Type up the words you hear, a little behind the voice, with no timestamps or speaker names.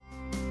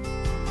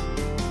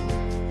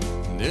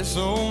This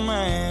old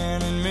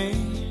man and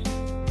me,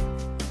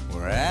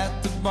 we're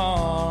at the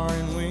bar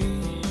and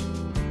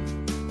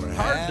we're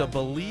hard to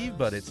believe,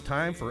 but it's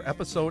time for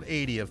episode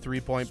 80 of 3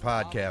 Point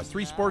Podcast.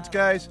 Three sports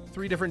guys,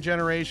 three different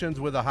generations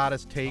with the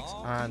hottest takes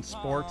on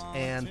sports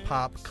and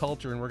pop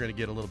culture, and we're going to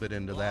get a little bit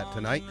into that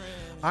tonight.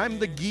 I'm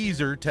the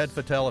geezer, Ted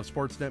Fattel of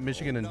Sportsnet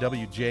Michigan and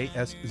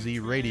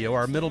WJSZ Radio.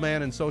 Our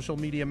middleman and social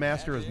media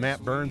master is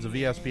Matt Burns of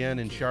ESPN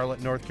in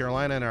Charlotte, North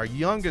Carolina, and our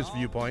youngest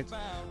viewpoints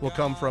will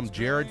come from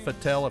Jared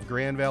Fattel of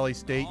Grand Valley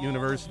State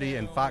University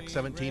and Fox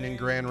 17 in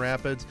Grand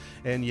Rapids.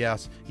 And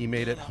yes, he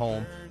made it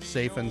home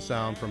safe and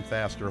sound from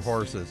Faster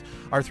Horses.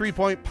 Our 3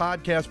 Point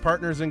Podcast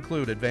partners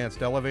include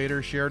Advanced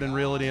Elevator, Sheridan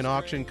Realty and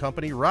Auction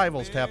Company,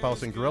 Rivals Tap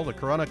House and Grill, The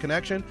Corona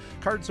Connection,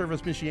 Card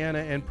Service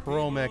Michiana, and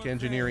ProMech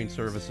Engineering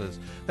Services.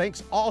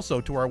 Thanks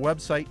also to our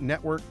website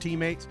network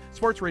teammates,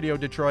 Sports Radio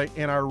Detroit,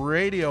 and our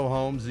radio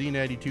home,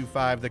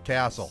 Z92.5 The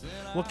Castle.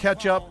 We'll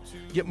catch up,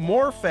 get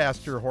more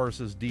Faster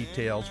Horses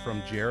details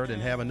from Jared,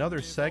 and have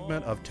another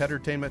segment of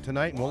Tedtertainment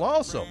tonight. And we'll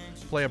also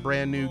play a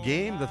brand new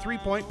game, the 3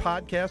 Point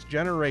Podcast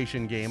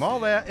Generation Game. All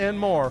that and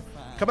more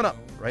coming up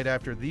right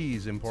after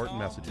these important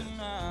messages.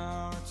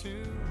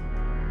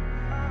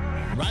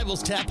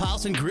 Rivals Tap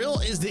House and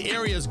Grill is the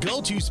area's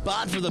go-to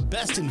spot for the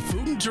best in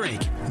food and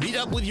drink. Meet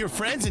up with your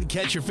friends and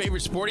catch your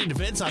favorite sporting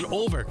events on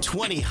over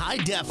 20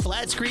 high-def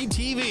flat-screen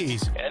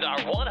TVs. And our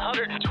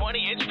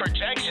 120-inch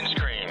projection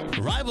screen.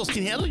 Rivals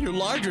can handle your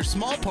large or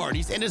small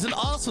parties and is an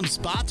awesome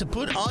spot to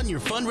put on your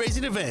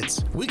fundraising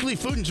events. Weekly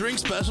food and drink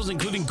specials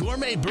including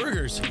gourmet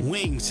burgers,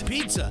 wings,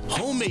 pizza,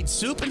 homemade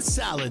soup, and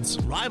salads.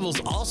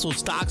 Rivals also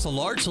stocks a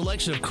large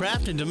selection of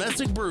craft and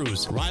domestic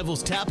brews.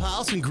 Rivals Tap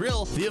House and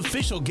Grill, the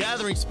official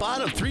gathering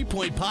spot of 3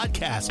 Point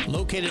Podcast,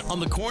 located on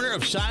the corner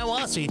of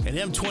Shiawassee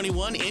and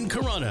M21 in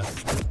Corona.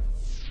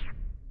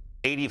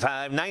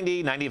 85,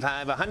 90,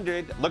 95,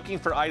 100. Looking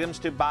for items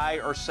to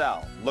buy or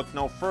sell? Look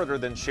no further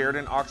than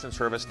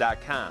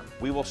SheridanAuctionService.com.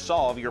 We will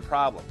solve your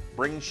problem.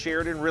 Bring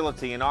Sheridan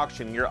Realty and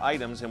auction your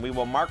items and we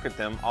will market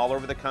them all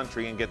over the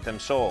country and get them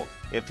sold.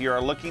 If you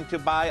are looking to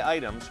buy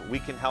items, we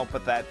can help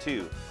with that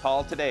too.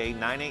 Call today,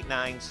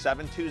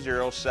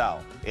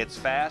 989-720-SELL. It's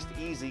fast,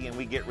 easy, and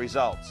we get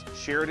results.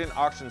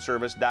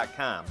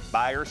 SheridanAuctionService.com.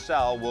 Buy or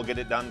sell, we'll get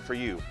it done for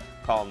you.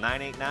 Call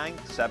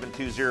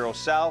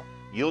 989-720-SELL.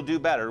 You'll do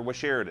better with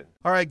Sheridan.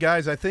 All right,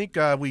 guys, I think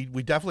we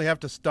definitely have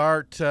to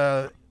start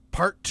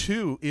part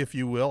two, if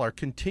you will, our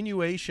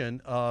continuation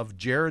of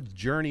Jared's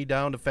journey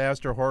down to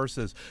Faster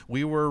Horses.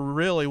 We were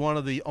really one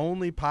of the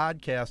only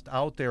podcasts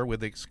out there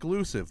with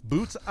exclusive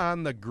boots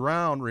on the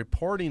ground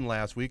reporting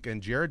last week.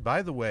 And Jared,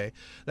 by the way,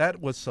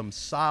 that was some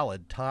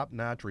solid,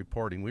 top-notch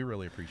reporting. We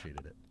really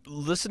appreciated it.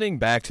 Listening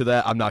back to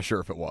that, I'm not sure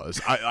if it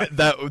was.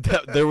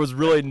 That there was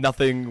really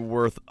nothing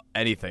worth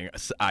anything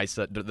I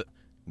said.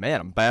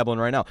 Man, I'm babbling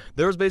right now.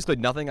 There was basically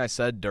nothing I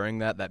said during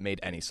that made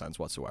any sense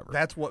whatsoever.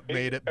 That's what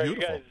made it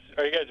beautiful.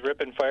 Are you guys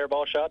ripping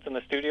fireball shots in the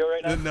studio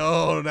right now?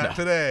 No, not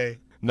today.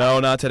 No,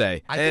 not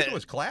today. I think it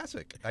was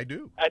classic. I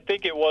do. I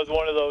think it was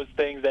one of those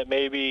things that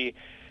maybe,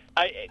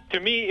 to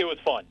me, it was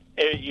fun.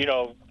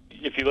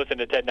 If you listen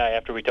to Ted and I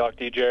after we talked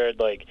to you,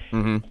 Jared, I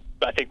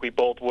think we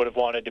both would have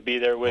wanted to be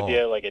there with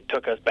you. Like, it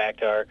took us back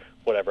to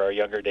our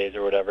younger days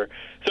or whatever.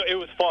 So it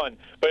was fun.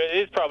 But it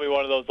is probably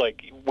one of those,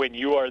 when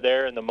you are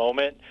there in the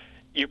moment,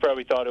 you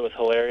probably thought it was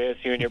hilarious,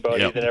 you and your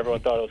buddies, and everyone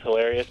thought it was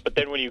hilarious. But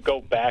then when you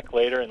go back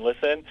later and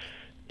listen,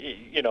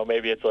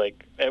 maybe it's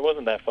it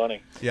wasn't that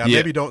funny. Yeah,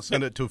 maybe don't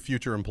send it to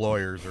future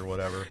employers or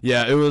whatever.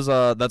 Yeah, it was.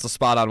 That's a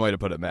spot-on way to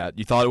put it, Matt.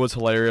 You thought it was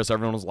hilarious,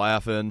 everyone was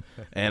laughing,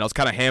 and I was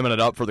kind of hamming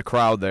it up for the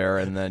crowd there,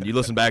 and then you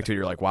listen back to it,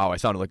 you're like, wow, I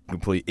sounded like a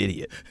complete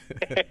idiot.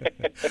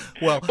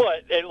 But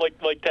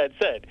like Ted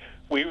said,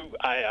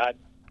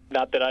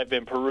 not that I've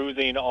been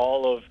perusing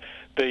all of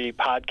the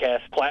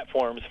podcast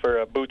platforms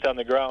for Boots on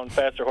the Ground,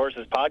 Faster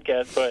Horses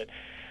podcast, but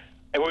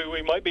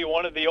we might be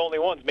one of the only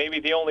ones, maybe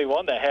the only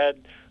one that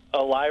had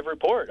a live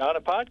report on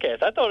a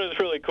podcast. I thought it was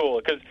really cool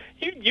because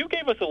you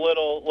gave us a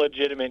little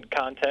legitimate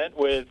content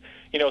with,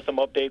 some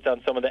updates on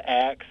some of the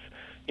acts,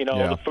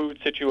 the food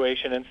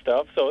situation and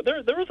stuff. So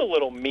there was a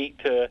little meat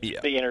to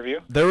the interview.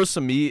 There was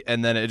some meat,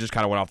 and then it just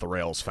kind of went off the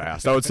rails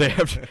fast. I would say,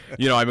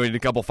 a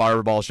couple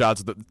fireball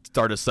shots that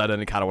started to set in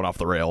and kind of went off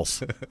the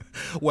rails.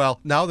 Well,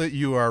 now that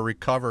you are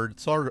recovered,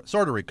 sort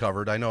of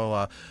recovered, I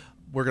know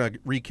we're going to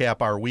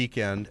recap our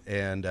weekend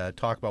and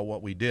talk about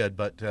what we did,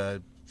 but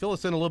fill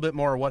us in a little bit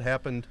more of what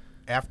happened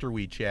after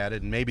we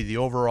chatted and maybe the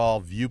overall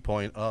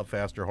viewpoint of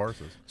Faster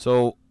Horses.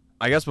 So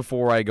I guess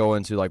before I go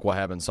into what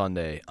happened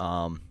Sunday,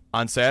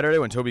 on Saturday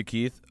when Toby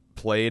Keith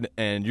played,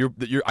 and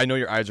I know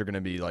your eyes are going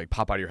to be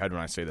pop out of your head when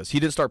I say this.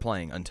 He didn't start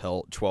playing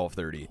until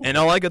 12:30, and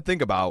all I could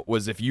think about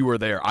was if you were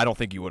there, I don't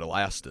think you would have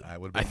lasted. I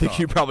think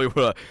you probably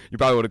would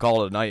have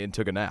called it a night and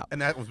took a nap.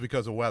 And that was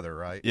because of weather,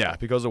 right? Yeah,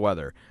 because of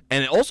weather,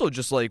 and also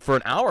just for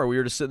an hour we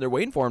were just sitting there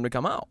waiting for him to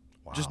come out.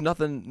 Just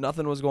nothing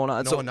was going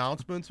on. No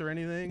announcements or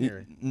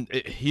anything?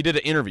 He did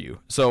an interview.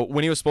 So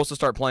when he was supposed to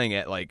start playing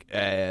at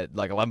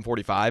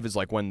 11:45 is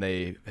like when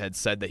they had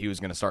said that he was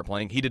going to start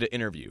playing. He did an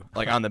interview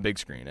on the big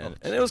screen, and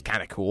it was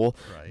kind of cool.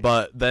 Right.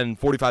 But then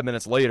 45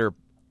 minutes later,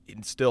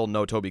 still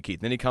no Toby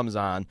Keith. Then he comes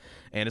on,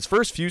 and his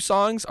first few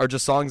songs are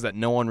just songs that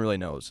no one really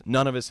knows.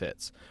 None of his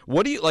hits.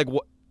 What do you like?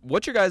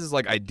 What's your guys'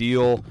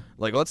 ideal?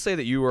 Let's say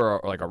that you were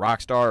a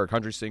rock star or a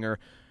country singer.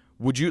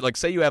 Would you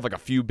say you have a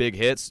few big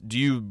hits? Do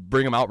you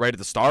bring them out right at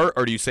the start,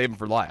 or do you save them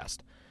for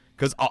last?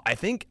 Because I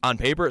think on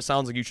paper it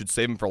sounds like you should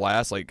save them for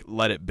last,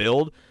 let it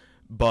build.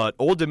 But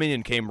Old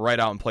Dominion came right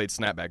out and played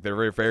Snapback, their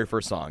very, very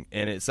first song,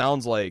 and it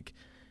sounds like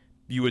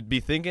you would be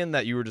thinking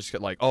that you were just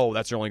oh,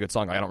 that's your only good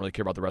song. I don't really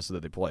care about the rest of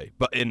that they play.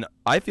 But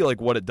I feel like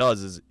what it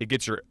does is it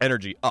gets your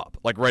energy up,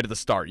 right at the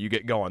start. You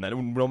get going.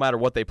 Then no matter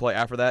what they play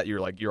after that,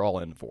 you're all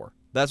in for.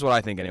 That's what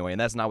I think anyway, and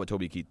that's not what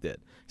Toby Keith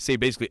did. He saved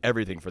basically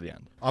everything for the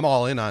end. I'm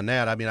all in on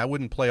that. I mean, I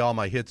wouldn't play all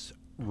my hits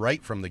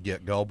right from the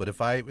get-go, but if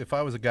I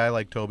was a guy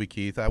like Toby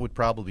Keith, I would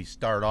probably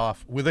start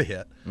off with a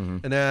hit,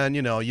 and then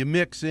you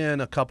mix in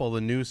a couple of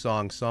the new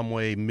songs some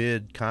way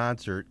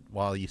mid-concert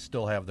while you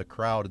still have the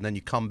crowd, and then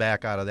you come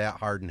back out of that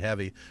hard and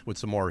heavy with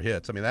some more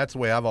hits. I mean, that's the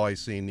way I've always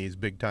seen these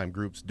big-time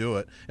groups do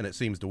it, and it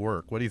seems to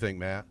work. What do you think,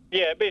 Matt?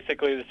 Yeah,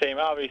 basically the same.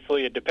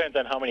 Obviously, it depends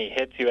on how many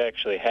hits you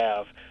actually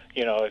have.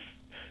 If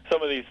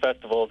some of these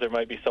festivals, there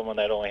might be someone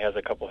that only has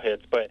a couple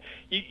hits, but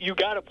you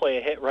got to play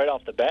a hit right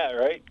off the bat,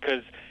 right?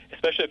 Because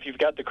especially if you've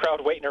got the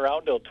crowd waiting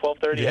around till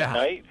 12:30 at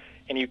night,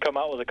 and you come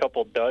out with a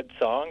couple dud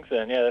songs,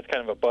 then that's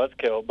kind of a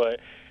buzzkill.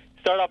 But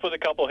start off with a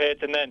couple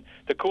hits, and then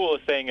the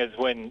coolest thing is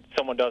when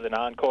someone does an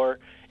encore,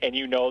 and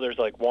there's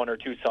one or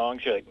two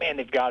songs, you're like, man,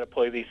 they've got to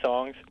play these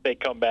songs. They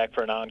come back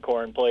for an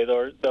encore and play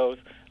those.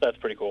 That's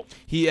pretty cool.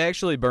 He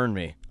actually burned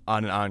me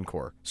on an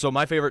encore. So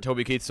my favorite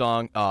Toby Keith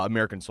song,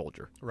 American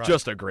Soldier. Right.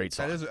 Just a great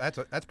song.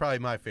 That's probably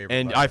my favorite.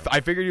 And I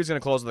figured he was going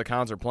to close the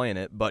concert playing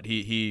it, but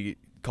he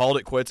called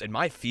it quits. And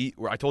my feet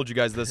were, I told you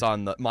guys this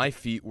my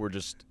feet were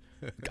just,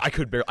 I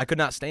could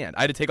not stand.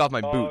 I had to take off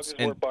my boots.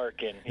 Dogs were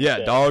barking.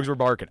 Dogs were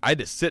barking. I had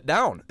to sit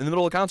down in the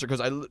middle of the concert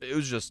because it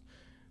was just,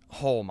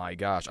 oh my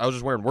gosh. I was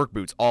just wearing work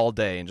boots all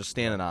day and just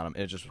standing on them.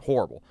 It was just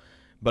horrible.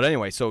 But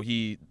anyway, so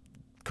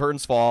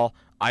curtains fall.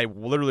 I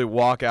literally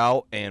walk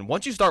out, and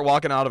once you start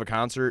walking out of a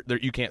concert,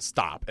 you can't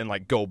stop and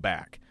go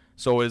back.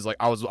 So it was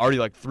I was already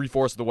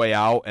 3/4 of the way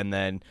out, and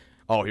then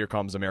here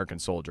comes American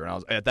Soldier.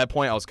 And at that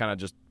point I was kind of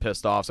just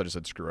pissed off, so I just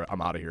said, screw it,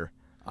 I'm out of here.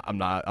 I'm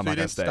not going to stay. You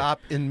didn't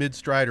stop in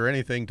mid-stride or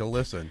anything to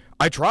listen?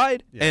 I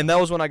tried, and that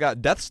was when I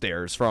got death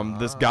stares from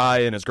this guy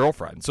and his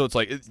girlfriend. So it's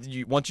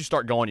once you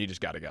start going, you just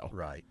got to go.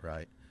 Right.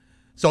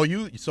 So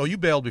you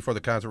bailed before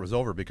the concert was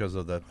over because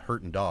of the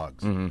hurting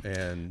dogs.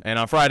 Mm-hmm. And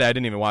on Friday I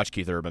didn't even watch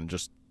Keith Urban.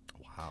 Just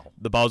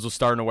the buzz was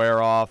starting to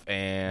wear off,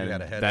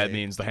 and that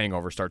means the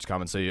hangover starts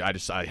coming. So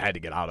I had to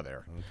get out of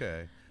there.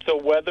 Okay. So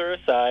weather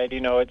aside,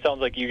 it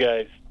sounds like you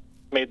guys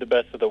made the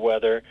best of the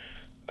weather.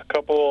 A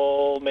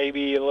couple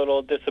maybe a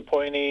little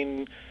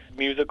disappointing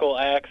musical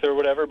acts or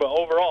whatever, but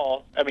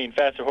overall, I mean,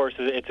 Faster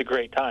Horses, it's a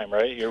great time,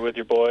 right? You're with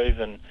your boys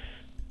and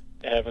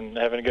having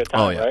a good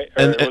time, right?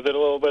 Or was it a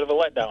little bit of a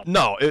letdown?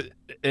 No,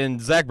 in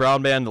Zac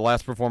Brown Band, the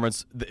last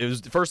performance, it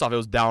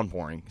was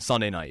downpouring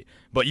Sunday night,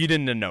 but you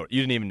didn't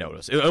even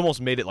notice. It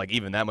almost made it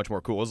even that much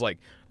more cool. It was like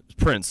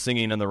Prince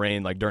singing in the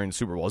rain during the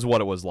Super Bowl is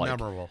what it was like.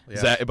 Memorable,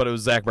 yes. But it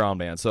was Zac Brown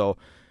Band, so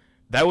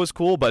that was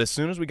cool. But as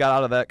soon as we got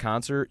out of that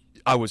concert,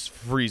 I was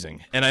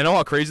freezing, and I know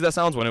how crazy that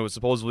sounds when it was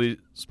supposed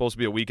to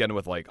be a weekend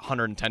with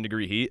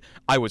 110-degree heat.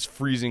 I was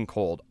freezing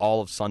cold all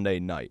of Sunday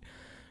night.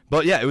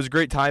 But yeah, it was a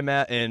great time,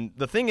 Matt. And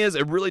the thing is,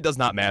 it really does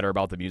not matter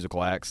about the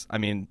musical acts. I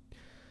mean,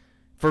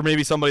 for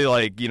maybe somebody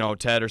like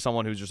Ted or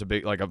someone who's just a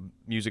big a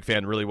music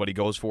fan, really what he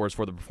goes for is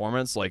for the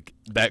performance.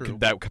 That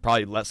could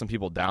probably let some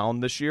people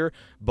down this year.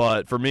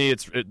 But for me,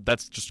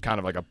 that's just kind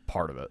of a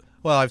part of it.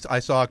 Well, I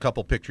saw a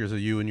couple pictures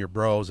of you and your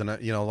bros, and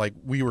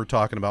we were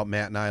talking about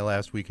Matt and I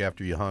last week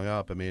after you hung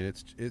up. I mean,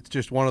 it's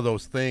just one of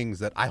those things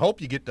that I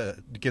hope you get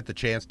the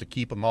chance to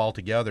keep them all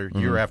together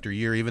year after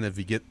year, even if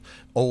you get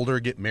older,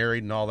 get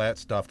married, and all that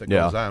stuff that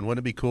goes on. Wouldn't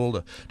it be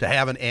cool to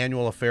have an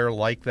annual affair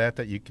like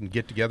that you can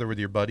get together with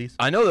your buddies?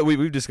 I know that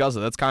we've discussed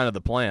it. That's kind of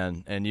the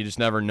plan, and you just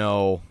never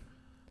know.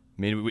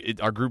 I mean,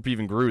 our group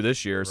even grew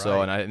this year,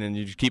 so and then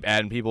you just keep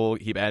adding people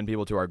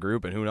to our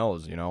group, and who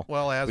knows,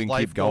 Well, as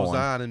life goes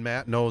on, and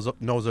Matt knows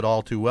it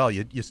all too well,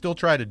 you still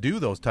try to do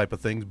those type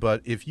of things,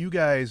 but if you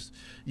guys,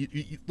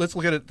 let's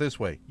look at it this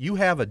way: you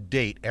have a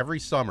date every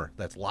summer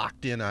that's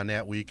locked in on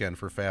that weekend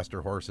for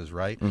Faster Horses,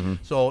 right? Mm-hmm.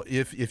 So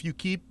if you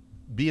keep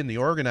being the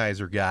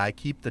organizer guy,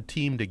 keep the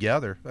team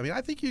together. I mean, I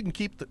think you can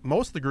keep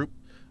most of the group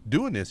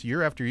doing this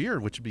year after year,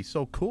 which would be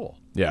so cool.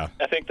 Yeah.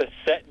 I think the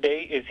set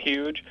date is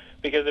huge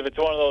because if it's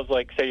one of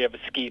those, say you have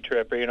a ski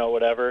trip or,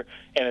 whatever,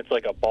 and it's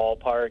like a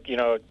ballpark,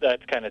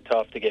 that's kind of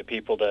tough to get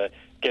people to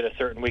get a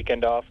certain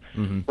weekend off.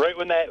 Mm-hmm. Right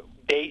when that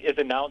date is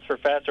announced for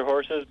Faster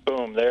Horses,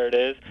 boom, there it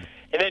is.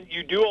 And then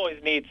you do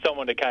always need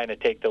someone to kind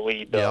of take the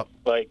lead, though.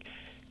 Yep.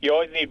 You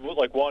always need,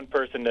 one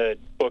person to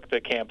book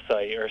the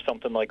campsite or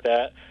something like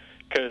that.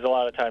 because a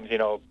lot of times,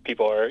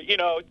 people are,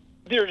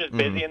 they're just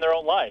busy in their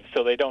own lives,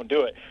 so they don't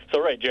do it.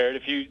 So, right, Jared,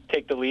 if you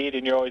take the lead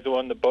and you're always the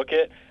one to book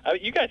it,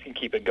 you guys can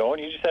keep it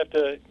going. You just have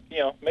to,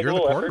 make You're a little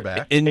the effort.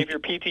 quarterback. Save your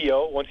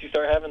PTO once you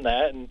start having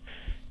that, and,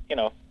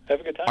 have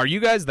a good time. Are you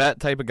guys that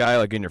type of guy,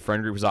 like, in your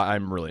friend group? Because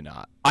I'm really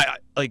not.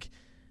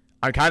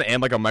 I kind of am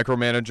like a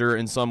micromanager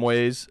in some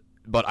ways,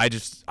 but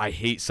I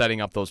hate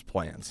setting up those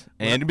plans.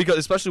 And because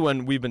especially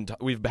when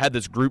we've had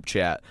this group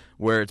chat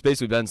where it's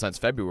basically been since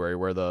February,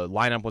 where the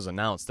lineup was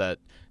announced that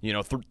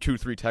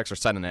 2-3 texts are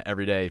sending it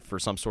every day for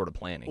some sort of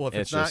planning. Well, if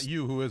it's not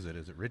you, who is it?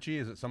 Is it Richie?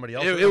 Is it somebody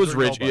else? It was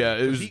Rich. Yeah,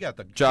 it was he got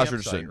the Josh campsite,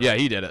 Richardson. right? Yeah,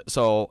 he did it.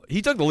 So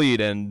he took the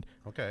lead, and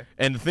okay.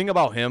 And the thing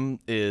about him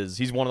is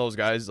he's one of those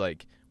guys,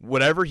 like,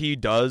 whatever he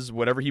does,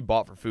 whatever he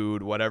bought for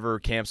food, whatever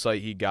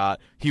campsite he got,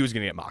 he was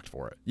gonna get mocked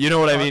for it. You know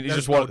what I mean?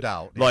 There's no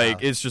doubt.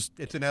 Like, Yeah.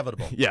 it's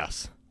inevitable.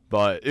 Yes.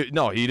 But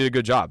no, he did a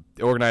good job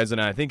organizing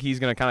it. I think he's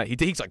going to he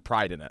takes like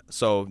pride in it.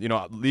 So,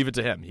 leave it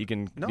to him. He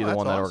can be the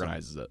one that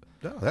organizes it.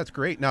 No, that's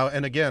great. Now,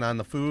 and again, on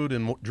the food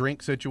and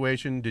drink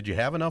situation, did you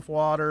have enough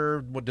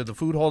water? Did the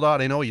food hold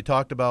out? I know you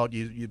talked about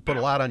you put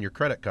a lot on your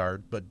credit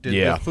card, but did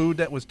the food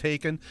that was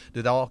taken,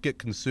 did it all get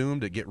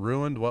consumed? Did it get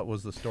ruined? What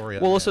was the story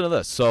on that? Well, listen to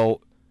this.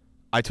 So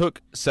I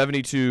took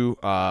 72,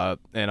 and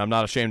I'm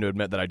not ashamed to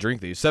admit that I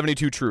drink these,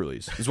 72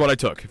 Trulies is what I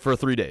took for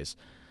 3 days.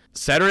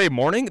 Saturday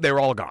morning, they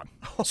were all gone.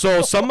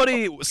 So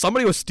somebody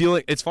was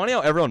stealing. It's funny how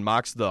everyone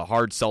mocks the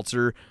hard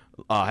seltzer.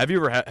 Have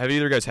either of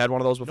you guys had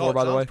one of those before?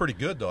 By the way, sounds pretty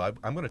good though.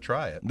 I'm going to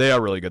try it. They are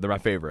really good. They're my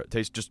favorite.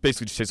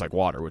 Basically tastes like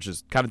water, which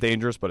is kind of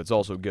dangerous, but it's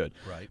also good.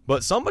 Right.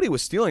 But somebody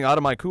was stealing out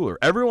of my cooler.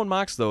 Everyone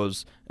mocks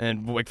those,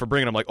 and like for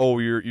bringing them, like, oh,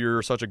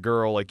 you're such a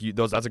girl, like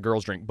that's a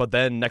girl's drink. But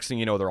then next thing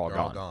you know, they're all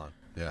gone.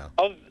 Yeah.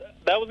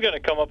 That was going to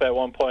come up at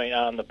one point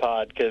on the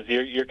pod because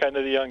you're kind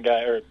of the young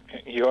guy, or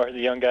you are the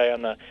young guy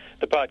on the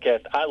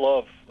podcast. I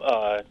love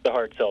the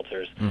hard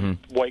seltzers.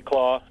 Mm-hmm. White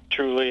Claw,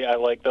 Truly, I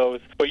like those.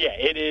 But, yeah,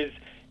 it is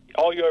 –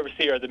 all you ever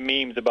see are the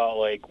memes about,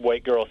 like,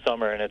 White Girl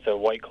Summer and it's a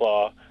White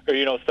Claw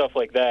or, stuff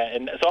like that.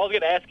 And so I was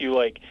going to ask you,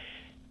 like,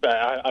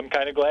 I'm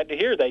kind of glad to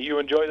hear that you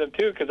enjoy them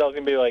too because I was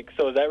going to be like,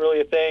 so is that really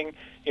a thing?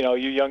 You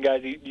young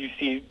guys, you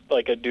see,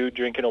 like, a dude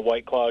drinking a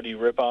White Claw, do you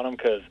rip on him?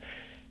 Because,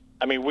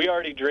 I mean, we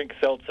already drink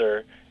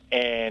seltzer –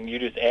 and you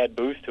just add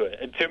booze to it.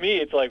 And to me,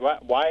 it's like,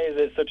 why is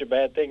it such a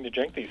bad thing to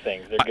drink these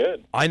things? They're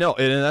good. I know,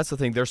 and that's the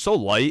thing. They're so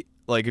light.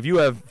 Like, if you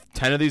have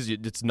 10 of these,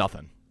 it's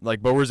nothing.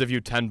 Like, but whereas if you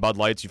have 10 Bud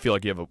Lights, you feel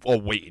like you have a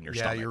weight in your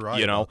stomach. Yeah, you're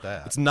right about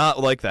that. It's not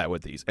like that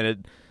with these.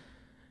 And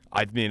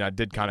I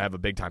did kind of have a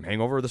big-time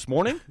hangover this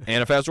morning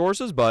and a Faster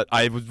Horses, but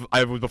I was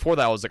before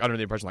that, I was, like, under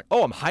the impression, like,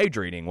 oh, I'm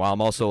hydrating while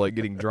I'm also, like,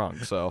 getting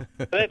drunk. So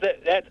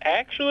That's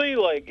actually,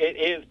 like, it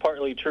is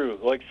partly true.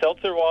 Like,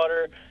 seltzer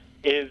water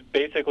is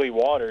basically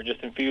water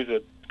just infused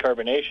with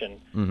carbonation.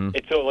 Mm-hmm.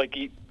 It's so like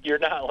you're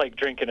not like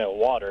drinking a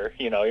water,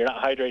 you're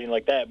not hydrating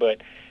like that,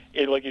 but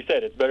like you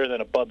said, it's better than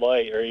a Bud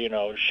Light or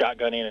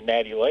shotgunning a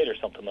Natty Light or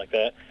something like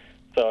that.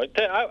 So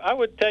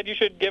Ted, you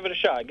should give it a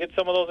shot. Get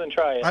some of those and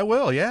try it. I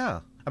will, yeah.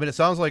 I mean, it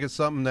sounds like it's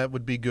something that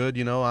would be good,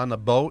 on the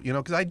boat,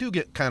 because I do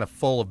get kind of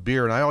full of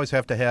beer, and I always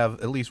have to have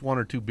at least 1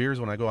 or 2 beers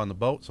when I go on the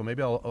boat. So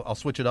maybe I'll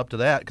switch it up to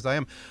that because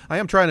I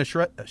am trying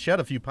to shed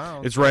a few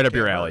pounds. It's right up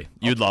your alley.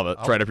 You'd love it.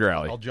 It's right up your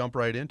alley. I'll jump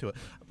right into it.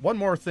 One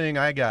more thing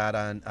I got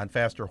on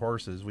Faster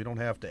Horses. We don't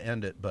have to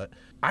end it, but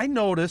I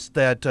noticed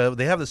that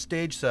they have the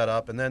stage set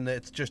up, and then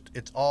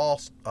it's all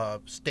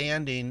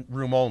standing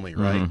room only,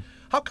 right? Mm-hmm.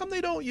 How come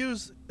they don't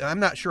use? I'm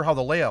not sure how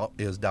the layout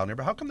is down there,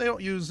 but how come they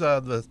don't use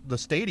the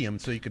stadium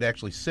so you could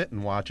actually sit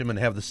and watch them and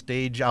have the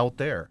stage out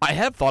there? I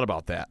have thought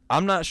about that.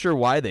 I'm not sure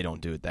why they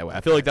don't do it that way.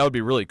 I feel like that would be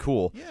really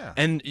cool. Yeah.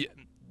 And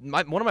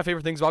one of my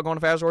favorite things about going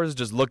to Fast Horses is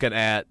just looking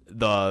at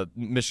the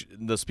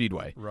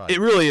speedway. Right. It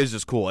really is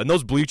just cool. And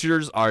those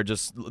bleachers are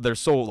they're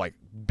so like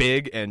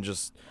big and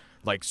just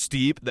like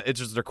steep. It's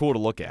just they're cool to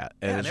look at,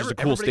 and it's just a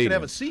cool stadium. Everybody can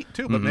have a seat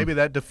too, but maybe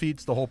that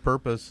defeats the whole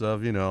purpose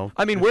of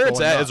I mean, where it's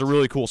at nuts. is a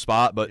really cool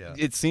spot, but Yeah.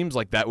 it seems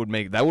like that would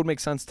make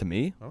sense to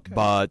me. Okay.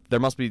 But there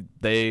must be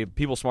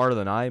people smarter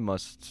than I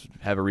must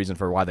have a reason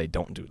for why they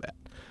don't do that.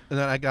 And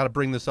then I got to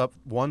bring this up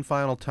one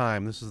final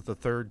time. This is the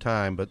third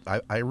time, but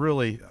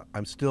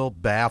I'm still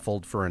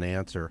baffled for an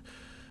answer.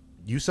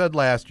 You said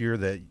last year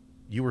that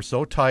you were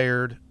so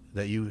tired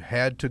that you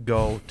had to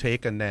go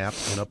take a nap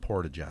in a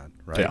porta-john,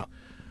 right? Yeah.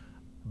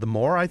 The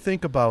more I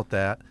think about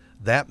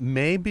that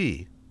may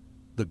be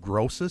the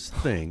grossest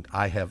thing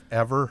I have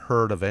ever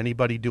heard of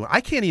anybody doing.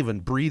 I can't even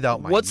breathe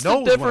out my What's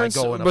nose the difference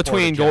when I go in a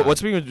between porta-john.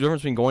 what's the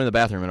difference between going to the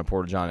bathroom in a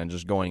porta-john and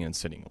just going and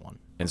sitting in one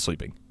and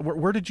sleeping?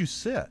 Where did you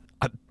sit?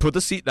 I put the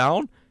seat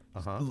down,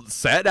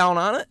 sat down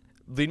on it,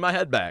 leaned my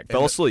head back,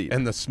 fell asleep.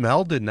 And the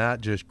smell did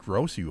not just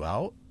gross you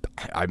out?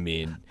 I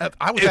mean,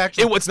 I was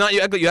actually... it's not.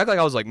 You act like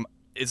I was like.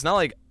 It's not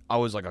like I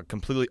was like a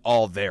completely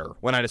all there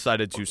when I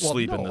decided to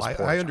sleep in this porta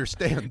john. I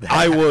understand that.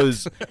 I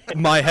was,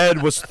 my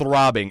head was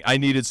throbbing. I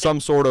needed some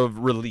sort of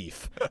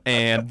relief,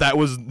 and that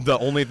was the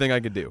only thing I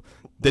could do.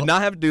 Did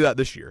not have to do that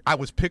this year. I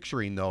was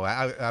picturing, though,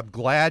 I'm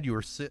glad you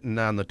were sitting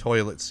on the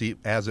toilet seat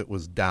as it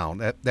was down.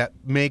 That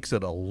makes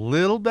it a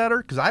little better,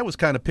 because I was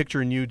kind of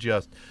picturing you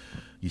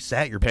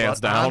sat your pants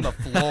butt down on the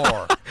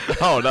floor.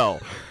 Oh,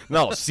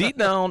 no, seat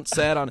down,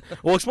 sat on.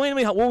 Well, explain to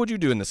me, what would you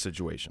do in this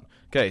situation?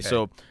 Okay,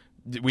 so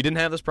we didn't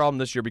have this problem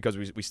this year because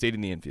we stayed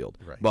in the infield.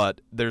 Right.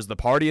 But there's the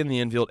party in the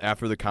infield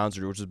after the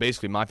concert, which is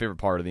basically my favorite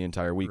part of the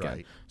entire weekend.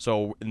 Right.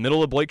 So in the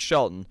middle of Blake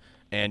Shelton,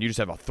 and you just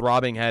have a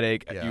throbbing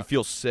headache, Yeah. you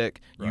feel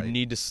sick, Right. you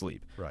need to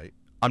sleep. Right.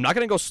 I'm not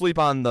going to go sleep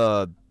I'm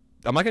not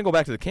going to go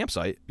back to the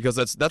campsite because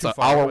that's Too an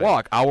far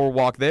away. hour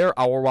walk there,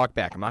 hour walk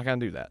back. I'm not going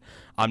to do that.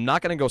 I'm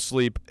not going to go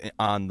sleep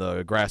on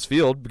the grass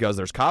field because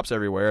there's cops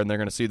everywhere and they're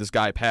going to see this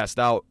guy passed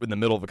out in the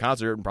middle of a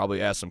concert and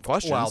probably ask some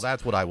questions. Well,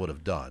 that's what I would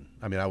have done.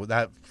 I mean,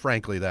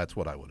 frankly, that's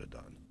what I would have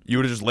done. You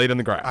would have just laid in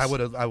the grass. I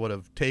would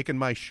have taken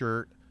my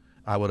shirt,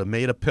 I would have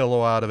made a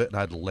pillow out of it, and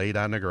I'd laid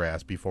on the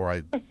grass before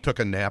I took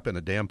a nap in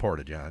a damn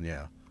porta john.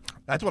 Yeah,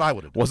 that's what I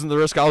would have done. Wasn't the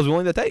risk I was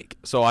willing to take.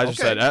 So I just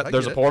Okay, said, I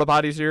there's get a it. porta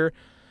potties here.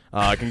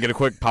 I can get a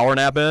quick power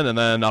nap in, and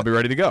then I'll be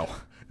ready to go.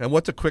 And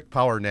what's a quick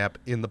power nap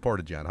in the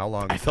porta john? How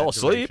long? I is fell that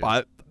asleep.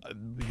 duration?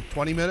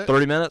 20 minutes?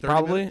 30 minutes, 30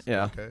 probably. minutes?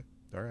 Yeah. Okay.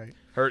 All right.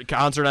 Her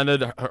concert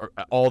ended.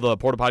 All the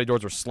porta potty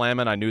doors were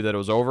slamming. I knew that it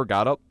was over.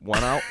 Got up,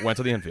 went out, went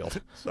to the infield.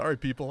 Sorry,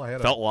 people. I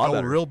had Felt a lot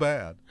better. real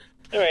bad.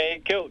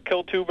 Anyway,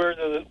 kill two birds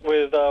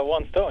with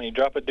one stone. You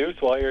drop a deuce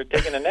while you're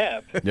taking a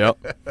nap.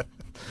 Yep.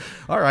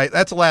 All right.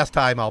 That's the last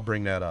time I'll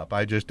bring that up.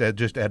 It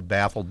just had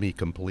baffled me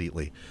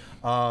completely.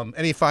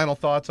 Any final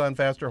thoughts on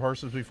Faster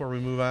Horses before we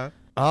move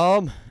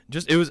on?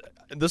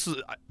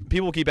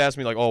 People keep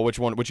asking me like, oh,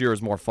 which year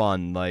is more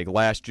fun, like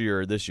last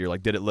year or this year?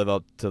 Like, did it live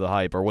up to the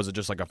hype, or was it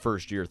just like a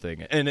first year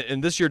thing?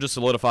 And this year just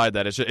solidified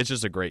that it's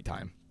just a great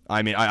time.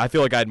 I mean, I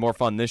feel like I had more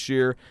fun this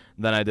year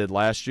than I did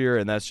last year,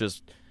 and that's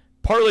just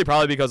partly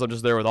probably because I'm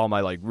just there with all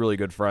my like really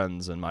good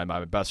friends and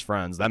my best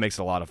friends. That makes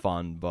it a lot of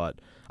fun, but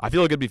I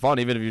feel like it'd be fun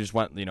even if you just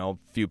went,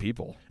 few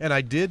people. And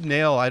I did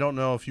nail, I don't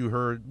know if you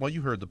heard,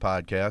 you heard the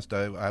podcast.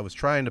 I was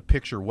trying to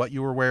picture what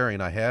you were wearing.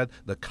 I had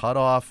the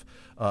cutoff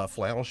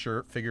flannel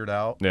shirt figured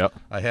out. Yeah.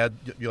 I had,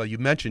 you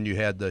mentioned you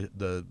had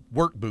the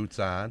work boots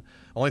on.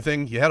 Only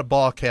thing, you had a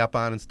ball cap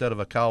on instead of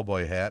a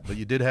cowboy hat, but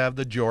you did have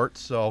the jorts,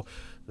 so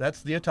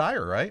that's the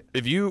attire, right?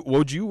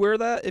 Would you wear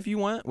that if you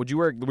went? Would you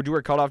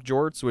wear cutoff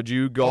jorts? Would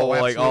you go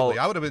absolutely.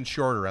 I would have been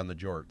shorter on the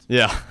jorts.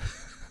 Yeah.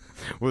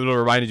 Would have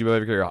reminded you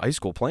of your high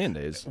school playing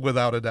days.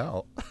 Without a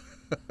doubt.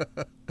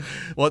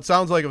 Well, it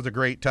sounds like it was a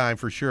great time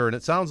for sure. And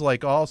it sounds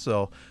like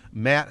also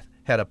Matt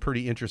had a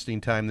pretty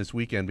interesting time this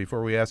weekend.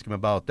 Before we ask him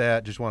about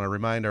that, just want to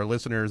remind our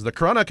listeners, the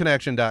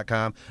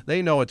CorunnaConnection.com.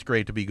 They know it's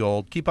great to be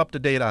gold. Keep up to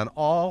date on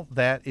all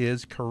that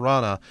is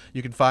Corunna.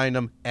 You can find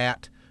them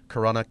at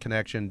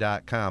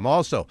CorunnaConnection.com.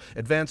 Also,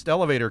 Advanced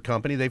Elevator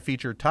Company. They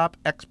feature top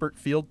expert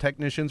field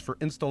technicians for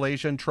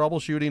installation,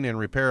 troubleshooting, and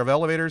repair of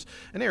elevators.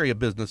 An area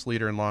business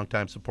leader and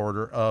longtime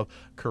supporter of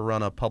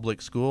Corunna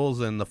Public Schools.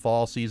 And the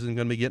fall season is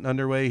going to be getting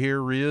underway here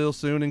real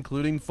soon,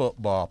 including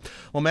football.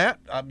 Well, Matt,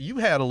 you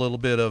had a little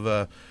bit of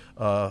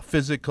a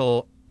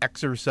physical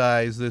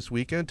exercise this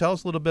weekend. Tell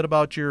us a little bit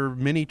about your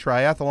mini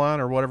triathlon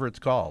or whatever it's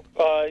called.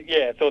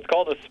 Yeah, so it's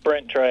called a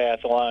sprint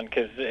triathlon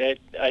because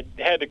I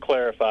had to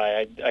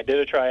clarify. I did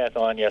a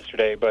triathlon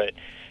yesterday, but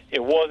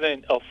it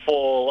wasn't a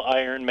full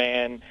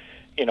Ironman,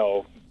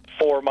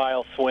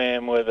 4-mile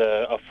swim with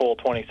a full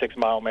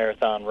 26-mile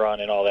marathon run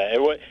and all that.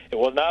 It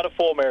was not a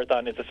full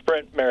marathon. It's a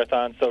sprint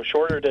marathon, so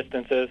shorter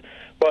distances,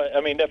 but,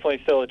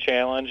 definitely still a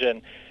challenge.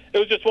 And it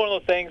was just one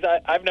of those things.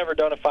 I've never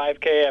done a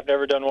 5K. I've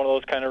never done one of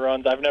those kind of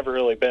runs. I've never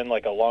really been,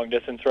 like, a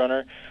long-distance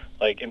runner.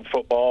 Like in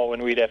football,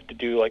 when we'd have to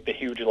do like the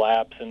huge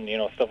laps and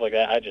stuff like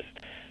that, I just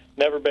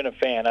never been a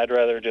fan. I'd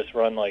rather just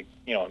run like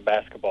in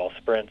basketball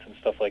sprints and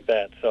stuff like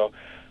that. So,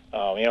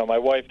 my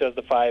wife does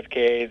the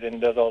 5Ks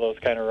and does all those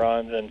kind of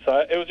runs, and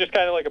so it was just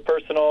kind of like a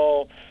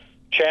personal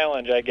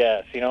challenge, I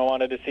guess. I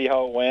wanted to see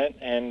how it went,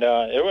 and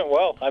it went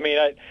well.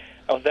 I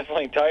was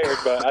definitely tired,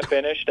 but I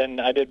finished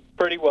and I did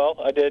pretty well.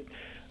 I did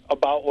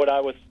about what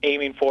I was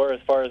aiming for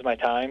as far as my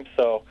time.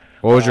 So.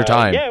 What was your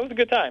time? Yeah, it was a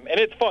good time. And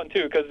it's fun,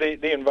 too, because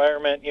the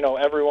environment,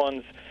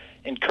 everyone's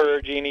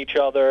encouraging each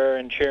other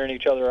and cheering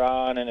each other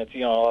on, and it's,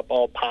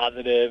 all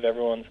positive.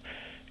 Everyone's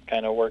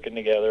kind of working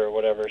together or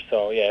whatever.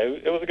 So, yeah,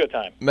 it was a good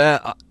time.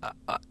 Matt,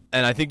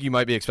 and I think you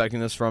might be expecting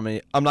this from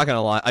me. I'm not going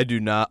to lie. I do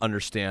not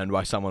understand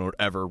why someone would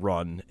ever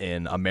run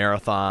in a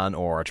marathon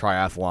or a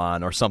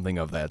triathlon or something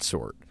of that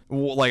sort.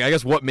 Like, I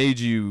guess what made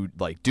you,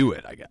 do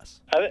it, I guess?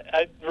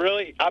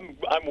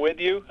 I'm with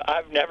you.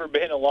 I've never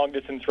been a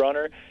long-distance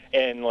runner,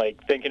 and,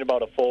 thinking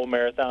about a full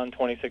marathon,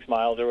 26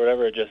 miles or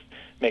whatever, it just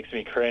makes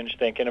me cringe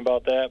thinking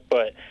about that.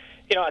 But,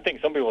 I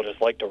think some people just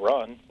like to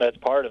run. That's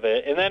part of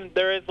it. And then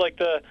there is,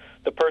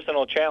 the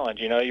personal challenge.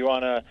 You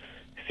want to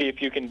see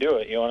if you can do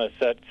it. You want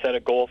to set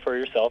a goal for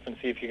yourself and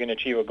see if you can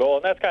achieve a goal.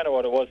 And that's kind of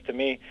what it was to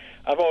me.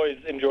 I've always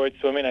enjoyed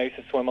swimming. I used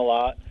to swim a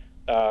lot.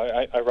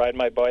 I ride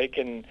my bike,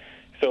 and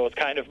so it's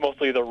kind of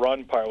mostly the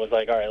run part was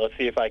like, all right, let's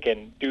see if I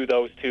can do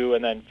those two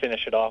and then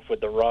finish it off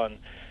with the run.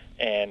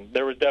 And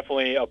there was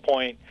definitely a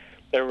point,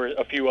 there were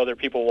a few other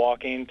people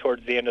walking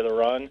towards the end of the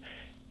run,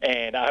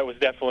 and I was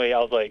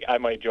like, I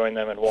might join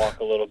them and walk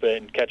a little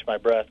bit and catch my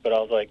breath, but I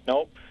was like,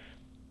 nope,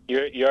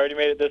 you already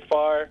made it this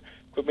far,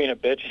 quit being a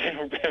bitch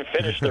and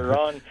finish the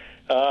run.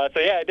 So,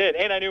 yeah, I did.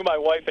 And I knew my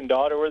wife and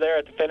daughter were there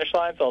at the finish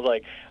line, so I was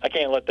like, I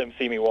can't let them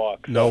see me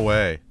walk. So, No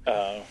way.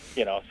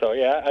 So,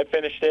 yeah, I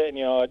finished it,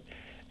 and,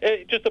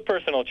 just a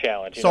personal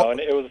challenge, and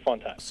it was a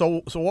fun time.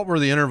 So what were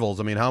the intervals?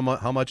 I mean, how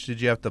much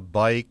did you have to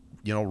bike,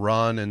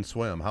 run and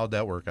swim? How'd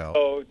that work out?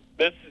 So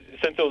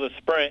since it was a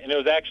sprint, and it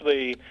was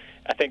actually,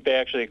 I think they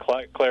actually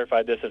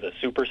clarified this as a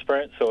super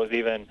sprint, so it was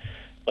even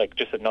like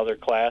just another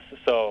class.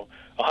 So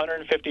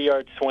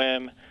 150-yard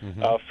swim,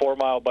 a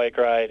 4-mile bike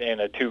ride, and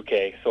a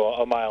 2K, so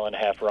a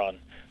 1.5-mile run.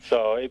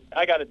 So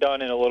I got it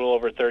done in a little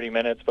over 30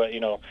 minutes, but,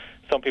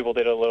 some people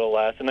did it a little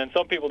less. And then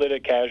some people did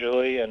it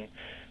casually and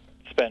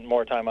spent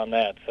more time on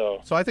that.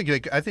 So I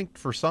think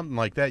for something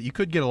like that, you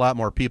could get a lot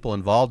more people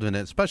involved in it,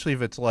 especially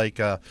if it's like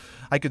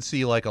I could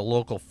see like a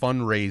local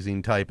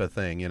fundraising type of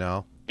thing, Yeah,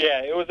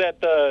 it was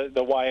at the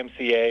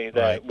YMCA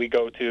that we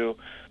go to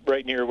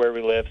right near where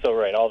we live. So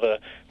all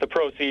the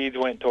proceeds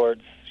went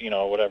towards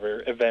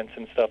whatever events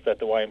and stuff that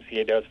the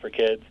YMCA does for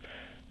kids.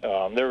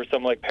 There were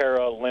some like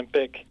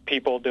Paralympic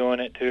people doing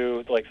it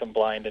too, like some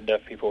blind and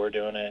deaf people were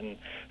doing it, and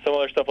some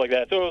other stuff like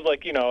that. So it was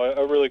like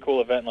a really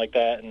cool event like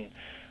that, and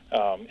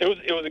it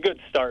was a good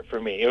start for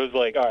me. It was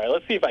like, all right,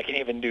 let's see if I can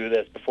even do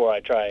this before I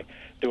try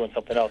doing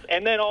something else.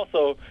 And then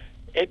also,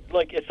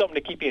 it's something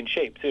to keep you in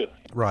shape too.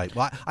 Right.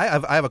 Well, I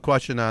have a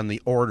question on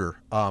the order.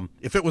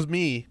 If it was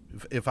me,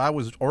 if I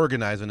was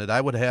organizing it,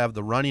 I would have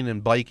the running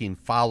and biking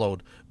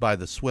followed by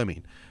the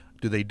swimming.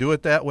 Do they do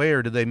it that way,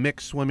 or do they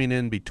mix swimming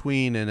in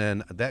between, and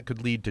then that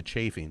could lead to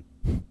chafing?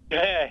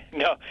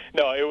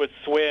 No, it was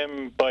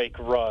swim, bike,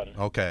 run.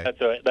 Okay.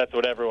 That's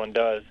what everyone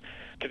does.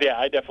 Because,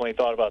 I definitely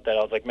thought about that.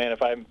 I was like, man,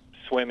 if I'm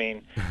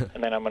swimming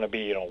and then I'm going to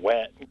be,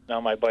 wet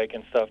on my bike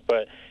and stuff.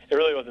 But it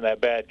really wasn't that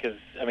bad because,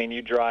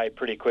 you dry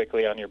pretty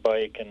quickly on your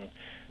bike, and,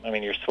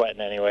 you're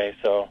sweating anyway.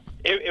 So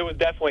it was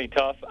definitely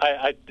tough.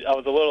 I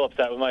was a little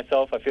upset with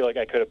myself. I feel like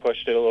I could have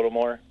pushed it a little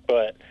more,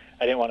 but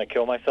I didn't want to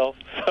kill myself.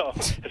 So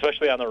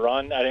especially on the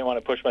run, I didn't want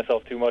to push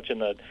myself too much in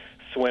the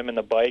swim and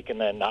the bike and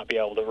then not be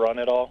able to run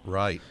at all.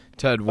 Right.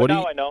 Ted,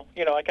 I know.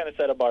 I kind of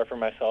set a bar for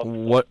myself.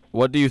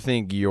 What do you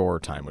think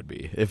your time would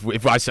be?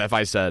 If I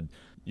said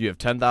you have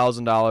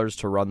 $10,000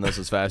 to run this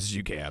as fast as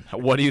you can,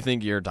 what do you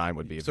think your time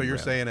would be? So you're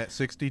saying at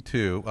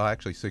 62,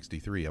 actually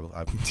 63. Do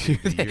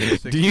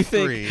you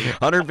think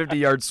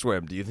 150-yard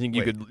swim? Do you think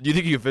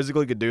you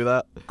physically could do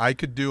that? I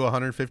could do a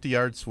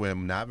 150-yard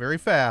swim, not very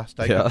fast.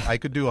 I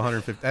could do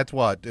 150. That's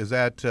what? Is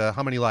that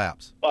how many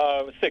laps?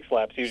 6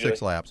 laps usually.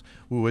 6 laps.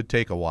 It would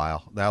take a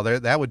while. Now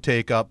that would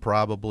take up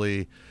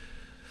probably.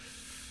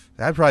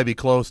 That'd probably be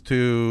close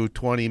to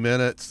 20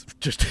 minutes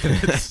just in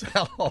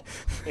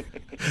itself.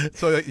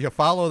 So you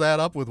follow that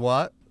up with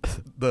what?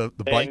 The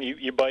bike? And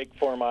you bike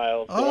 4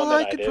 miles.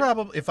 I could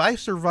probably, if I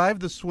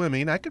survived the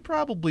swimming, I could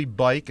probably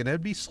bike, and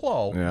it'd be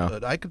slow. Yeah.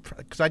 But I could,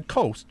 because I'd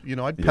coast.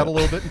 I'd pedal a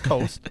little bit and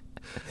coast.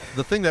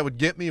 The thing that would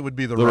get me would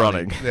be the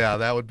running. Yeah,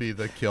 that would be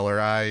the killer.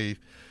 And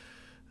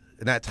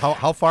that's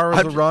how far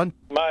was the run?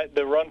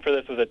 The run for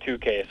this was a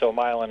 2K, so 1.5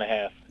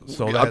 miles.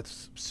 So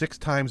that's 6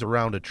 times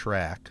around a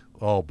track.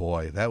 Oh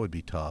boy, that would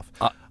be tough.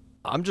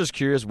 I'm just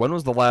curious. When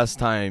was the last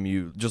time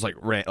you just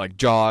ran,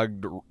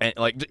 jogged,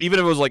 even if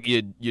it was like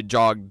you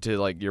jogged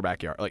to your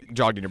backyard,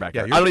 jogged in your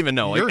backyard? Yeah, I don't even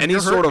know. Any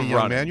sort of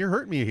run. Man, you're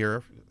hurting me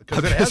here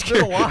because it has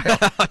been a while.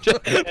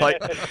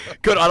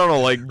 I don't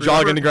know,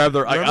 jogging to grab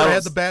the. I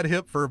had the bad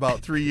hip for about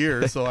 3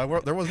 years, so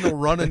there was no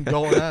running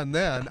going on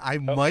then. I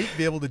might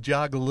be able to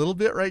jog a little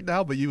bit right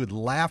now, but you would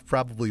laugh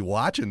probably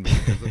watching me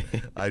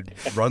because I'd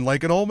run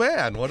like an old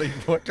man.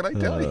 What can I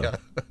tell you?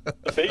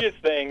 The biggest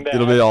thing that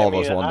it'll be all of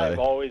us one day. I've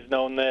always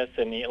known this,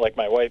 and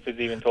my wife has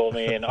even told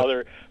me, and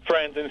other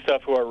friends and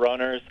stuff who are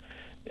runners,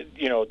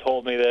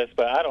 told me this,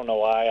 but I don't know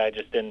why. I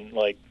just didn't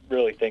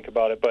really think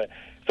about it. But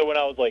so when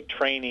I was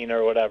training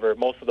or whatever,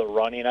 most of the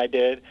running I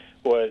did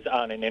was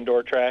on an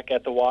indoor track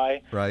at the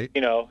Y. Right.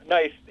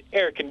 Nice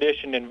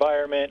air-conditioned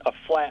environment, a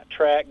flat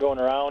track going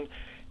around.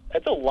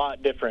 That's a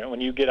lot different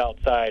when you get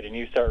outside and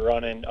you start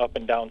running up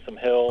and down some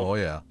hills. Oh,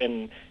 yeah.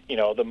 In,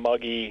 the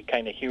muggy,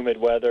 kind of humid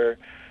weather.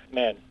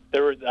 Man,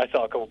 I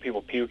saw a couple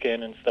people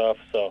puking and stuff,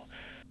 so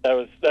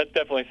that's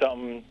definitely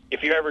something.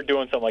 If you're ever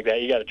doing something like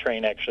that, you got to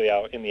train actually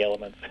out in the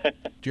elements.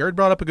 Jared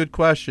brought up a good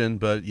question,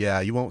 but yeah,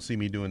 you won't see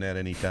me doing that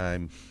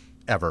anytime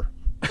ever.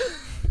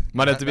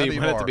 Might have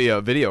to be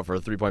a video for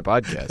a 3 Point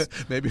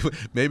Podcast.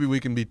 maybe we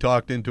can be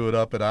talked into it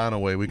up at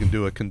Onaway. We can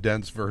do a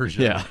condensed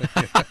version. Yeah,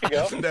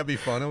 that'd be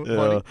fun.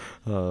 Funny.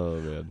 Oh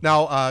man.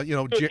 Now,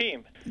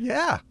 team.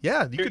 Yeah,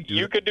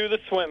 you could do the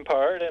swim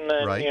part, and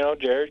then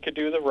Jared could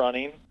do the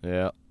running.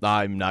 Yeah,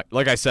 I'm not.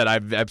 Like I said,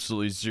 I've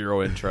absolutely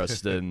zero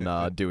interest in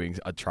doing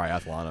a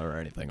triathlon or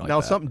anything like that.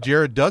 Now, something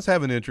Jared does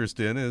have an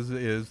interest in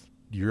is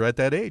you're at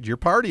that age. You're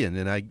partying,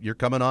 and you're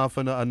coming off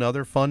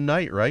another fun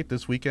night, right?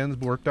 This weekend's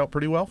worked out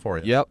pretty well for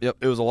you. Yep.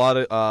 It was a lot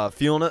of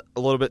feeling it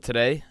a little bit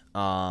today,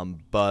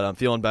 but I'm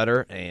feeling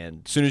better.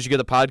 And as soon as you get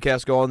the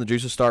podcast going, the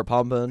juices start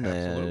pumping,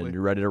 Absolutely. And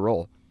you're ready to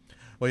roll.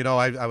 Well,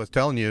 I was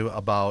telling you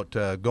about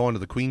going to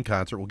the Queen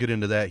concert. We'll get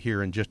into that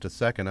here in just a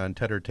second on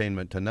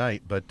Tedtertainment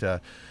tonight. But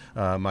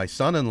my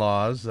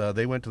son-in-laws,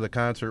 they went to the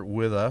concert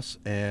with us,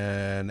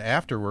 and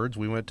afterwards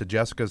we went to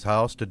Jessica's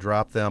house to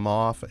drop them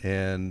off,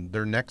 and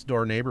their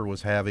next-door neighbor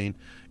was having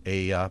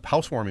a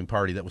housewarming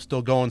party that was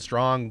still going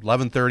strong,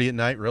 11:30 at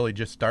night, really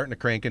just starting to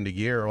crank into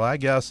gear. Well, I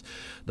guess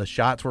the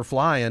shots were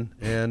flying,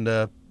 and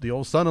the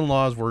old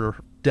son-in-laws were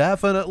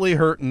definitely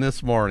hurting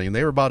this morning.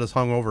 They were about as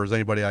hungover as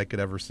anybody I could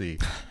ever see.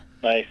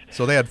 Nice.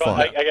 So they had fun.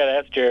 I got to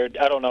ask Jared,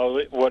 I don't know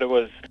what it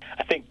was.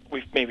 I think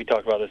we've maybe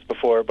talked about this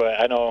before, but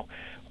I know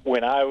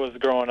when I was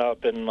growing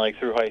up and like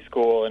through high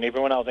school and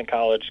even when I was in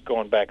college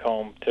going back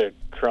home to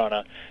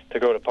Corunna to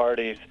go to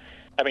parties,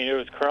 I mean, it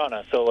was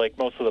Corunna, so like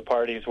most of the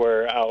parties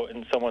were out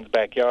in someone's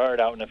backyard,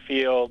 out in a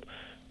field.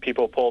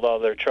 People pulled all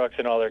their trucks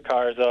and all their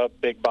cars up,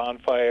 big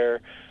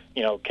bonfire,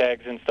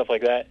 kegs and stuff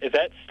like that. Is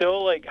that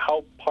still like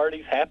how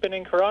parties happen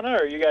in Corunna,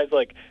 or are you guys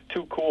like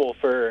too cool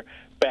for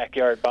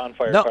backyard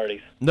bonfire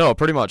parties? No,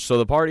 pretty much. So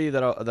the party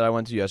that I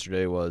went to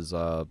yesterday was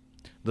the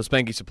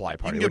Spanky Supply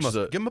party. Give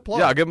him a plug.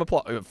 Yeah, give him a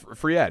plug.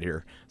 Free ad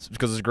here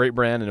because it's a great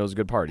brand and it was a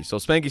good party. So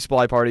Spanky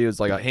Supply party is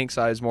like a Hank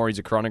Sizemore. He's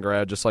a Corunna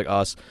grad just like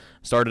us.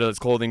 Started his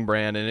clothing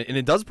brand and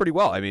it does pretty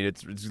well. I mean,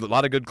 it's a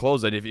lot of good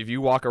clothes that if you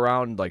walk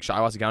around like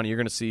Shiawassee County, you're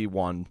going to see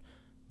one.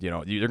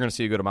 You're going to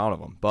see a good amount of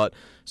them. But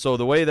so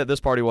the way that this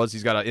party was,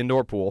 he's got an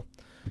indoor pool.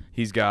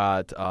 He's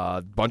got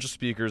a bunch of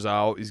speakers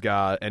out.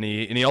 And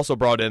he also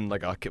brought in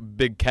like a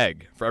big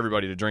keg for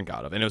everybody to drink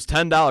out of. And it was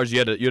 $10. You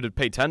had to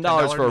pay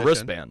 $10 for a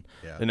wristband,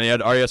 and then you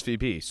had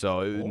RSVP.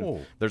 So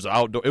there's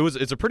outdoor.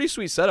 It's a pretty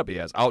sweet setup. He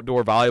has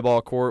outdoor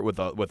volleyball court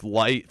with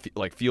light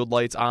like field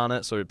lights on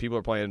it, so people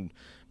are playing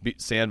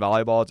sand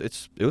volleyball.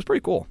 It was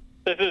pretty cool.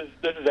 This is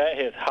at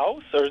his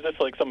house, or is this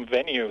like some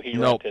venue he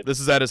rented? No, this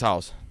is at his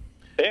house.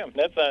 Damn,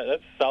 that's a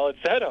solid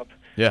setup.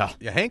 Yeah,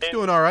 Hank's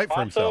doing all right for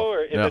himself.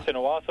 Or is this in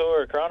Owasso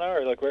or Corunna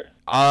or like where?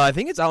 I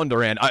think it's out in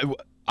Durand.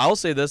 I'll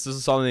say this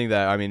is something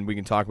that we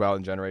can talk about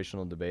in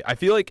generational debate. I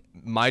feel like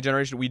my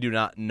generation, we do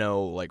not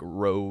know like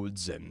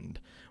roads, and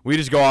we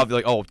just go off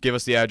like, oh, give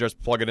us the address,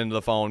 plug it into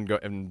the phone, go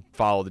and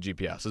follow the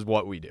GPS is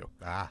what we do.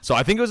 So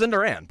I think it was in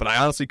Durand, but I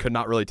honestly could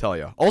not really tell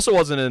you. Also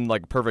wasn't in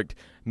like perfect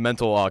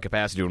mental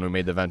capacity when we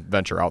made the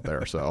venture out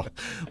there. So,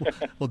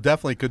 well,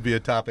 definitely could be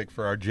a topic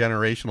for our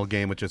generational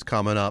game, which is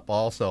coming up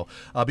also.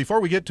 Before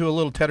we get to a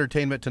little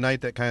Tedtertainment tonight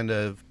that kind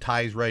of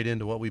ties right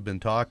into what we've been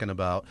talking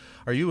about,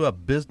 are you a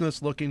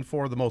business looking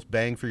for the most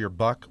bang for your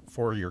buck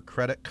for your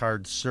credit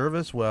card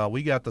service? Well,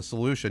 we got the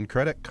solution.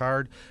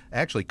 Card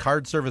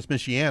Service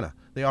Michiana.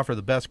 They offer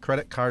the best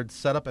credit card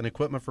setup and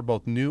equipment for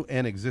both new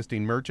and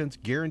existing merchants,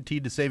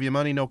 guaranteed to save you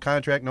money, no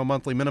contract, no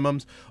monthly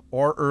minimums,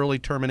 or early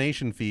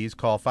termination fees.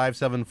 Call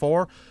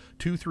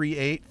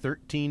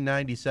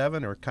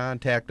 574-238-1397 or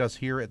contact us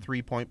here at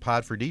 3 Point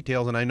Pod for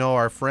details. And I know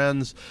our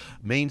friends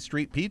Main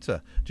Street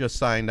Pizza just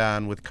signed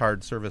on with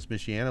Card Service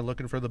Michiana,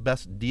 looking for the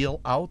best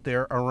deal out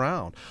there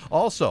around.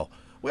 Also,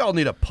 we all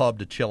need a pub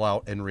to chill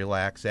out and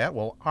relax at.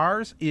 Well,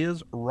 ours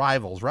is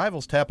Rivals.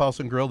 Rivals Tap House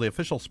and Grill, the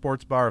official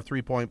sports bar of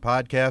 3 Point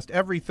Podcast.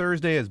 Every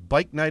Thursday is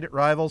Bike Night at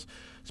Rivals.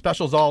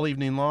 Specials all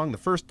evening long. The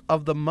first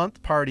of the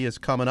month party is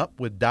coming up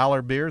with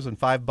 $1 beers and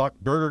 $5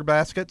 burger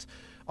baskets.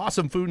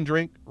 Awesome food and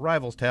drink.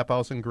 Rivals Tap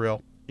House and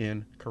Grill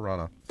in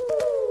Corunna.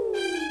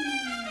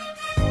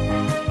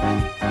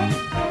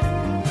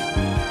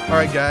 All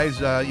right, guys,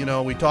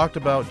 we talked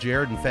about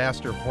Jared and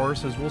Faster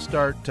Horses. We'll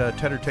start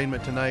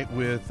Tedtertainment tonight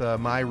with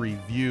my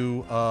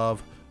review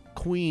of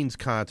Queen's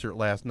concert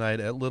last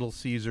night at Little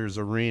Caesars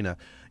Arena.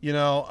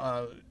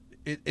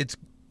 It's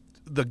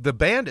the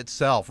band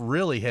itself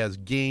really has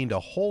gained a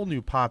whole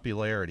new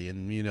popularity,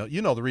 and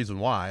you know the reason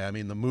why. I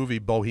mean, the movie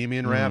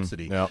Bohemian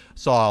Rhapsody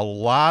saw a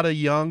lot of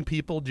young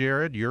people,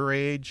 Jared, your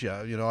age.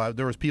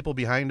 There was people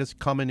behind us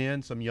coming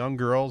in, some young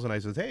girls, and I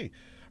said, "Hey,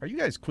 are you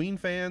guys Queen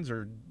fans,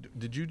 or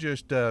did you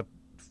just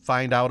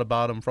find out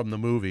about them from the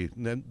movie?"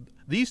 And then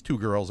these two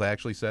girls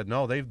actually said,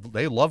 no,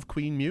 they love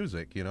Queen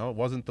music. It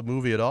wasn't the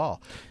movie at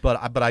all.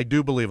 But I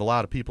do believe a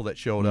lot of people that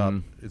showed up,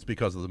 it's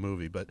because of the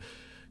movie. But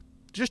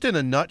just in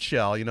a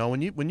nutshell,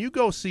 when you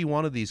go see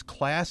one of these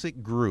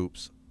classic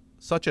groups,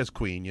 such as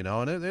Queen,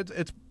 and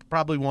it's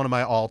probably one of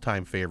my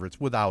all-time favorites,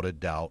 without a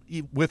doubt.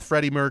 With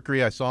Freddie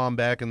Mercury, I saw him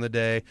back in the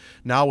day.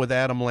 Now with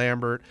Adam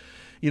Lambert.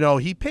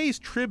 He pays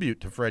tribute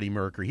to Freddie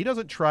Mercury. He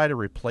doesn't try to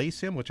replace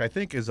him, which I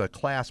think is a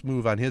class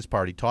move on his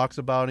part. He talks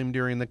about him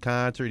during the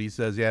concert. He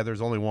says, yeah,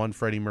 there's only one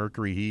Freddie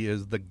Mercury. He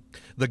is the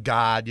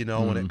god,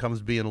 when it comes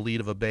to being a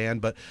lead of a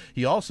band. But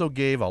he also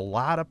gave a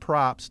lot of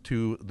props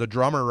to the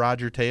drummer,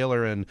 Roger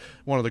Taylor, and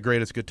one of the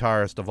greatest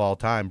guitarists of all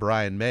time,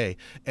 Brian May.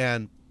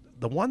 And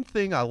the one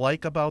thing I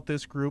like about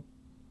this group,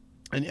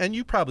 And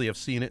you probably have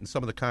seen it in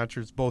some of the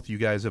concerts both you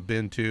guys have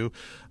been to.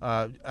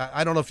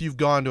 I don't know if you've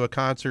gone to a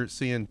concert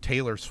seeing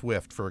Taylor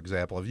Swift, for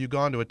example. Have you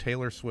gone to a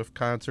Taylor Swift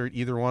concert,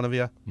 either one of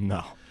you?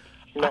 No.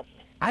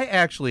 I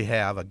actually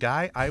have a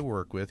guy I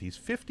work with. He's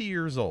 50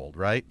 years old,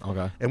 right?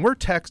 Okay. And we're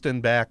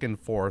texting back and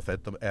forth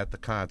at the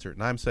concert,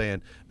 and I'm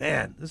saying,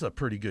 man, this is a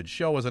pretty good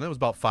show, isn't it? It was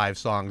about 5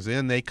 songs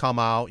in. They come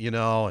out,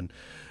 and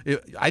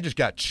I just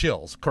got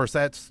chills. Of course,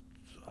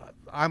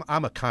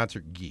 I'm a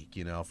concert geek,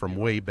 from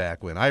way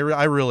back when. I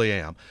really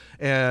am.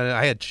 And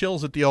I had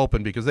chills at the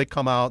open because they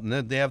come out and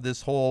then they have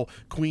this whole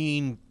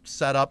Queen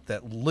setup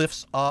that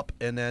lifts up,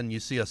 and then you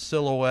see a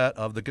silhouette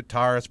of the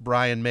guitarist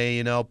Brian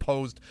May,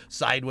 posed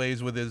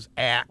sideways with his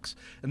axe.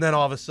 And then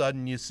all of a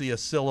sudden you see a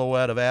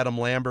silhouette of Adam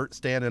Lambert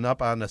standing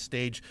up on the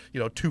stage,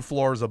 2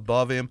 floors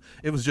above him.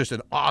 It was just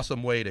an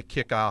awesome way to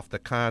kick off the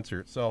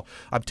concert. So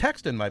I'm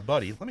texting my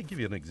buddy. Let me give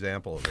you an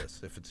example of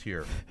this if it's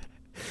here.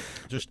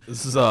 This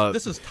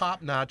is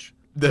top notch.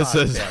 This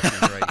is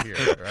right here,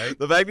 right?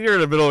 The fact that you're in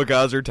the middle of a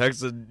concert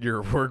texting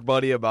your work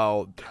buddy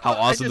about how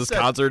awesome this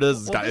concert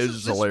is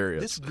just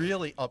hilarious. This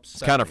really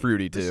upset It's kind of me.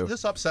 fruity too.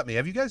 This upset me.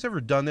 Have you guys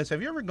ever done this?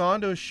 Have you ever gone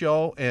to a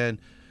show and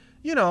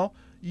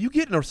you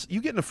get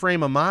in a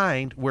frame of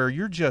mind where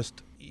you're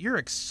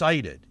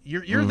excited.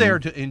 You're there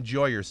to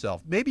enjoy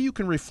yourself. Maybe you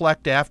can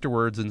reflect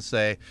afterwards and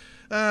say,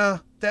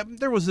 that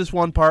there was this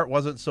one part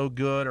wasn't so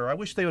good, or I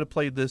wish they would have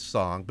played this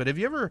song. But have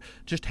you ever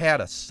just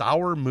had a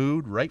sour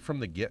mood right from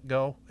the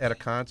get-go at a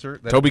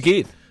concert? Toby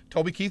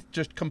Keith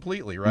just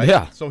completely, right?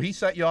 Yeah. So he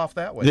set you off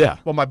that way. Yeah.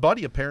 Well, my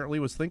buddy apparently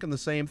was thinking the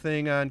same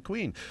thing on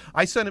Queen.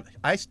 I started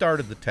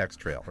the text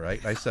trail,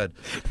 right? I said,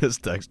 this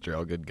text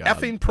trail, good God.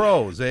 effing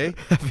pros, eh?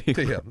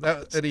 To him.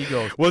 And he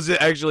goes, was it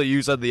actually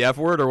you said the F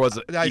word, or was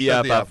it I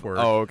said the F word.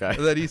 Oh, okay.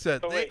 And then he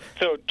said,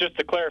 So just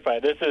to clarify,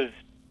 this is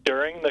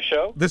during the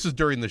show? This is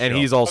during the show. And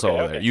he's also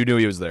Okay. there. You knew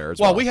he was there as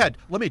well. Well,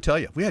 let me tell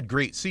you, we had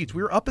great seats.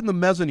 We were up in the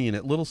mezzanine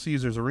at Little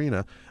Caesars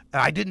Arena.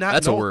 I did not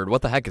That's know. a word.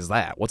 What the heck is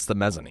that? What's the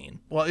mezzanine?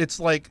 Well,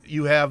 it's like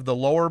you have the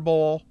lower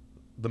bowl,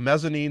 the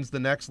mezzanine's the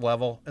next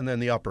level, and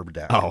then the upper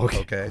deck. Oh,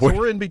 okay. So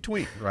we're in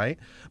between, right?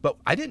 But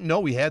I didn't know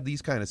we had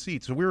these kind of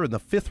seats. So we were in the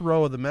 5th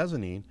row of the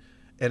mezzanine,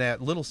 and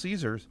at Little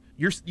Caesars,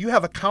 you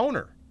have a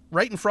counter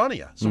right in front of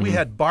you. So we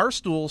had bar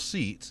stool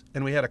seats,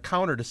 and we had a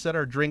counter to set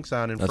our drinks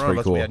on in front of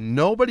us. cool. We had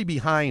nobody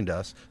behind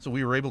us, so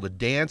we were able to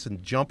dance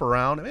and jump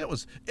around. I mean,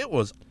 it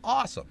was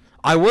awesome.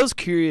 I was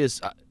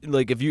curious,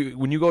 like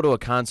when you go to a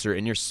concert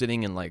and you're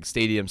sitting in like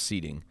stadium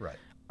seating, Right.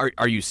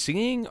 Are you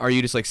singing? Are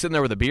you just like sitting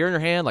there with a beer in your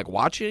hand, like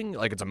watching,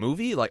 like it's a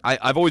movie? Like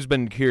I've always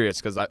been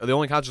curious because the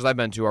only concerts I've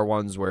been to are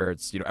ones where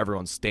it's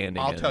everyone's standing.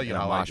 I'll tell you in a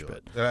how I mosh do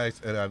pit.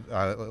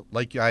 it.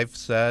 Like I've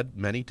said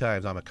many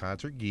times, I'm a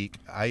concert geek.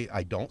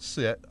 I don't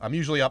sit. I'm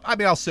usually up. I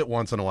mean, I'll sit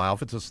once in a while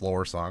if it's a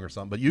slower song or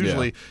something. But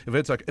usually, if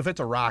it's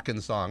a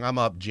rocking song, I'm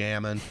up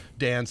jamming,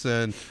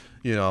 dancing.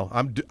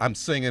 I'm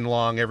singing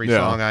along every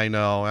song I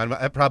know, and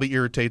it probably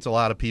irritates a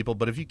lot of people.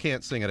 But if you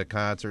can't sing at a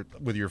concert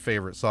with your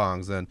favorite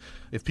songs, then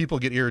if people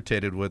get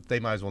irritated they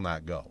might as well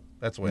not go.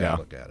 That's the way I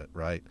look at it,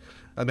 right?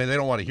 I mean, they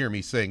don't want to hear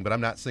me sing, but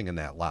I'm not singing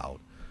that loud.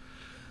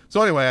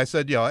 So anyway, I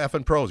said,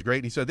 effing pros, great.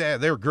 And he said, yeah,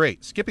 they were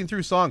great. Skipping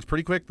through songs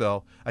pretty quick,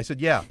 though. I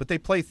said, yeah, but they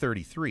play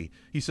 33.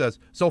 He says,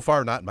 so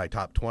far not in my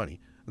top 20.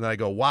 And then I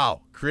go,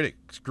 wow, critic,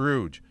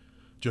 Scrooge,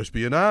 just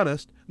being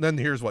honest. And then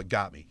here's what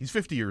got me. He's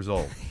 50 years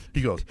old.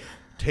 He goes,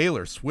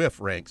 Taylor Swift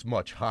ranks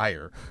much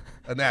higher.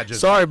 And that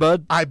just... Sorry,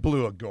 bud. I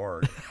blew a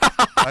gourd.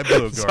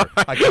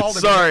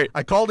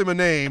 I called him a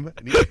name,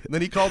 and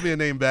then he called me a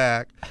name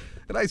back.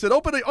 And I said,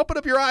 open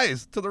up your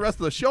eyes to the rest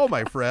of the show,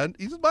 my friend.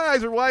 He said, my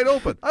eyes are wide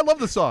open. I love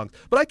the songs,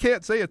 but I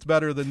can't say it's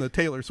better than the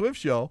Taylor Swift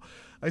show.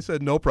 I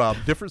said, no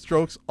problem. Different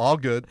strokes, all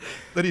good.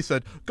 Then he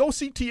said, go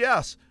see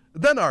TS,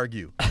 then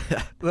argue.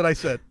 Then I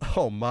said,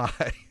 oh, my.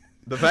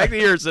 The fact that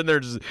you're sitting there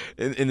just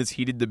in this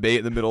heated debate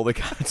in the middle of the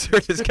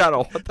concert is kind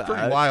of what the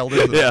Pretty heck? wild,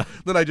 isn't it? Yeah.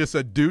 Then I just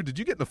said, dude, did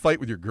you get in a fight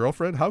with your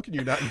girlfriend? How can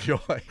you not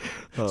enjoy?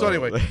 So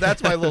anyway,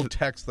 that's my little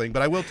text thing.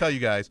 But I will tell you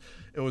guys,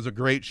 it was a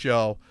great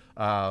show.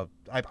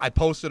 I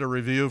posted a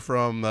review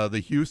from the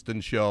Houston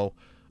show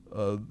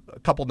a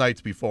couple nights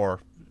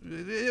before.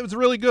 It was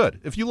really good.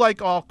 If you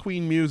like all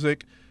Queen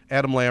music,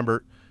 Adam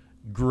Lambert,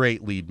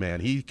 great lead man.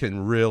 He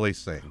can really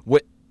sing.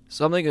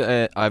 Something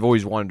I've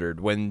always wondered,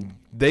 when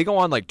they go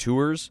on like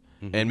tours,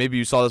 and maybe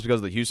you saw this because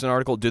of the Houston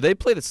article, do they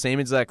play the same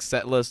exact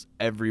set list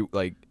every,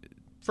 like,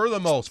 for the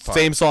most part?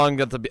 Same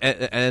song at the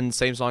end,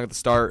 same song at the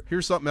start?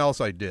 Here's something else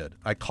I did.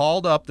 I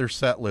called up their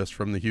set list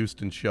from the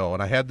Houston show,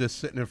 and I had this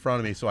sitting in front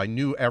of me, so I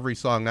knew every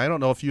song. I don't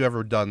know if you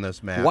ever done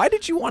this, Matt. Why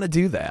did you want to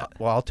do that?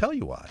 Well, I'll tell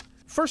you why.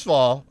 First of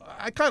all,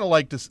 I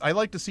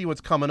like to see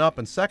what's coming up,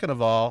 and second of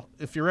all,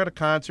 if you're at a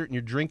concert and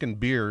you're drinking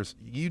beers,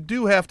 you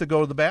do have to go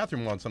to the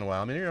bathroom once in a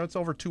while. I mean, it's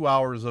over 2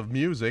 hours of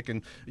music,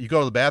 and you go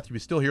to the bathroom, you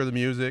still hear the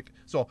music.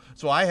 So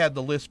I had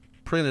the list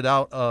printed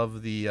out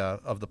of the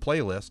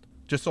playlist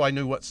just so I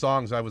knew what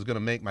songs I was going to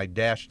make my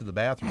dash to the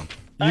bathroom.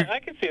 I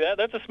can see that.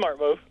 That's a smart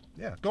move.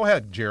 Yeah, go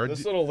ahead, Jared.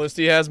 This little list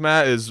he has,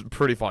 Matt, is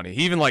pretty funny.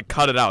 He even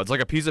cut it out. It's like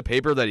a piece of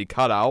paper that he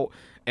cut out,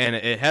 and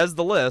it has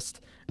the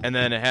list. and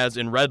then it has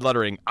in red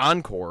lettering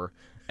encore,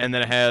 and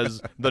then it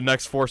has the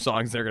next 4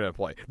 songs they're going to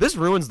play. This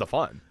ruins the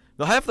fun.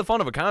 Half the fun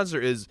of a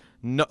concert is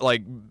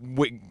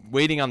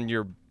waiting on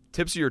your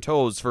tips of your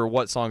toes for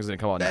what song's going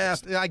to come on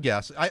next. I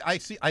guess I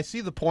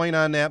see the point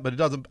on that, but it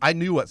doesn't. I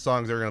knew what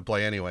songs they were going to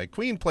play anyway.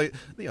 Queen played.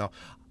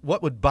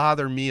 What would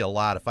bother me a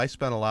lot if I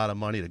spent a lot of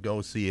money to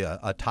go see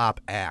a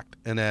top act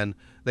and then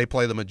they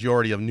play the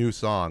majority of new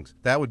songs?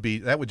 That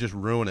would just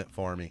ruin it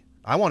for me.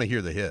 I want to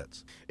hear the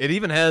hits. It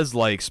even has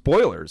like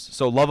spoilers.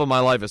 So "Love of My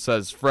Life," it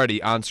says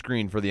Freddie on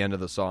screen for the end of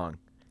the song.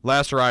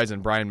 "Last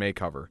Horizon," Brian May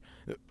cover.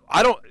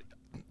 I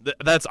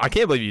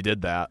can't believe you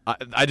did that.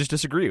 I just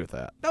disagree with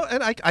that. No,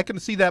 and I can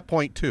see that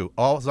point too.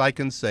 All I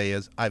can say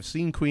is I've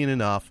seen Queen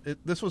enough.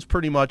 This was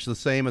pretty much the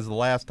same as the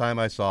last time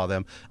I saw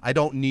them. I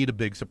don't need a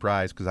big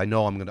surprise because I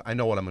know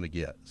what I'm gonna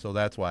get. So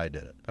that's why I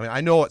did it. I mean,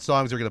 I know what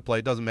songs they're gonna play.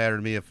 It doesn't matter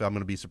to me if I'm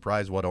gonna be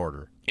surprised what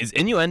order. Is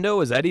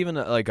Innuendo? Is that even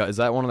is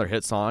that one of their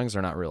hit songs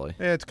or not really?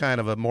 It's kind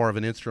of more of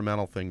an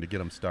instrumental thing to get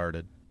them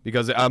started.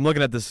 Because I'm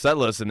looking at this set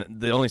list and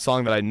the only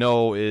song that I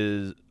know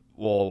is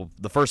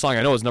the first song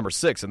I know is number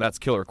 6, and that's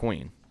 "Killer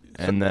Queen."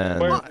 And then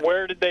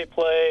where did they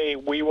play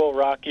 "We Will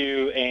Rock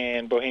You"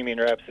 and "Bohemian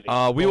Rhapsody"?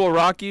 "We Will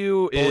Rock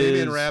You" is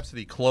Bohemian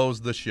Rhapsody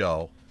closed the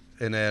show,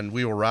 and then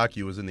 "We Will Rock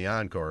You" was in the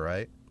encore,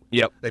 right?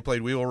 Yep. They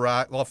played "We Will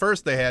Rock." Well,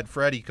 first they had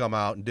Freddie come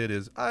out and did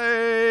his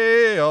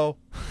 "Ayo,"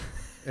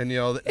 and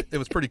it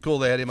was pretty cool.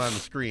 They had him on the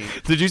screen.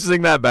 Did you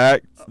sing that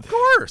back? Of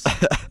course.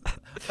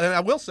 And I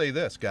will say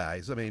this,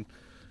 guys. I mean,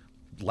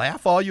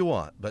 laugh all you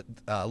want, but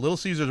Little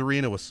Caesars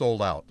Arena was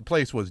sold out. The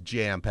place was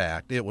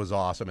jam-packed. It was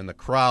awesome, and the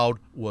crowd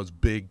was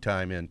big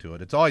time into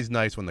it. It's always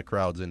nice when the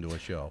crowd's into a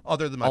show,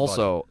 other than my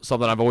buddy.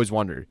 Something I've always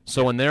wondered.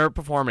 So when they're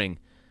performing,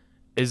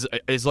 is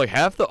like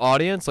half the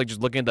audience like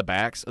just looking at the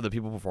backs of the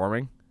people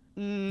performing?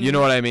 You know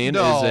what I mean?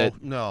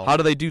 No. How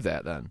do they do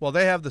that then? Well,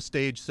 they have the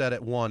stage set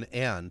at one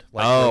end.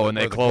 And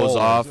they close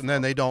off, and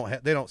then they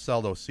don't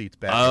sell those seats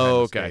back. Oh,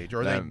 the okay. Stage,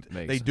 or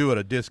they do it at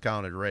a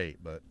discounted rate,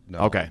 but no.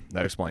 Okay,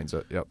 that explains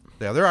it. Yep.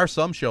 Yeah, there are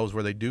some shows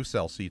where they do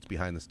sell seats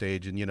behind the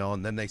stage, and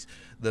and then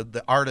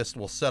the artist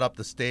will set up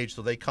the stage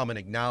so they come and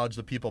acknowledge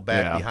the people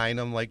back behind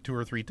them like 2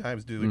 or 3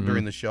 times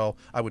during the show.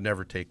 I would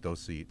never take those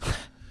seats.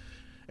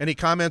 Any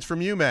comments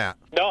from you, Matt?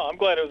 No, I'm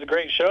glad it was a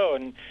great show,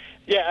 and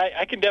yeah,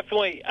 I can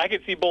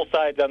see both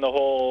sides on the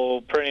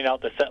whole printing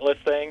out the set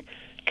list thing,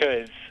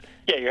 because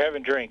you're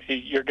having drinks,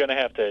 you're going to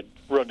have to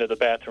run to the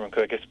bathroom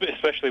quick,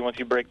 especially once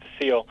you break the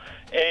seal,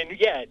 and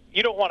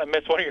you don't want to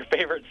miss one of your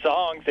favorite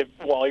songs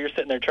while you're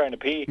sitting there trying to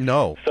pee.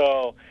 No.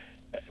 So,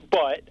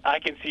 but I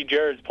can see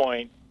Jared's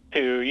point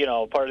too.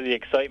 Part of the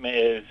excitement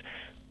is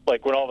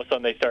like when all of a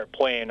sudden they start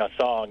playing a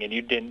song and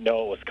you didn't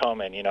know it was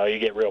coming, you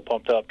get real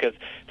pumped up. Because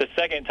the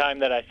second time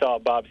that I saw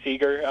Bob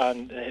Seger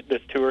on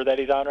this tour that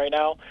he's on right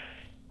now,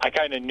 I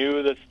kind of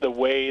knew the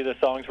way the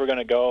songs were going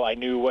to go. I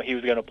knew what he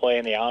was going to play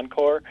in the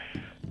encore.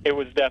 It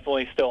was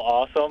definitely still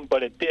awesome,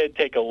 but it did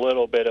take a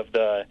little bit of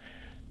the,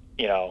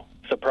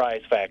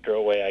 surprise factor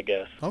away, I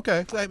guess.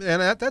 Okay,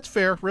 and that's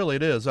fair. Really,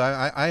 it is.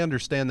 I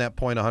understand that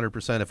point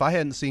 100%. If I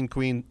hadn't seen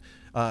Queen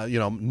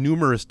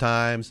numerous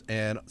times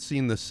and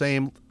seen the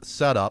same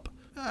setup,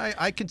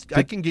 I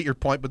can get your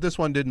point, but this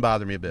one didn't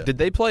bother me a bit. Did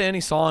they play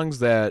any songs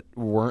that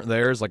weren't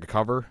theirs, like a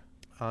cover?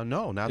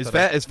 No, not is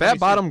that. Is Fat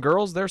Bottom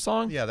Girls their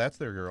song? Yeah, that's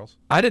their girls.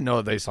 I didn't know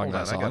that they sung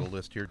that song. I got a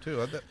list here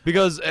too.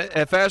 Because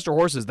at Faster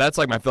Horses, that's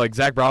like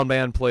Zach Brown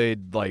Band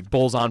played like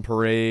Bulls on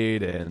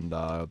Parade, and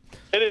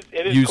it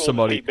is cool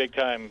to see big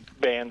time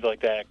bands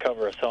like that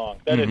cover a song.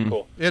 That is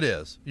cool. It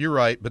is. You're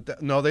right,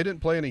 but no, they didn't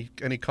play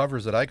any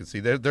covers that I could see.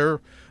 Their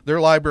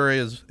library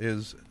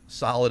is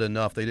solid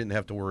enough. They didn't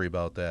have to worry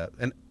about that.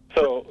 And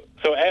so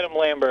Adam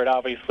Lambert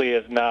obviously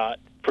is not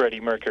Freddie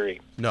Mercury.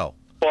 No.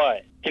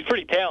 But he's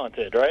pretty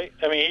talented, right?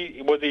 I mean,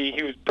 he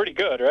was pretty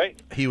good, right?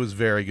 He was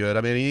very good.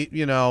 I mean,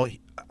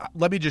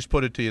 let me just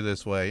put it to you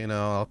this way.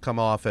 I'll come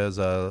off as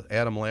a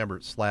Adam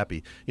Lambert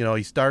slappy.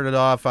 He started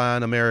off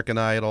on American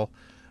Idol.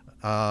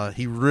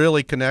 He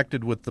really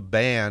connected with the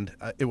band.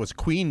 It was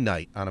Queen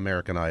night on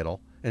American Idol,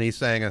 and he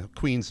sang a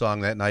Queen song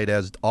that night,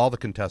 as all the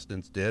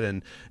contestants did.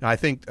 And I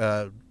think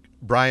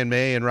Brian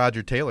May and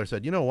Roger Taylor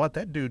said, you know what,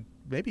 that dude,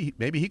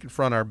 maybe he could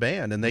front our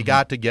band, and they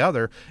got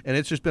together, and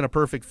it's just been a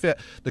perfect fit.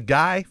 The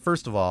guy,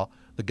 first of all,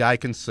 the guy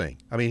can sing.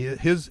 I mean,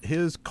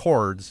 his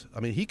chords, I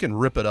mean, he can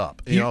rip it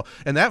up,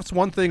 and that's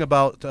one thing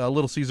about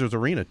Little Caesars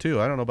Arena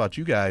too. I don't know about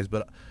you guys,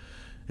 but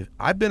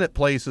I've been at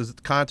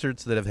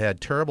concerts that have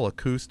had terrible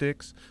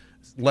acoustics.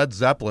 Led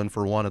Zeppelin,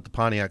 for one, at the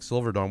Pontiac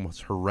Silverdome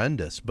was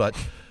horrendous, but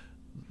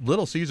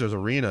Little Caesars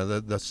Arena,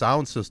 the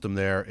sound system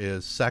there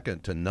is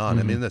second to none.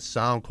 I mean, the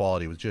sound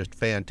quality was just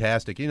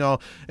fantastic. And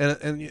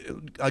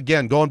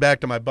again, going back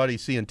to my buddy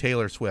seeing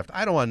Taylor Swift,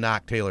 I don't want to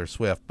knock Taylor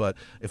Swift, but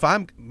if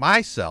I'm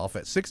myself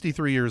at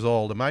 63 years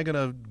old, am I going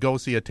to go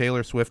see a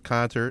Taylor Swift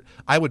concert?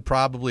 I would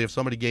probably, if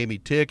somebody gave me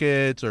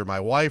tickets or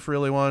my wife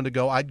really wanted to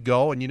go, I'd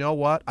go, and you know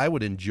what? I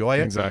would enjoy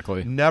it.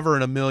 Exactly. Never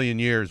in a million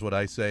years would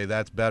I say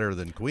that's better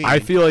than Queen. I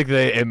feel like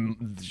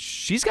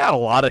she's got a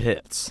lot of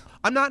hits.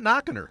 I'm not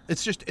knocking her.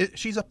 It's just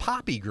she's a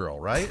poppy girl,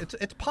 right?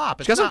 It's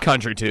pop. It's She got some not-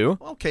 country too.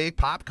 Okay,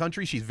 pop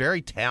country. She's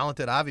very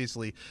talented.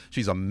 Obviously,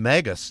 she's a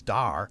mega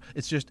star.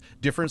 It's just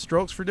different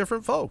strokes for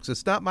different folks.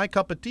 It's not my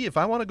cup of tea. If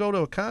I want to go to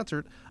a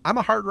concert, I'm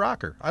a hard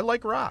rocker. I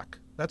like rock.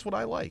 That's what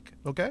I like.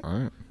 Okay. All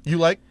right. You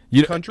like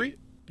You- country?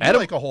 You Adam-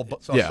 like a whole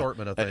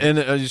assortment of things. And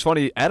it's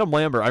funny, Adam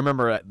Lambert, I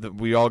remember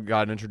we all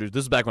got introduced.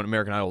 This is back when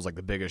American Idol was like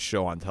the biggest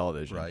show on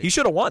television. Right. He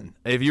should have won.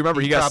 If you remember,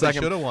 he got probably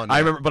second. should have won, I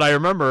yeah.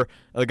 remember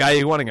the guy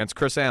he won against,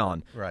 Chris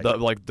Allen. Right.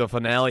 The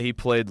finale, he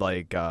played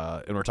like,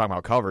 and we're talking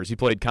about covers. He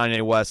played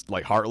Kanye West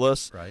like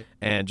Heartless. Right.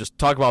 And just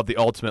talk about the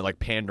ultimate like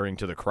pandering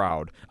to the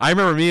crowd. I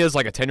remember me as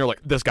like a 10-year-old,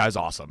 like, this guy's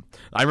awesome.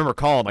 I remember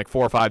calling like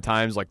 4 or 5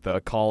 times like the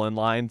call-in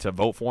line to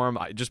vote for him,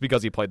 just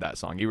because he played that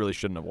song. He really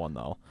shouldn't have won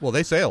though. Well,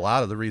 they say a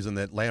lot of the reason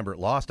that Lambert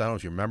lost, I don't know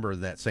if you remember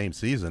that same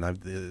season,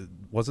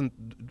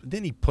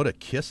 didn't he put a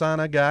kiss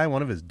on a guy,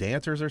 one of his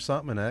dancers or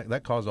something, and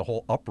that caused a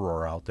whole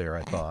uproar out there,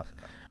 I thought.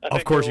 I Of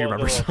think course there you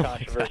was remember a little something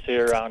like controversy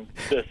around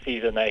this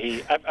season that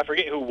I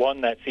forget who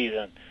won that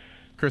season.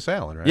 Chris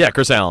Allen, right? Yeah,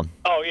 Chris Allen.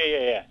 Oh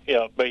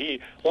yeah. But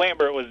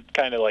Lambert was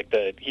kind of like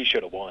he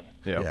should have won.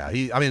 Yeah.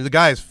 Yeah, the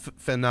guy is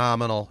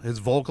phenomenal. His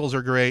vocals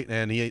are great,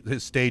 and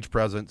his stage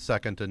presence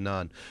second to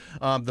none.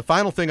 The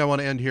final thing I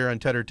want to end here on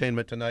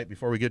Tedtertainment tonight,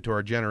 before we get to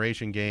our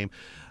generation game,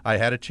 I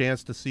had a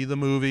chance to see the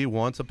movie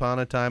Once Upon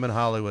a Time in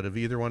Hollywood. Have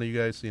either one of you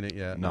guys seen it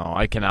yet? No,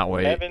 I cannot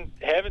wait.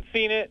 Haven't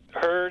seen it.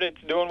 Heard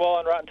it's doing well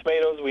on Rotten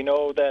Tomatoes. We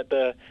know that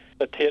the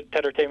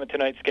Tedtertainment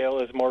Tonight scale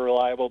is more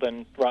reliable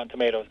than Rotten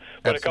Tomatoes.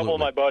 But a couple of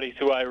my buddies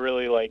who I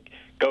really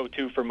go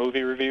to for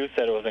movie reviews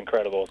said it was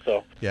incredible.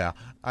 So yeah,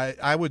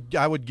 I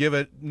would give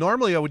it.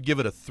 Normally, I would give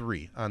it a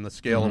 3 on the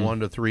scale of 1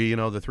 to 3.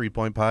 The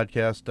 3-point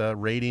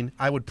podcast rating.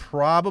 I would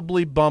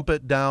probably bump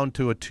it down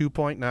to a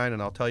 2.9,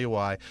 and I'll tell you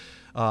why.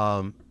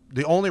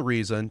 The only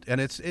reason,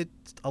 and it's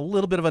a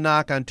little bit of a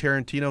knock on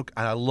Tarantino.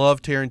 I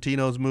love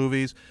Tarantino's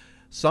movies.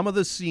 Some of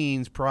the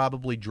scenes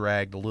probably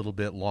dragged a little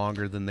bit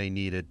longer than they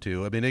needed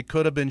to. I mean, it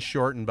could have been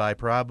shortened by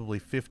probably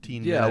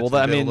 15 minutes. Yeah, well, to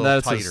get a little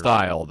that's tighter. his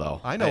style,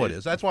 though. I know it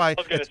is. That's why I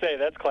was going to say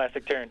that's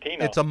classic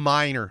Tarantino. it's a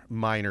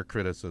minor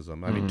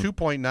criticism. I mean,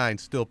 2.9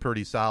 still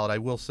pretty solid. I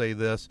will say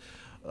this: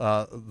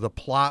 the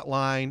plot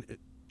line.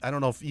 I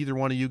don't know if either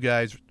one of you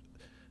guys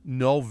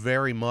know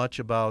very much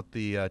about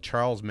the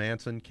Charles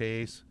Manson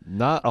case.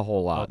 Not a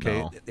whole lot. Okay,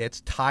 No.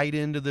 it's tied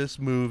into this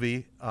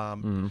movie.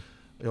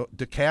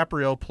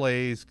 DiCaprio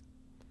plays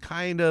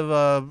kind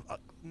of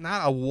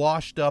not a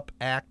washed-up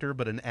actor,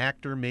 but an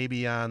actor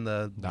maybe on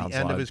the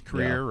end of his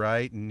career,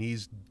 right? And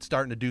he's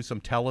starting to do some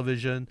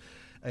television.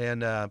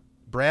 And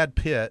Brad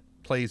Pitt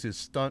plays his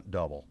stunt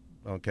double,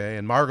 okay?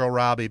 And Margot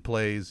Robbie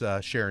plays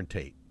Sharon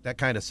Tate. That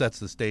kind of sets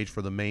the stage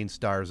for the main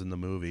stars in the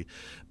movie.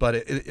 But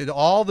it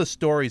all the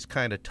stories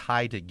kind of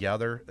tie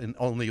together in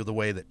only the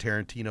way that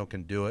Tarantino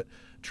can do it.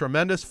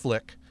 Tremendous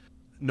flick.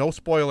 No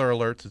spoiler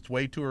alerts. It's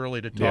way too early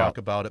to talk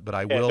about it, but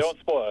I will. Don't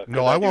spoil it. 'Cause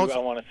No, I won't. I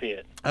want to see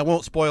it. I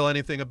won't spoil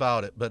anything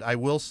about it, but I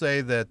will say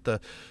that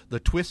the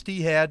twist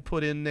he had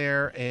put in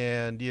there,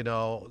 and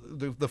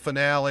the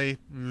finale,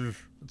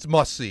 it's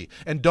must see.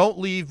 And don't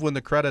leave when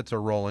the credits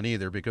are rolling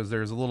either, because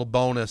there's a little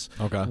bonus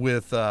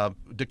with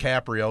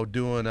DiCaprio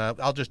doing.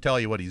 I'll just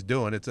tell you what he's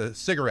doing. It's a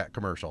cigarette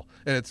commercial,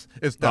 and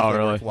it's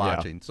definitely worth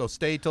watching. Yeah. So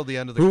stay till the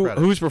end of the credits.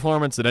 Whose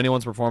performance did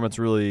anyone's performance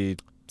really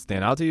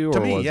stand out to you?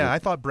 To me, I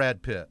thought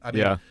Brad Pitt. I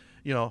mean,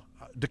 yeah.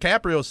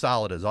 DiCaprio's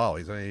solid as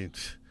always. I mean,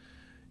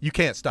 you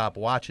can't stop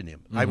watching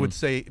him. I would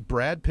say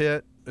Brad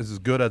Pitt is as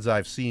good as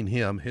I've seen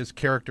him. His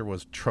character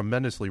was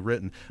tremendously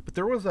written, but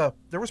there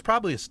was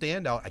probably a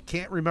standout. I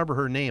can't remember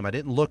her name. I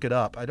didn't look it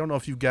up. I don't know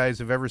if you guys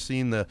have ever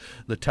seen the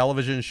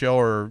television show,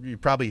 or you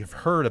probably have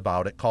heard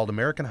about it, called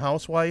American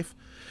Housewife.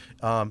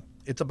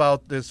 It's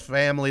about this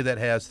family that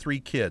has 3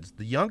 kids.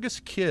 The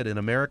youngest kid in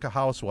American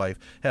Housewife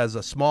has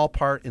a small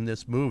part in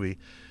this movie.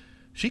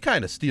 She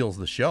kind of steals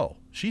the show.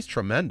 She's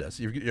tremendous.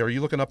 Are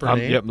you looking up her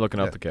name? Yep, I'm looking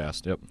up the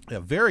cast. Yep. Yeah,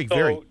 very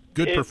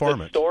good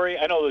performance. The story,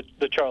 I know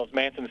the Charles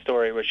Manson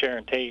story with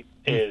Sharon Tate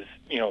is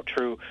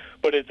true,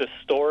 but is the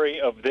story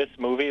of this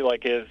movie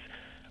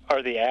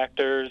are the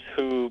actors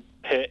who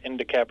Pitt and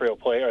DiCaprio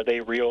play, are they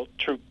real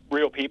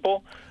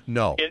people?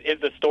 No. Is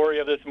the story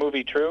of this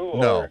movie true?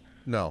 Or?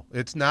 No,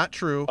 it's not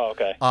true. Oh,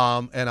 okay.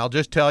 And I'll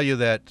just tell you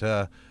that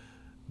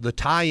the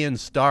tie-in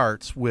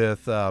starts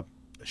with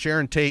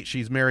Sharon Tate.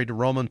 She's married to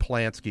Roman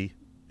Polanski.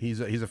 He's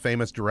a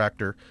famous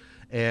director.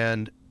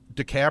 And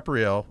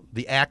DiCaprio,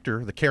 the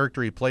actor, the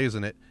character he plays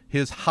in it,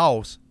 his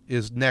house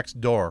is next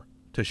door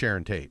to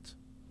Sharon Tate's.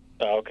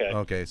 Oh, okay.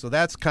 Okay, so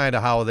that's kind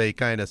of how they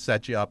kind of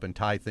set you up and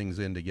tie things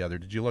in together.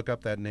 Did you look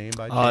up that name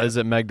by chance? Is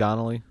it Meg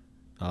Donnelly?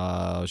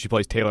 She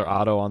plays Taylor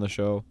Otto on the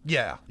show.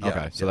 Yeah.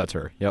 Okay, so that's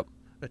her. Yep.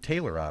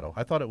 Taylor Otto.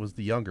 I thought it was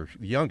the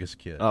youngest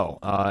kid. Oh,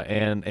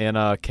 and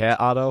Kat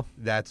Otto.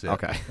 That's it.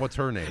 Okay. What's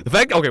her name?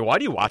 Okay, why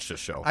do you watch this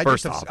show?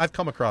 First off, I've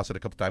come across it a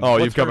couple times. Oh,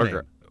 What's you've come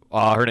her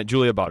across her name,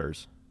 Julia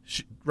Butters.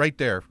 Right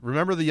there.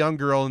 Remember the young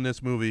girl in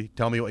this movie?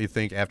 Tell me what you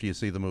think after you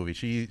see the movie.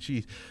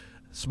 She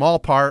small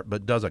part,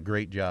 but does a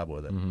great job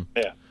with it.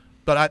 Yeah.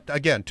 But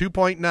again,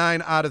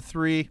 2.9 out of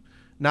 3.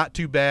 not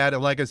too bad.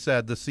 And like I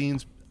said, the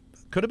scenes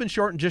could have been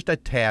shortened just a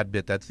tad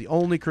bit. That's the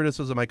only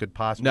criticism I could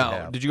possibly Now,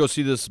 have. did you go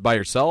see this by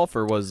yourself,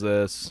 or was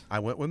this? I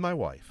went with my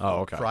wife.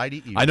 Oh, okay. Friday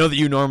evening. I know that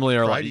you normally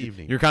are Friday like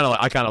evening. you're kind of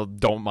like I kind of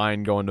don't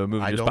mind going to a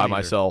movie I just don't by either.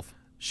 myself.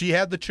 She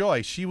had the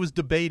choice. She was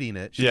debating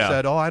it. She Yeah.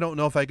 said, "Oh, I don't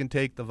know if I can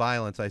take the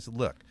violence." I said,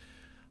 "Look,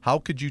 how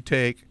could you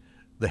take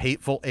The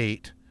Hateful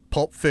Eight,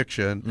 Pulp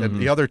Fiction,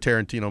 and the other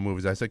Tarantino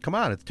movies?" I said, "Come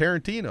on, it's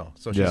Tarantino."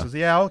 So she Yeah. says,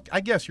 "Yeah, I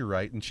guess you're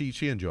right," and she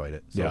enjoyed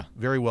it. So Yeah.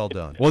 very well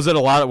done. Was there a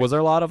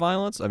lot of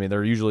violence? I mean,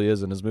 there usually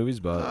is in his movies,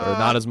 but or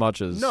not as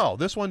much as. No,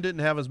 this one didn't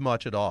have as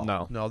much at all.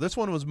 No. This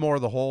one was more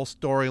the whole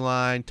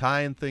storyline,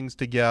 tying things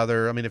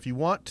together. I mean, if you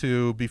want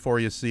to, before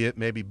you see it,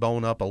 maybe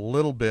bone up a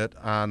little bit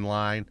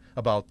online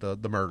about the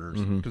murders,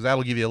 because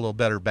that'll give you a little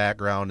better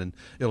background and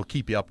it'll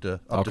keep you up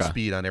to Okay.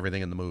 speed on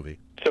everything in the movie.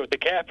 So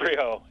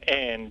DiCaprio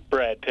and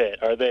Brad Pitt,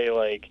 are they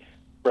like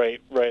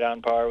right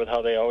on par with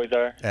how they always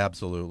are?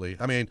 Absolutely.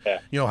 I mean, Yeah.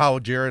 you know how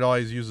Jared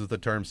always uses the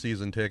term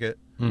season ticket?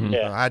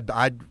 Yeah.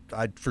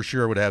 I'd for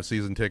sure would have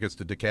season tickets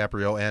to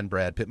DiCaprio and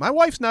Brad Pitt. My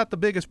wife's not the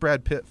biggest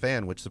Brad Pitt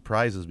fan, which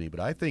surprises me, but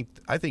I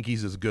think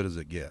he's as good as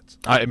it gets.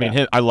 I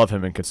mean, I love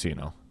him in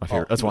Casino. My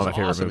favorite. That's He one of was my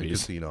favorite awesome in movies.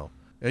 Casino.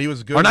 And he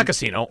was good. Or in- not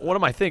Casino. What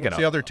am I thinking What's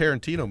of? the other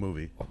Tarantino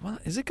movie?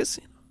 What, is it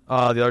Casino? The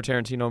other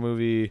Tarantino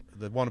movie.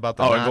 The one about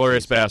the Oh,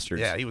 Inglourious Nazis. Basterds.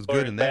 Yeah, he was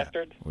good in that.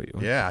 Bastards? Wait,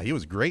 Yeah, he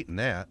was great in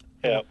that.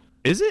 Yeah.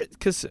 Is it?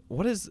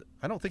 What is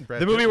I don't think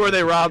Brad the Pitt movie was where in they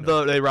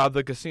Casino. robbed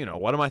the casino?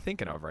 What am I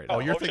thinking of right now? Oh,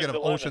 you're Ocean's thinking of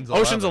 11. Ocean's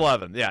 11. Ocean's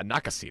 11. Yeah,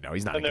 not Casino.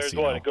 He's not And in there's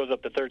Casino. what? It goes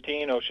up to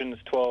 13. Ocean's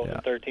 12 Yeah.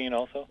 and 13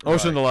 also.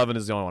 Ocean's 11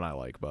 is the only one I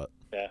like, but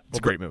Yeah. it's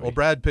a great movie. Well,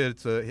 Brad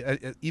Pitt's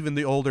even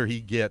the older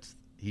he gets,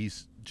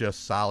 he's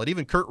just solid.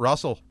 Even Kurt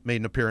Russell made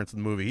an appearance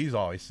in the movie. He's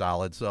always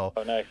solid. So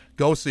Oh, nice.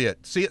 go see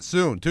it. See it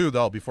soon too,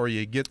 though, before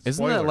you get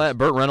Isn't spoilers. that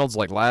Burt Reynolds'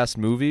 last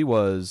movie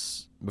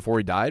was before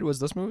he died? Was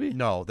this movie?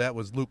 No, that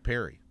was Luke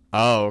Perry.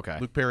 Oh, okay.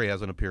 Luke Perry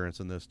has an appearance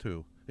in this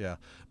too. Yeah,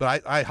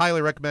 but I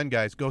highly recommend,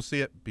 guys, go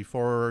see it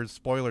before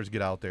spoilers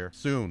get out there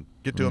soon.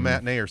 Get to a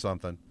matinee or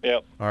something.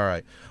 Yep. All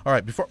right.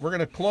 Before we're going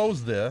to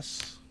close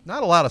this,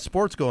 not a lot of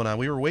sports going on.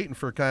 We were waiting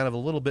for kind of a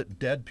little bit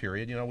dead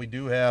period. You know, we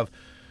do have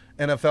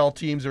NFL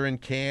teams are in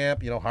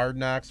camp. You know, Hard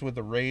Knocks with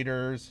the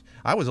Raiders.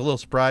 I was a little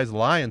surprised the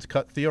Lions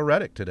cut Theo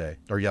Riddick today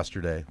or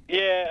yesterday.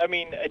 Yeah, I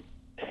mean,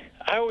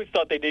 I always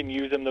thought they didn't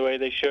use him the way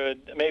they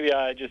should. Maybe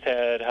I just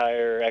had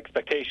higher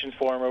expectations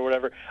for him or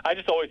whatever. I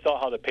just always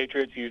saw how the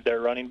Patriots use their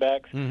running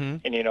backs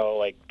and, you know,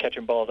 like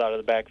catching balls out of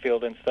the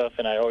backfield and stuff,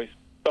 and I always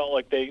felt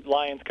like the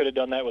Lions could have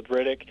done that with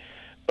Riddick,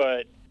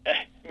 but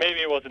maybe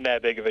it wasn't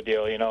that big of a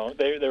deal, you know.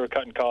 They were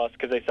cutting costs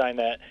because they signed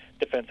that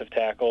defensive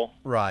tackle.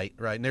 Right.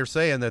 And they're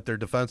saying that their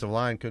defensive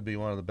line could be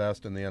one of the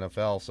best in the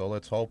NFL, so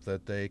let's hope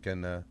that they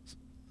can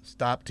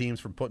stop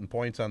teams from putting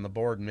points on the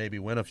board and maybe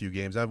win a few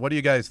games. What do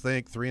you guys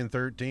think?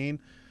 3-13?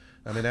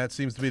 I mean, that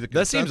seems to be the That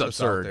consensus seems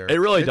absurd. out there. It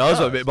really does,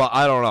 but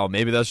I don't know.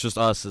 Maybe that's just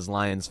us as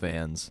Lions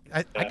fans.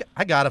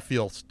 I got to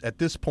feel at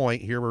this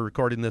point here, we're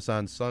recording this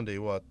on Sunday,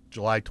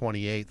 July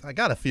 28th. I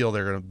got to feel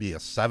they're going to be a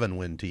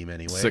 7-win team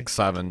anyway.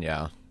 6-7,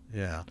 yeah.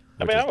 Yeah.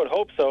 I mean, I would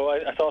hope so.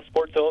 I saw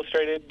Sports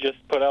Illustrated just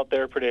put out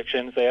their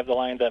predictions. They have the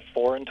Lions at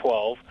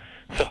 4-12.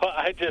 So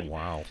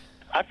Wow.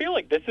 I feel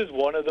like this is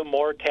one of the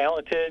more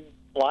talented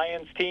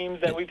Lions teams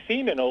that we've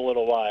seen in a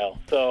little while.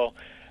 So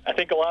I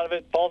think a lot of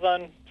it falls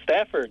on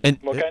Stafford. And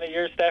what kind of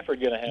year is Stafford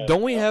going to have?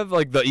 Don't we have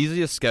the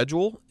easiest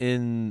schedule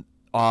in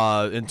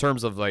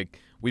terms of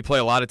we play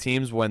a lot of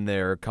teams when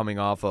they're coming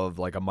off of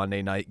a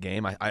Monday night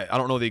game. I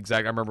don't know the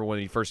exact. I remember when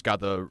he first got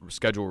the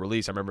schedule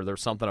released. I remember there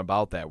was something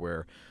about that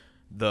where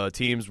the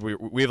teams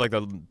we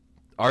have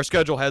our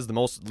schedule has the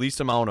least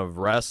amount of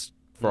rest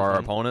for our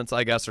opponents,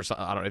 I guess, or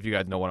something. I don't know if you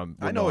guys know what I'm.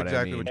 I know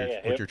exactly what I mean.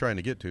 what you're trying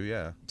to get to,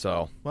 yeah.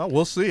 So, well,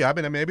 we'll see. I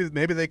mean,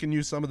 maybe they can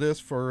use some of this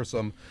for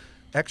some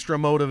extra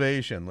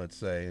motivation, let's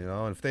say, you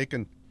know, and if they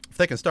can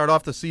start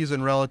off the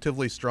season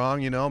relatively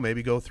strong, you know,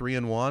 maybe go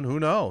 3-1, who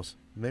knows?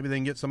 Maybe they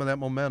can get some of that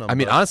momentum. I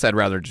mean, honestly, I'd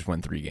rather just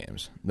win 3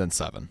 games than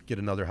 7. Get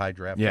another high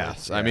draft.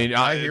 Yes, pick. I mean,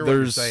 I hear what you're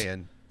there's-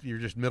 saying. You're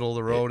just middle of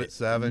the road at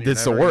 7.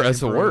 It's the worst. That's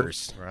the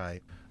worst.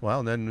 Right. Well,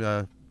 and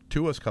then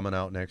Tua's coming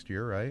out next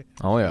year, right?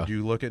 Oh yeah. Would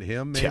you look at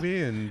him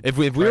maybe? And if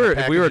we try to were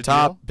package a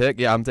top deal? pick,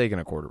 yeah, I'm taking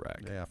a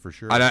quarterback. Yeah, for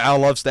sure. I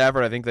love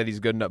Stafford. I think that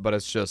he's good enough, but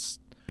it's just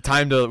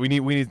time to we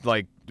need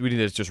to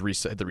just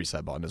hit the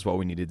reset button is what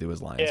we need to do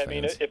as Lions Yeah, I fans.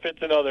 mean, if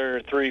it's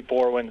another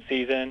 3-4 win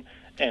season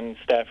and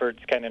Stafford's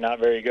kind of not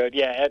very good,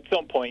 yeah, at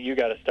some point you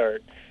got to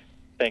start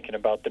thinking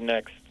about the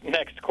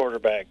next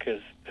quarterback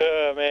because,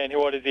 man,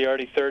 what is he,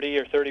 already 30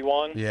 or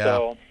 31? Yeah,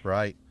 So,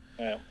 right.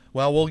 yeah.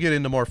 Well, we'll get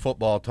into more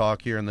football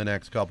talk here in the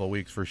next couple of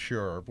weeks for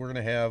sure. We're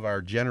going to have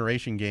our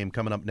generation game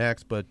coming up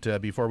next, but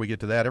before we get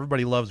to that,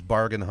 everybody loves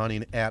bargain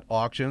hunting at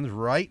auctions,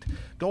 right?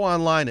 Go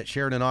online at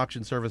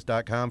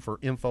SheridanAuctionService.com for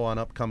info on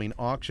upcoming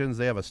auctions.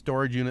 They have a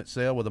storage unit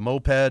sale with a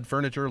moped,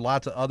 furniture,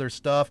 lots of other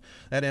stuff.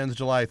 That ends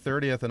July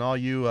 30th, and all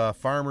you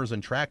farmers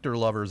and tractor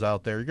lovers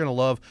out there, you're going to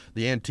love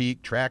the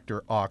antique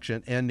tractor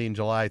auction ending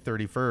July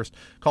 31st.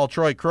 Call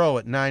Troy Crow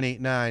at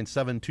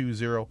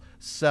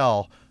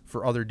 989-720-SELL.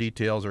 for other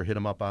details or hit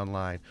him up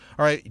online.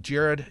 All right,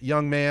 Jared,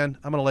 young man,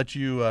 I'm going to let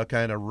you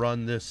kind of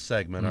run this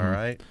segment, all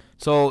right?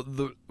 So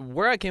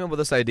where I came up with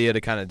this idea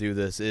to kind of do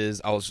this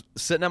is I was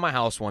sitting at my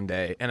house one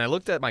day, and I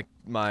looked at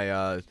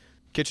my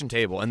kitchen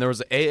table, and there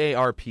was an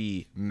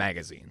AARP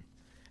magazine.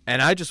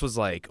 And I just was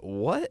like,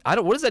 what?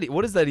 What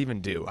does that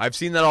even do? I've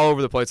seen that all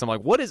over the place. I'm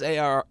like, what is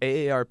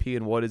AARP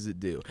and what does it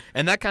do?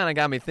 And that kind of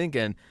got me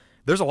thinking,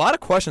 there's a lot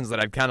of questions that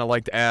I'd kind of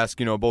like to ask,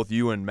 both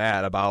you and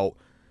Matt about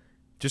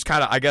just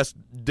kind of, I guess,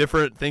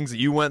 different things that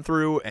you went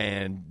through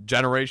and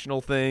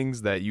generational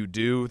things that you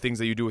do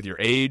with your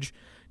age.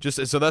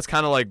 Just so that's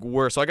kind of like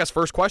where. So I guess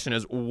first question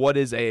is, what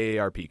is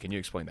AARP? Can you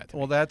explain that to me?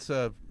 Well, that's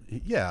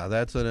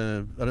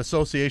an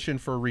association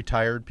for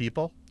retired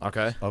people.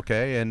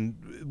 Okay,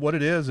 and what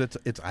it is, it's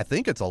I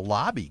think it's a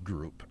lobby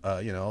group.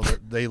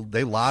 They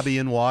lobby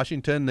in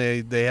Washington.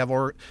 They have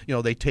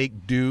they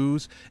take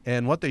dues,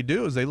 and what they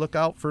do is they look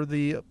out for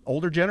the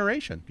older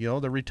generation.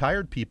 The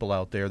retired people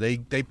out there. They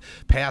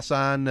pass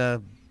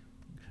on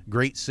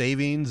great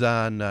savings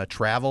on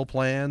travel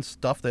plans,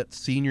 stuff that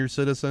senior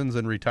citizens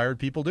and retired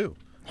people do.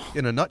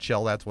 In a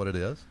nutshell, that's what it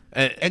is.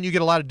 And you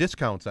get a lot of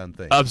discounts on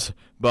things.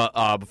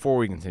 But before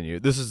we continue,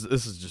 this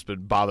has just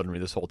been bothering me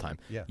this whole time.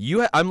 Yeah.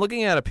 I'm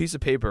looking at a piece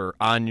of paper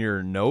on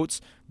your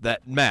notes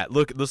that, Matt,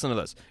 listen to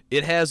this.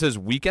 It has his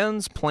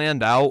weekends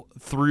planned out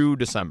through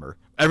December.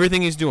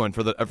 Everything he's doing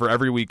for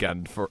every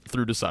weekend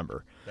through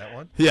December. That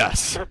one?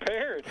 Yes.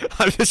 Prepared.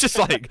 It's just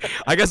like,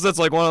 I guess that's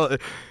like one of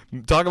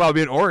the, talk about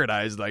being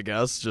organized, I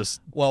guess.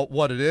 Just well,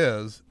 what it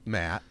is,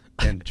 Matt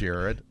and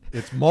Jared,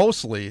 it's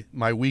mostly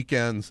my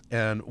weekends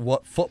and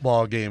what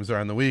football games are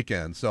on the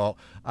weekend. So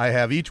I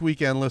have each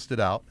weekend listed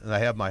out, and I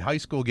have my high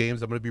school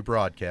games I'm going to be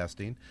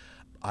broadcasting.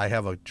 I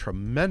have a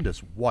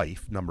tremendous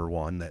wife, number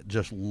one, that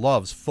just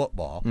loves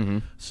football. Mm-hmm.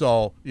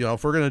 So,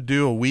 if we're going to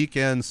do a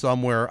weekend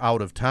somewhere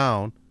out of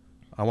town,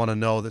 I want to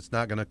know that's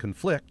not going to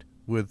conflict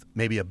with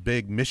maybe a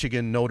big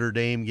Michigan-Notre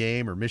Dame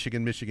game or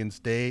Michigan-Michigan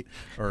State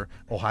or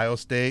Ohio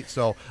State.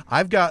 So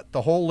I've got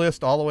the whole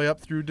list all the way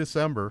up through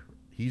December.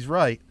 He's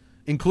right.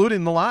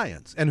 Including the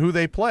Lions and who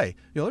they play.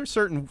 There's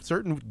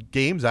certain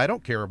games I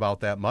don't care about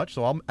that much,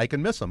 so I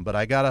can miss them. But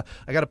I gotta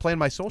plan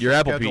my social. Your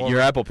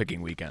apple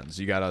picking weekends.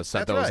 You gotta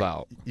set those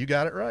out. You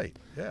got it right.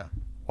 Yeah.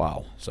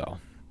 Wow. So.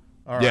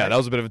 All right. Yeah, that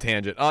was a bit of a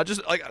tangent.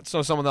 Just like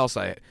so, someone else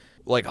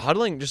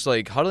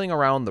huddling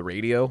around the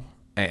radio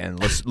and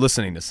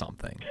listening to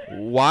something.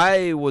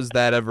 Why was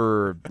that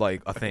ever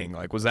like a thing?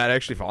 Like, was that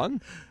actually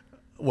fun?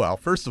 Well,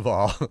 first of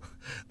all,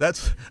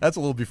 that's a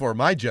little before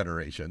my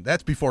generation.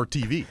 That's before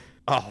TV.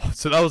 Oh,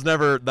 so you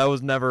never did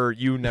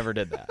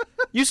that.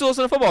 You used to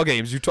listen to football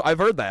games. I've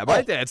heard that.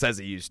 My dad says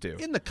he used to.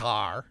 In the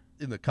car.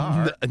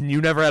 And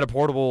you never had a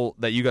portable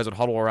that you guys would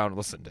huddle around and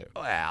listen to.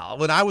 Well,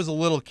 when I was a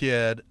little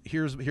kid,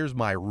 here's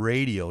my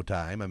radio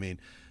time. I mean,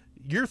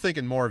 you're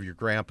thinking more of your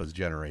grandpa's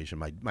generation,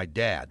 my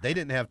dad. They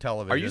didn't have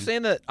television. Are you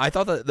saying that? I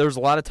thought that there was a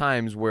lot of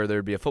times where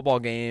there'd be a football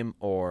game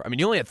you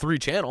only had 3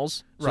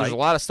 channels. So right. There's a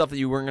lot of stuff that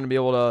you weren't going to be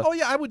able to. Oh,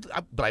 yeah,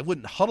 but I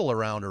wouldn't huddle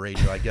around a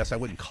radio, I guess. I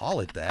wouldn't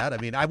call it that. I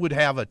mean, I would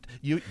have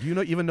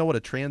even know what a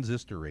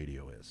transistor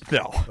radio is?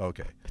 No.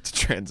 Okay. It's a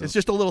transistor. It's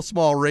just a little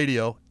small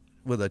radio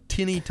with a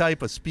tinny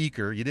type of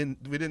speaker. We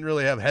didn't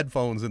really have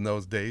headphones in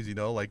those days,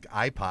 like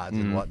iPods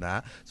and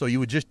whatnot. So you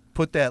would just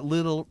put that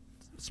little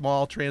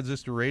small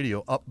transistor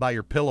radio up by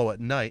your pillow at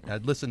night.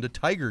 I'd listen to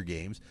Tiger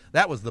games.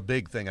 That was the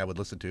big thing I would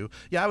listen to.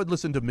 Yeah, I would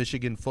listen to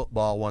Michigan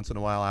football once in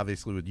a while,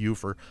 obviously with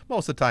Ufer,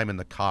 most of the time in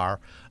the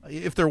car.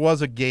 If there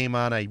was a game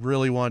on I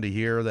really wanted to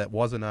hear that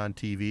wasn't on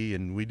TV,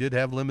 and we did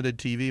have limited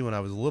TV when I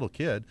was a little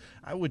kid,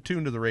 I would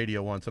tune to the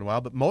radio once in a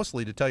while. But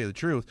mostly, to tell you the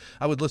truth,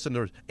 I would listen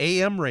to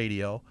AM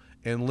radio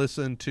and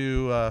listen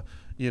to,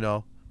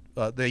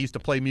 they used to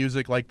play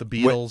music like the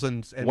Beatles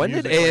and when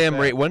music did AM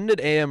like that. When did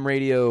AM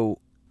radio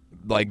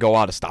go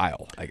out of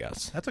style, I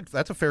guess?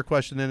 That's a fair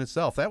question in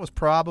itself. That was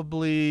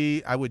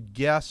probably, I would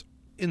guess,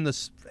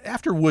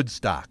 after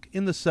Woodstock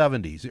in the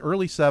 70s, the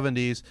early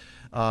 70s.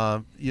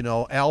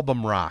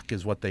 Album rock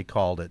is what they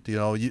called it.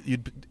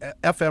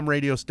 FM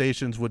radio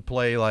stations would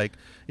play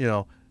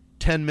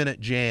 10-minute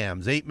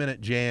jams,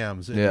 8-minute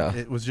jams. Yeah.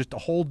 It was just a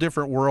whole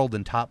different world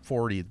than Top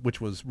 40,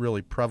 which was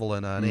really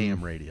prevalent on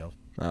AM radio.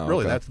 Oh,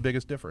 really, okay. That's the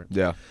biggest difference.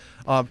 Yeah.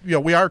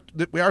 We are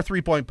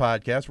 3 Point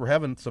Podcast. We're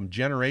having some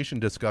generation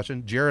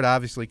discussion. Jared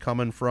obviously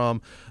coming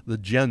from the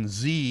Gen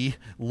Z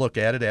look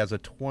at it as a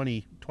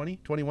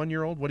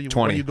 21-year-old. What are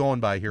you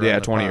going by here? Yeah,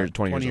 on the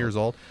 20 years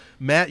old.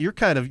 Matt, you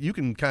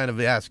can kind of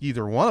ask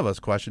either one of us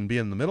question,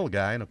 being the middle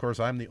guy, and of course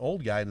I'm the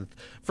old guy. And the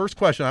first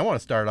question I want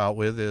to start out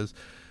with is,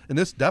 and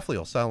this definitely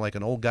will sound like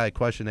an old guy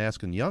question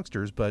asking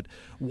youngsters, but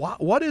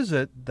what is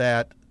it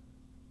that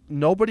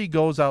nobody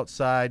goes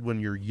outside when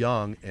you're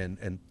young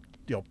and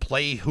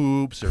play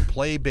hoops or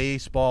play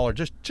baseball or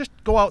just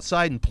go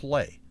outside and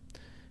play?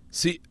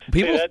 See,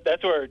 people.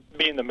 That's where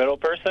being the middle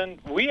person,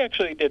 we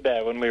actually did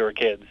that when we were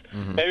kids.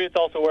 Mm-hmm. Maybe it's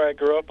also where I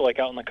grew up, like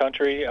out in the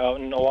country,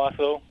 out in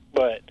Owasso.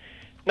 But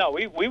no,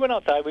 we went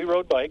outside. We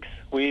rode bikes.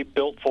 We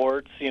built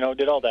forts.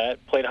 Did all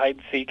that. Played hide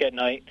and seek at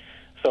night.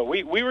 So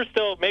we were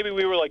still, maybe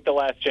we were like the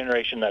last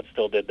generation that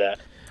still did that.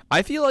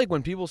 I feel like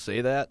when people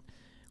say that,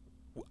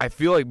 I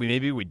feel like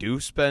maybe we do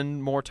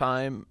spend more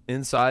time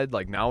inside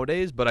like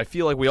nowadays, but I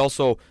feel like we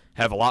also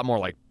have a lot more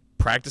like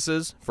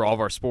practices for all of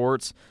our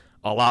sports,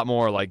 a lot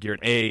more like you're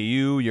in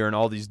AAU, you're in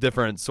all these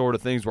different sort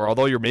of things where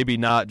although you're maybe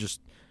not just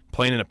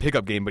playing in a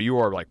pickup game, but you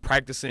are like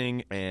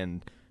practicing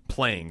and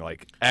playing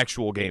like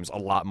actual games a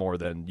lot more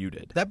than you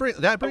did. That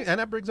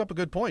brings up a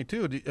good point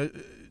too.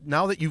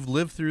 Now that you've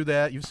lived through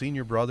that, you've seen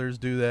your brothers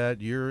do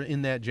that, you're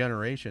in that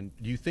generation.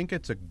 Do you think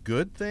it's a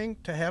good thing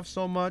to have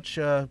so much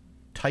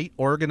tight,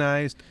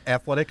 organized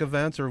athletic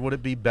events, or would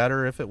it be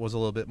better if it was a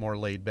little bit more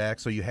laid back,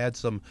 so you had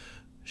some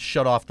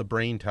shut off the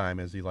brain time,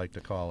 as you like to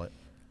call it?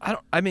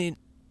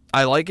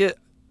 I like it.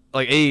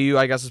 Like AAU,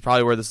 I guess is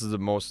probably where this is the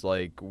most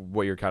like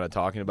what you're kind of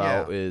talking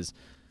about. Is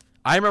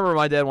I remember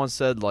my dad once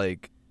said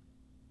like,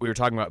 we were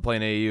talking about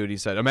playing AAU, and he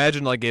said,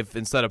 imagine like if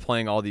instead of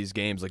playing all these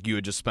games, like you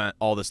had just spent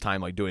all this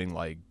time like doing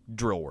like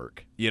drill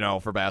work,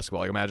 for basketball.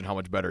 Like imagine how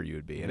much better you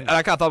would be. And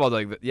I kind of thought about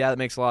like, yeah, that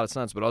makes a lot of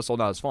sense, but also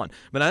not as fun.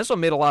 But I also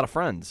made a lot of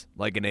friends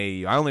like in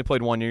AAU. I only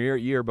played 1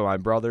 year, but my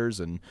brothers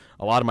and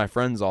a lot of my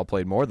friends all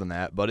played more than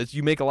that. But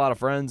you make a lot of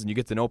friends and you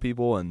get to know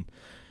people. And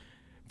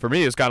for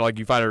me, it's kind of like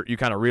you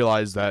kind of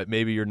realize that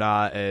maybe you're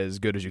not as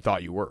good as you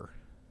thought you were.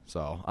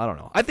 So I don't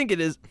know. I think it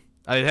is.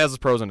 It has its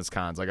pros and its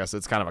cons. I guess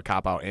it's kind of a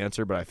cop-out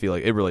answer, but I feel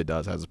like it really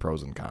does has its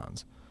pros and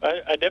cons.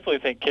 I definitely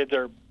think kids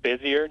are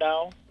busier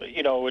now,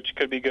 which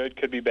could be good,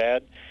 could be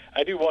bad.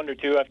 I do wonder,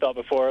 too, I've thought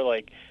before,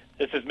 like,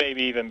 this is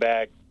maybe even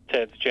back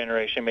Ted's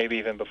generation, maybe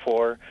even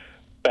before,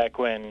 back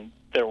when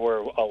there were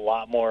a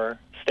lot more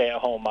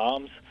stay-at-home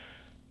moms.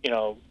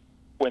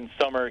 When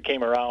summer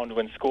came around,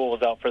 when school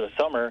was out for the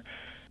summer,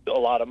 a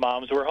lot of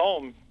moms were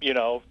home,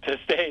 to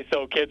stay,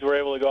 so kids were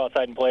able to go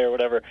outside and play or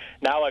whatever.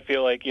 Now I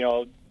feel like,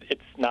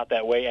 it's not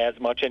that way as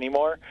much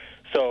anymore.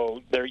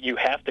 So you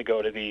have to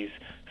go to these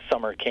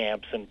summer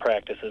camps and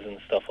practices and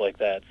stuff like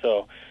that.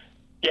 So,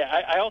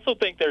 yeah, I also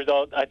think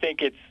I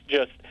think it's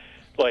just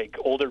like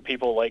older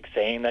people like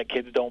saying that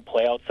kids don't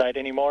play outside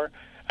anymore.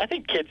 I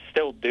think kids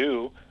still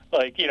do.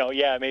 Like,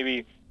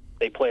 maybe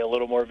they play a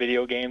little more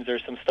video games or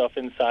some stuff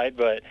inside,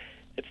 but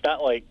it's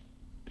not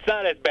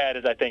as bad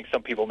as I think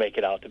some people make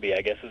it out to be,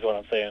 I guess is what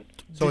I'm saying.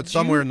 So it's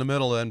somewhere in the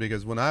middle then,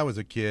 because when I was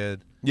a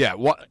kid... Yeah,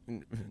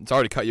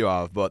 sorry to cut you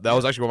off, but that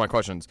was actually one of my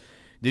questions.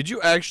 Did you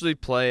actually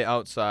play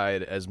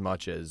outside as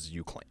much as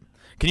you claim?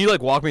 Can you,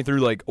 walk me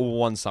through,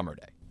 one summer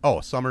day? Oh,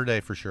 a summer day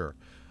for sure.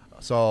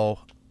 So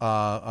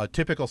a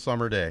typical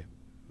summer day.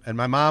 And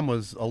my mom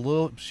was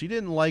she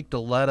didn't like to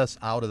let us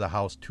out of the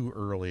house too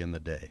early in the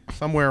day.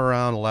 Somewhere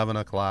around 11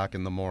 o'clock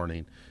in the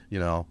morning,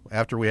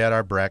 after we had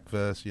our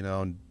breakfast,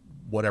 and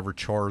whatever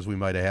chores we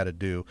might have had to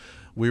do,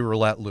 we were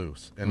let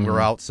loose and we're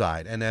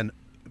outside. And then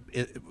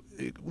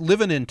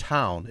living in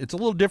town, it's a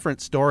little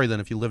different story than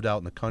if you lived out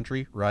in the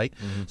country, right?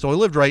 Mm-hmm. So we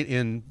lived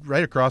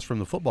right across from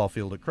the football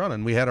field at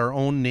Cronin. We had our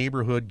own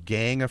neighborhood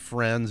gang of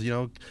friends,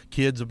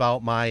 kids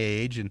about my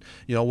age, and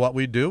what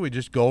we do, we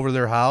just go over to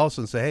their house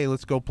and say, hey,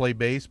 let's go play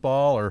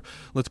baseball or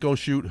let's go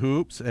shoot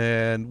hoops,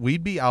 and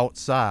we'd be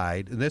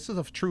outside, and this is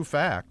a true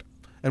fact.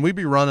 And we'd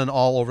be running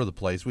all over the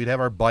place. We'd have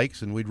our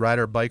bikes, and we'd ride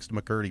our bikes to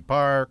McCurdy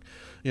Park.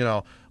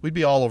 We'd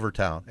be all over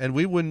town. And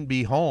we wouldn't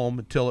be home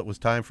until it was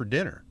time for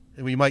dinner.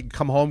 And we might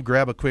come home,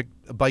 grab a quick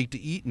bite to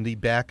eat, and be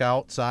back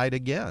outside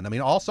again. I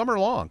mean, all summer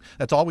long.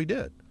 That's all we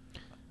did.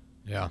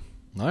 Yeah.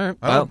 All right.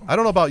 I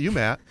don't know about you,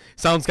 Matt.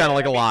 Sounds kind of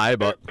like a lie,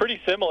 but... Pretty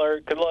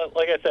similar, because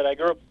like I said, I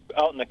grew up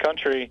out in the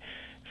country,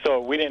 so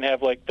we didn't have,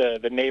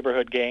 the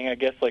neighborhood gang, I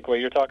guess, like what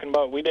you're talking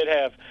about. We did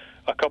have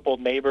a couple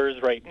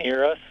neighbors right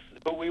near us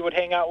who we would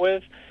hang out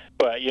with.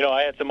 But,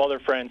 I had some other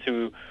friends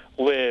who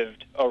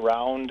lived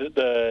around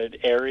the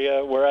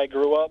area where I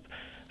grew up.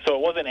 So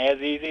it wasn't as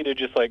easy to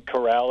just,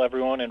 corral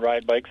everyone and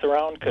ride bikes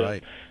around.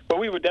 Right. But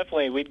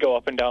we'd go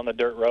up and down the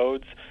dirt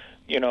roads,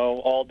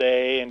 all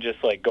day and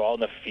just, go out in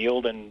the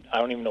field. And I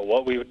don't even know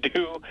what we would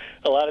do.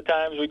 A lot of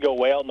times we'd go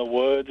way out in the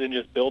woods and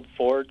just build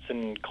forts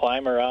and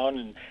climb around.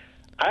 And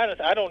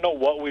I don't know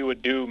what we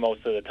would do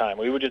most of the time.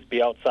 We would just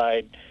be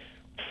outside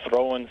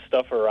throwing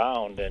stuff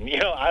around, and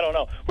I don't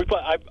know.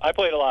 I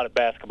played a lot of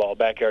basketball,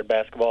 backyard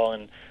basketball,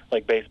 and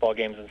baseball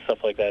games and stuff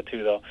like that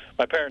too. Though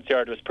my parents'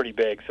 yard was pretty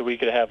big, so we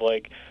could have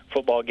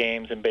football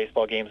games and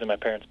baseball games in my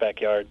parents'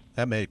 backyard.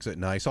 That makes it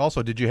nice.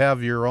 Also, did you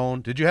have your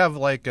own? Did you have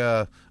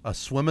a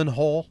swimming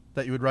hole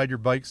that you would ride your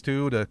bikes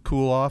to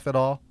cool off at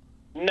all?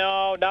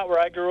 No, not where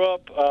I grew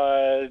up.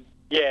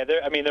 Yeah,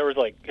 there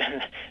was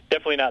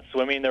definitely not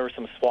swimming. There were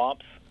some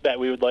swamps that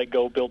we would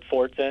go build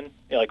forts in.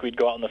 We'd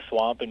go out in the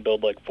swamp and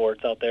build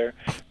forts out there,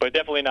 but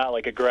definitely not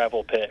a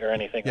gravel pit or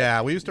anything.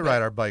 Yeah, we used to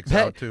ride our bikes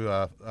out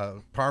to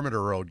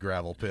Parmenter Road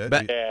gravel pit.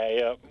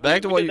 Yeah.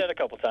 Back to what we did that a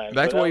couple times.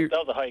 Back to what that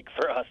was a hike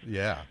for us.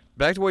 Yeah.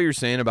 Back to what you're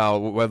saying about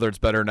whether it's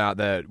better or not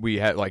that we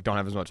don't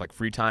have as much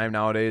free time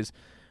nowadays.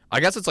 I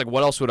guess it's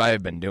what else would I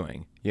have been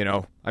doing?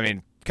 I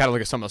mean, kind of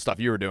look at some of the stuff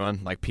you were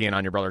doing, like peeing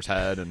on your brother's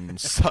head and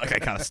stuff,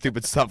 like kind of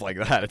stupid stuff like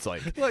that. It's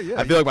like, Well, yeah,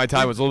 I feel like my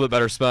time was a little bit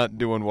better spent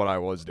doing what I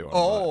was doing.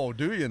 Oh,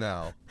 do you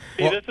now?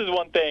 See, this is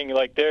one thing.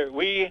 Like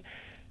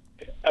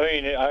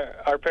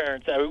our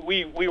parents,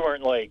 we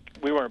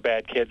weren't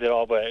bad kids at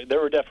all, but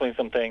there were definitely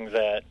some things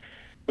that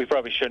we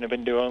probably shouldn't have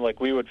been doing. Like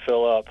we would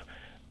fill up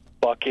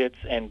buckets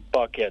and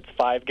buckets,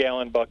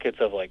 5-gallon buckets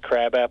of like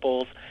crab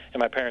apples,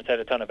 and my parents had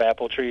a ton of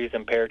apple trees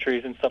and pear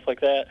trees and stuff like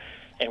that.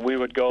 And we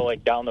would go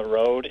like down the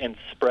road and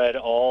spread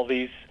all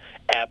these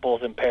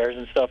apples and pears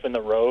and stuff in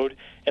the road,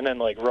 and then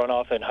like run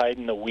off and hide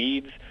in the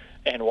weeds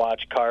and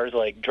watch cars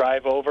like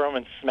drive over them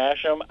and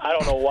smash them. I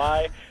don't know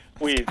why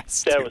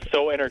that was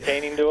so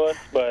entertaining to us,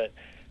 but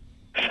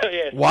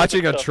yeah,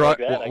 watching a truck,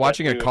 like that,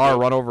 watching a car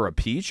run over a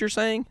peach. You're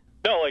saying?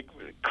 No, like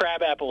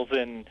crab apples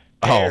and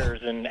pears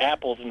and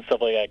apples and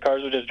stuff like that.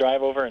 Cars would just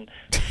drive over and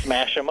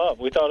smash them up.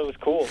 We thought it was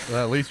cool.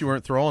 Well, at least you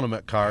weren't throwing them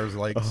at cars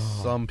like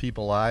some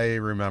people I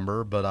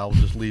remember, but I'll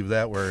just leave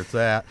that where it's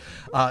at.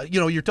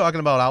 You're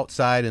talking about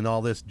outside and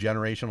all this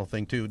generational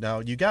thing too. Now,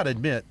 you got to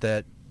admit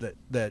that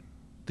the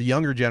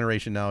younger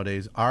generation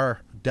nowadays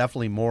are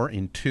definitely more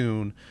in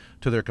tune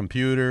to their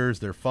computers,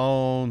 their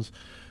phones.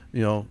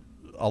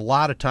 A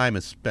lot of time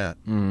is spent,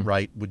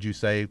 right? Would you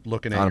say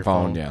looking at on your a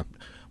phone? Yeah.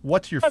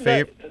 What's your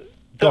favorite?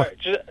 Sorry,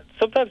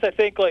 sometimes I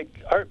think like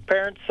our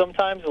parents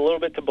sometimes a little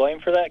bit to blame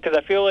for that, because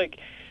I feel like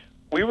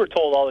we were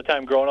told all the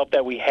time growing up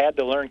that we had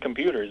to learn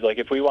computers. Like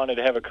if we wanted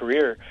to have a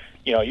career,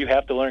 you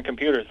have to learn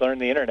computers, learn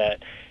the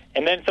internet.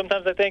 And then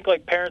sometimes I think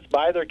like parents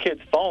buy their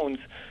kids phones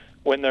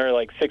when they're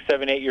like 6,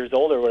 7, 8 years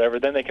old or whatever.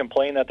 Then they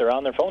complain that they're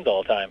on their phones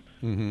all the time.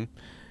 Mm-hmm.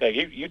 Like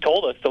you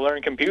told us to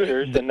learn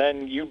computers, and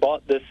then you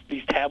bought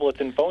these tablets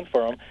and phones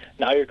for them.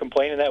 Now you're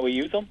complaining that we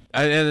use them?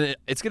 And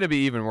it's going to be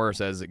even worse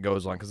as it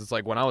goes on, because it's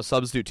like when I was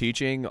substitute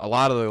teaching, a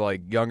lot of the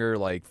like younger,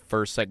 like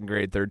first, second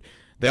grade, third,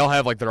 they all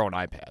have like their own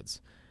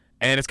iPads.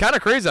 And it's kind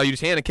of crazy how you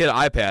just hand a kid an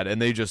iPad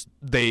and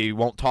they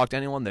won't talk to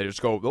anyone. They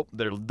just go,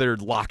 they're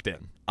locked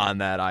in on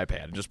that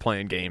iPad and just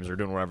playing games or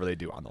doing whatever they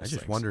do on those things. I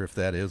just wonder if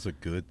that is a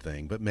good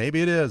thing, but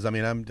maybe it is. I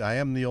mean, I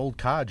am the old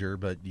codger,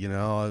 but you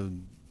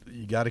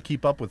got to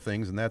keep up with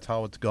things, and that's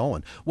how it's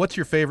going. What's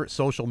your favorite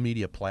social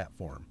media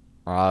platform?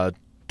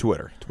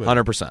 Twitter.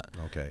 100%.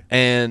 Okay.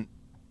 And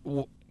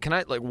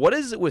what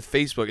is it with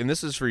Facebook? And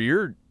this is for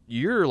your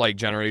like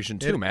generation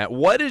too, Matt.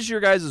 What is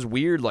your guys'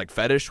 weird like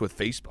fetish with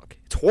Facebook?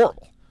 It's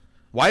horrible.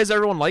 Why does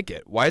everyone like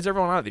it? Why is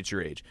everyone on it that's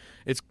your age?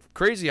 It's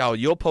crazy how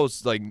you'll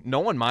post, like, no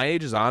one my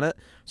age is on it,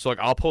 so like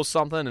I'll post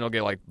something and it'll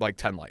get like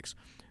 10 likes.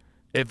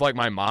 If like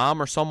my mom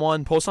or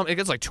someone posts something, it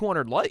gets like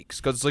 200 likes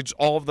because it's like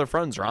all of their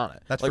friends are on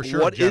it. That's like, for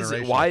sure. What is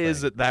it? Why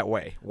is it that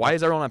way? Why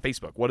is everyone on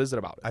Facebook? What is it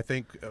about it? I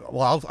think,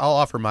 I'll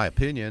offer my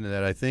opinion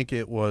that I think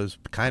it was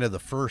kind of the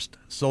first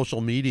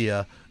social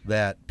media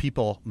that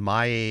people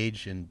my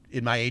age and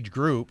in my age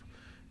group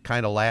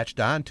kind of latched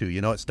onto.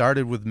 It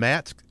started with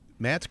Matt's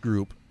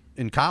group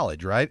in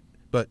college, right?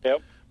 But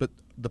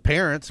the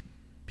parents,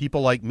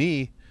 people like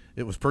me,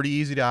 it was pretty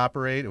easy to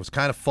operate. It was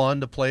kind of fun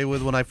to play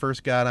with when I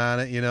first got on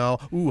it.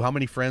 Ooh, how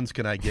many friends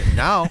can I get?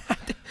 Now,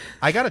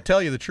 I got to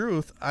tell you the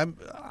truth.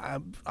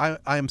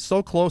 I'm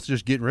so close to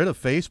just getting rid of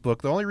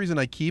Facebook. The only reason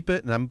I keep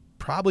it, and I'm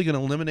probably going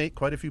to eliminate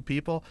quite a few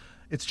people,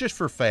 it's just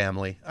for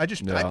family. I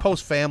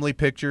post family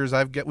pictures.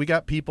 We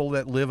got people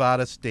that live out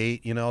of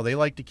state. They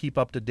like to keep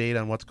up to date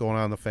on what's going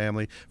on in the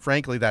family.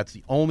 Frankly, that's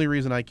the only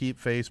reason I keep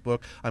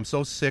Facebook. I'm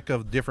so sick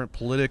of different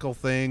political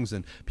things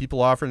and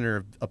people offering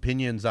their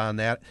opinions on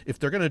that. If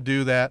they're going to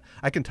do that,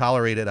 I can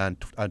tolerate it on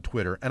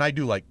Twitter. And I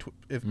do like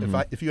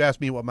if you ask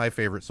me what my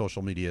favorite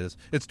social media is,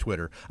 it's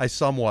Twitter. I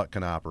somewhat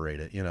can operate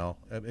it.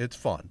 It's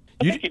fun.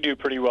 I think you do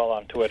pretty well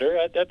on Twitter.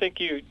 I think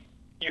you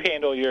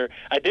handle your.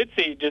 I did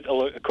see, just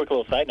a quick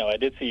little side note, I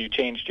did see you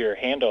changed your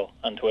handle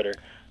on Twitter.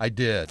 I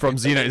did. From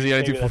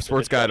Z92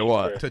 Sports Guy to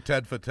what? To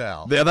Ted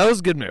Fatale. Yeah, that was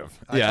a good move.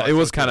 Yeah, it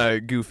was kind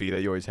of goofy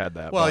that you always had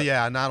that. Well,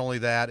 yeah, not only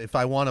that, if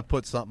I want to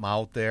put something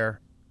out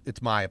there,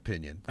 it's my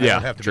opinion. I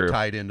don't have to be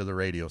tied into the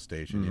radio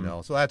station,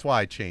 So that's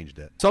why I changed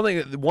it.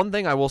 One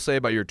thing I will say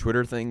about your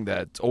Twitter thing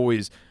that's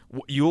always,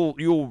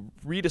 you'll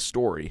read a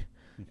story,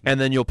 and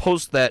then you'll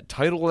post that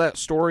title of that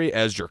story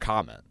as your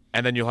comment.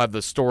 And then you'll have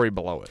the story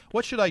below it.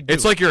 What should I do?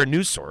 It's like you're a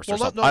news source or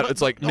something.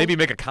 It's like maybe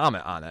make a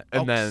comment on it.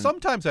 And then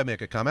sometimes I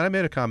make a comment. I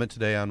made a comment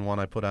today on one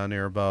I put on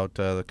there about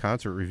the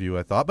concert review,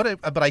 I thought.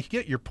 But I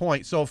get your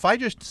point. So if I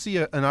just see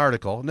an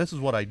article, and this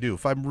is what I do.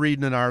 If I'm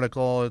reading an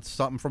article, it's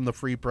something from the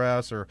Free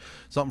Press or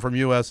something from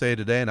USA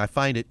Today, and I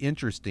find it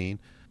interesting,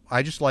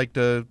 I just like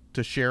to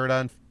share it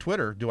on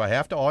Twitter. Do I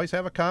have to always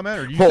have a comment,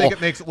 or do you think it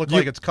makes it look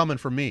like it's coming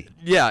from me?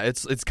 Yeah,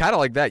 it's kind of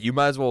like that. You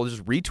might as well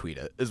just retweet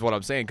it, is what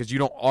I'm saying, because you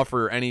don't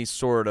offer any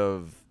sort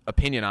of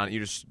opinion on it. You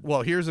just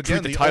here's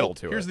again the title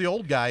to it. Here's the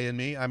old guy in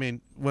me. I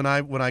mean, when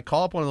I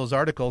call up one of those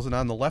articles, and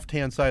on the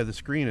left-hand side of the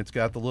screen, it's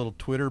got the little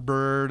Twitter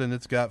bird, and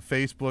it's got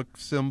Facebook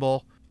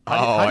symbol.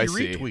 How do you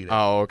retweet it?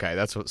 Oh, okay.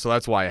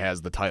 That's why it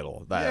has the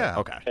title. Yeah.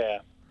 Okay. Yeah.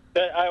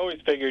 I always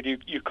figured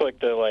you click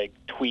the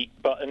tweet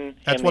button.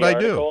 That's in what the I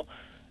article. do.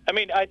 I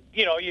mean,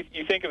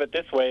 you think of it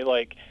this way,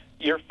 like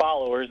your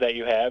followers that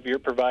you have. You're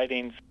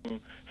providing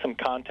some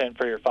content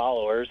for your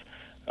followers.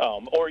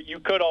 Or you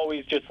could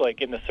always just,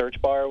 like, in the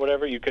search bar or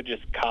whatever, you could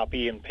just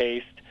copy and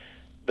paste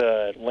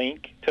the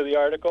link to the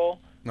article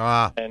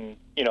and,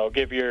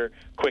 give your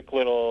quick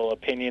little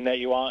opinion that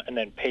you want and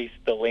then paste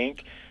the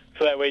link.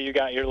 So that way you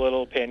got your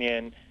little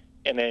opinion,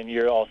 and then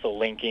you're also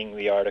linking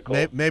the article.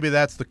 Maybe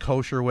that's the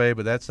kosher way,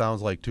 but that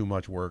sounds like too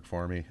much work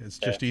for me. It's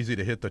just easy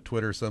to hit the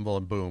Twitter symbol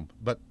and boom.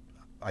 But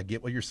I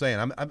get what you're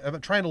saying.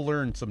 I'm trying to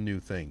learn some new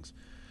things.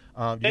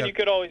 You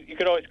could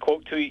always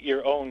quote tweet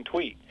your own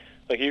tweet.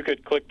 Like, you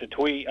could click the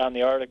tweet on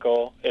the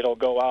article, it'll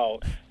go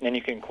out, and then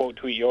you can quote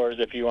tweet yours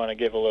if you want to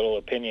give a little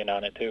opinion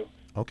on it too.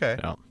 Okay.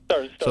 Yeah.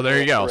 So there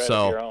you go.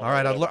 So all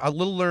right, a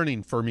little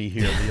learning for me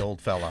here, the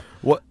old fella.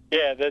 What?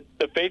 Yeah,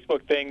 the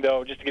Facebook thing,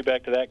 though, just to get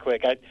back to that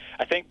quick,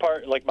 I think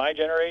part, like, my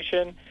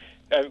generation,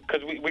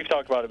 because we've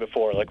talked about it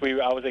before, like,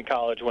 I was in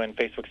college when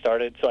Facebook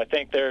started, so I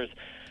think there's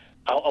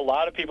a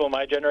lot of people in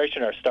my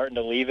generation are starting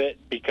to leave it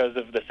because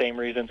of the same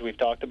reasons we've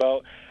talked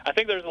about. I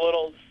think there's a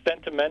little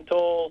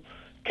sentimental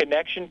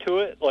connection to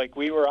it. Like,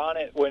 we were on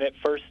it when it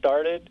first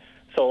started,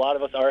 so a lot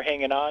of us are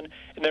hanging on,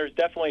 and there's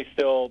definitely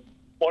still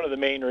one of the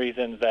main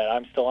reasons that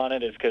I'm still on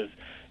it is because,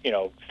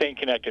 staying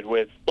connected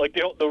with, like,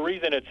 the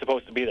reason it's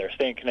supposed to be there,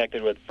 staying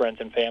connected with friends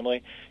and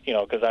family,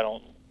 because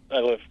I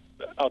live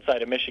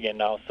outside of Michigan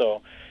now,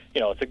 so,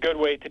 it's a good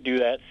way to do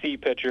that, see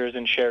pictures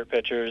and share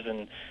pictures,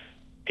 and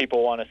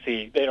people want to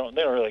see, they don't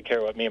really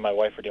care what me and my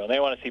wife are doing. They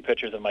want to see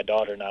pictures of my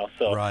daughter now,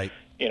 so, right.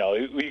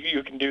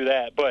 You can do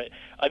that. But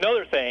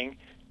another thing,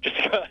 just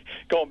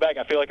going back,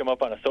 I feel like I'm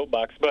up on a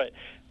soapbox, but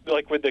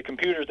like with the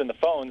computers and the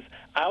phones,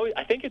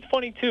 I think it's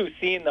funny, too,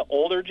 seeing the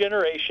older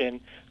generation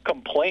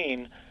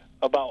complain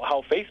about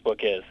how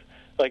Facebook is.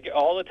 Like,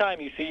 all the time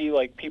you see,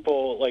 like,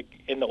 people, like,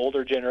 in the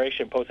older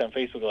generation post on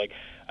Facebook, like,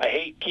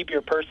 keep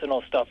your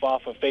personal stuff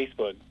off of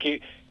Facebook.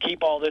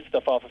 Keep all this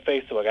stuff off of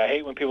Facebook. I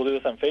hate when people do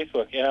this on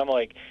Facebook. And I'm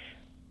like,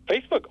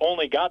 Facebook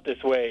only got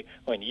this way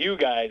when you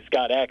guys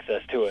got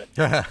access to it.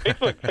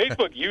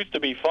 Facebook used to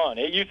be fun.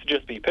 It used to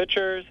just be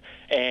pictures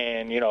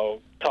and,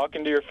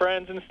 talking to your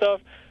friends and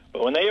stuff.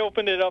 But when they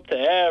opened it up to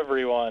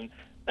everyone,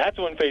 that's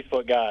when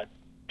Facebook got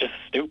just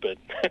stupid.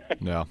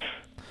 Yeah.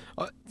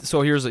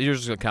 So here's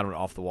kind of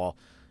off the wall.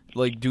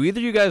 Like, do either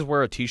of you guys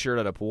wear a T-shirt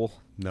at a pool?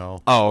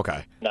 No. Oh,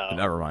 okay. No.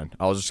 Never mind.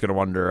 I was just gonna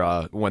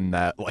wonder when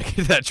that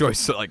that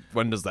choice,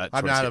 when does that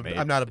choice get made?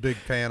 I'm not a big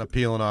fan of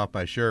peeling off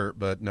my shirt,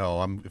 but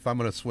no, if I'm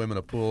gonna swim in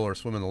a pool or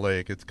swim in the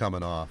lake, it's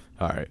coming off.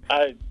 All right.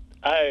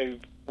 I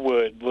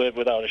would live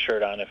without a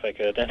shirt on if I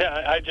could. And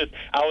I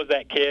was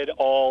that kid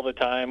all the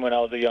time when I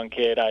was a young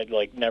kid. I'd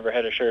never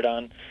had a shirt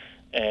on,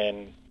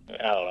 and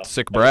I don't know.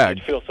 Sick brag.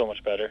 It feels so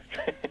much better.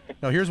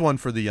 Now here's one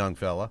for the young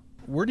fella.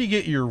 Where do you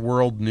get your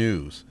world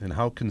news, and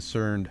how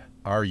concerned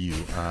are you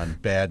on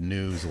bad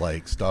news,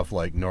 like stuff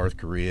like North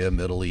Korea,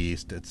 Middle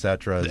East,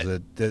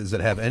 etc.? Does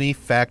it have any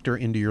factor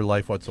into your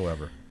life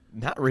whatsoever?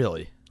 Not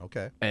really.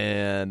 Okay.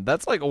 And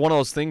that's like one of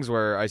those things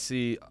where I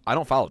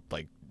don't follow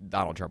like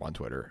Donald Trump on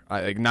Twitter.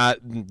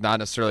 Not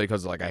necessarily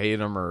because I hate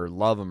him or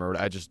love him, or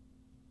I just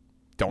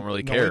don't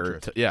really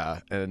care.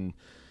 And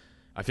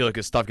I feel like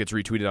his stuff gets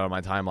retweeted on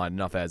my timeline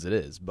enough as it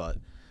is. But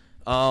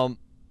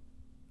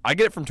I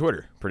get it from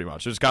Twitter, pretty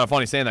much. It's kind of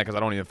funny saying that because I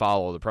don't even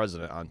follow the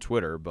president on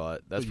Twitter,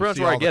 but that's pretty much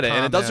where I get it.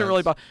 And it doesn't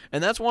really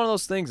and that's one of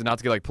those things, and not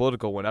to get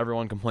political, when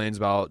everyone complains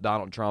about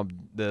Donald Trump,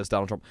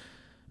 Donald Trump.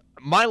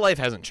 My life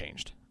hasn't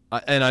changed.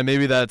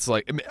 Maybe that's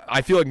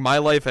I feel like my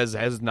life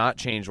has not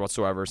changed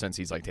whatsoever since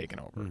he's taken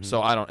over. Mm-hmm.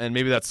 So I don't, and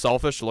maybe that's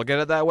selfish to look at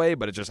it that way,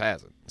 but it just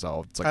hasn't.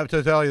 So it's I have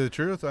to tell you the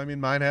truth. I mean,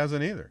 mine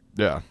hasn't either.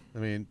 Yeah. I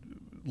mean,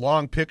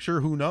 long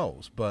picture, who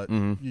knows? But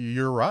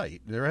you're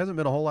right. There hasn't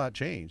been a whole lot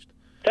changed.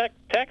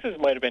 Taxes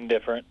might have been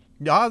different.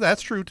 Yeah,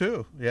 that's true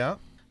too. Yeah.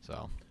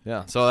 So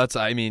yeah. So that's.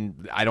 I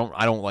mean, I don't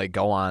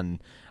go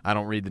on. I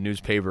don't read the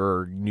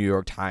newspaper or New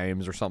York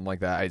Times or something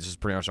like that. It's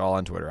just pretty much all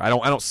on Twitter. I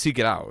don't seek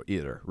it out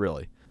either,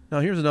 really. Now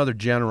here's another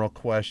general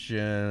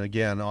question,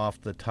 again off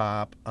the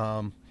top,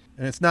 and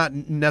it's not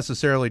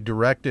necessarily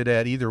directed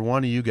at either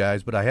one of you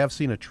guys, but I have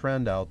seen a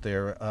trend out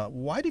there.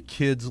 Why do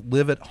kids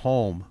live at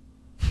home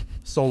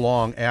so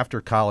long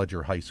after college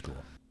or high school?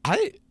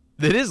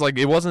 It is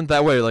it wasn't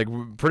that way.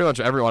 Pretty much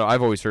everyone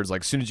I've always heard is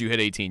as soon as you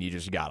hit 18, you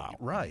just got out.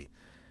 Right.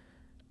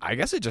 I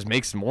guess it just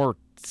makes more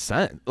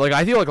sense.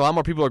 I feel like a lot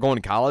more people are going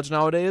to college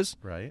nowadays.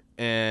 Right.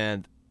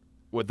 And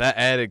with that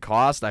added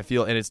cost, I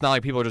feel, and it's not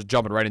like people are just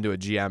jumping right into a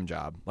GM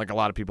job like a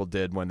lot of people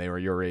did when they were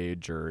your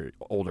age or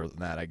older than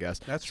that, I guess.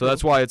 That's so true.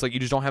 That's why it's you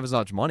just don't have as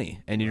much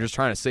money, and you're just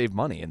trying to save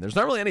money, and there's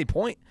not really any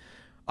point.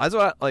 That's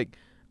what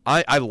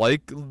I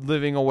like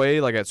living away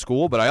at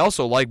school, but I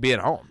also like being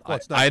home. Well,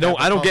 I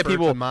don't get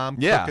people mom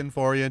cooking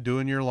for you,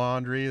 doing your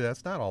laundry.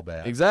 That's not all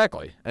bad.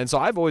 Exactly. And so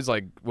I've always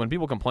when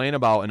people complain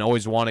about and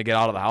always want to get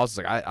out of the house,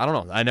 it's I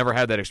don't know. I never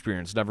had that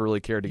experience. Never really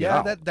cared to get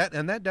out. Yeah,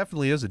 that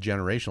definitely is a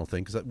generational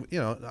thing because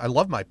I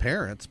love my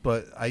parents,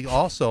 but I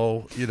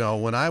also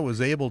when I was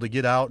able to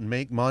get out and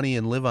make money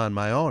and live on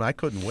my own, I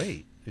couldn't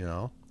wait.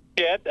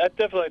 Yeah, I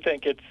definitely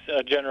think it's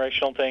a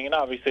generational thing, and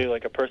obviously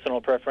like a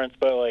personal preference.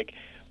 But like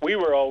we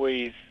were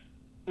always,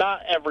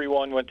 not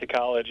everyone went to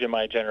college in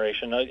my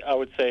generation. I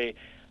would say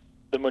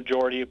the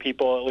majority of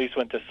people at least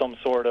went to some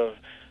sort of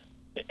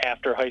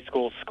after high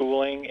school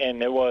schooling,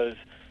 and it was,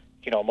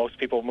 most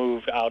people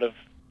moved out of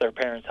their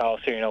parents'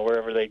 house,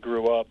 wherever they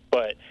grew up.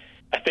 But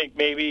I think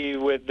maybe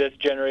with this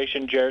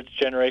generation, Jared's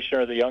generation,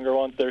 or the younger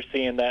ones, they're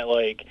seeing that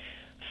like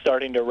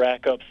starting to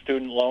rack up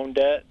student loan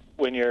debt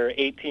when you're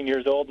 18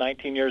 years old,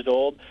 19 years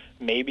old,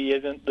 maybe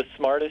isn't the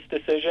smartest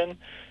decision.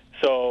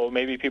 So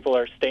maybe people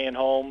are staying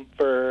home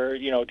for,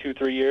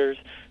 2-3 years,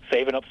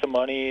 saving up some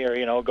money,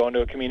 or, going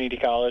to a community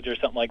college or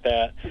something like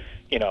that,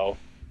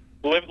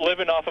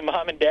 living off of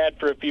mom and dad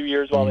for a few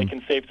years while they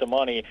can save some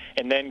money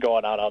and then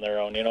going out on their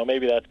own.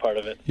 Maybe that's part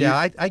of it.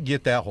 Yeah, I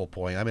get that whole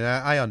point. I mean,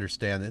 I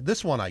understand that.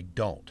 This one I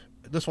don't.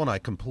 This one I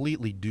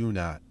completely do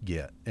not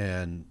get.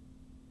 And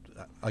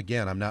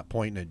again, I'm not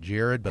pointing at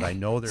Jared, but I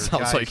know there's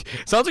sounds like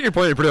you're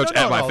pointing pretty much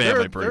at my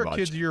family. There are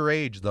kids your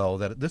age, though,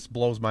 that this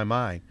blows my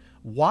mind.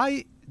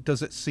 Why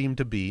does it seem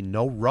to be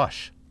no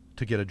rush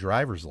to get a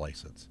driver's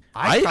license?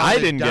 I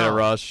didn't get a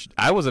rush.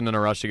 I wasn't in a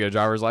rush to get a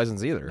driver's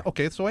license either.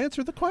 Okay, so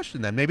answer the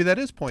question then. Maybe that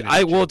is pointing.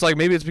 It's like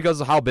maybe it's because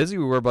of how busy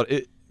we were, but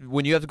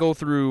when you have to go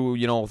through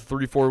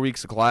 3-4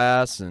 weeks of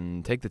class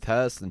and take the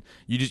test, and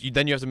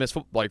then you have to miss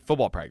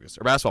football practice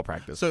or basketball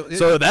practice.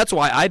 So that's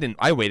why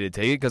I waited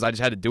to take it, because I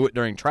just had to do it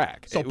during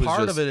track. So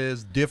part of it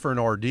is different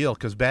ordeal,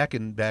 because back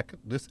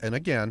this, and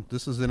again,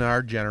 this is in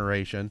our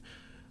generation.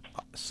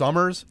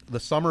 The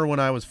summer when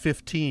I was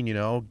 15,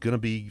 going to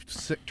be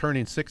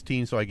turning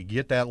 16 so I could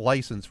get that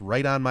license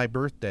right on my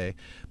birthday.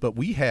 But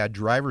we had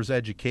driver's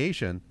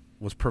education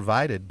was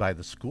provided by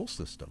the school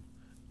system.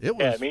 It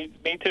was, me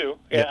too.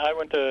 Yeah, I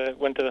went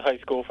to high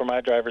school for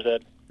my driver's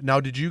ed. Now,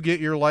 did you get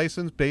your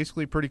license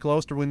basically pretty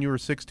close to when you were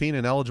 16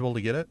 and eligible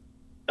to get it?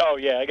 Oh,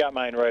 yeah, I got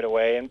mine right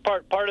away. And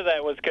part of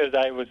that was because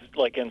I was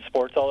like in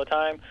sports all the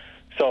time.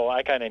 So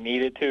I kind of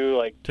needed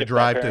to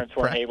drive. My parents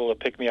weren't able to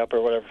pick me up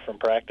or whatever from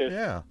practice.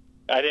 Yeah.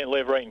 I didn't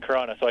live right in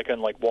Corona, so I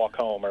couldn't walk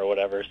home or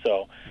whatever.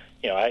 So,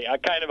 I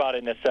kind of out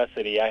of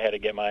necessity, I had to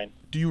get mine.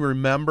 Do you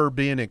remember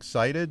being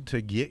excited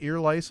to get your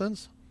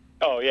license?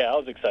 Oh yeah, I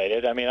was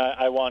excited. I mean,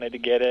 I wanted to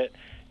get it,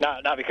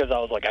 not because I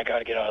was like I got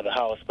to get out of the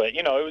house, but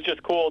it was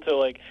just cool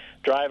to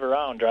drive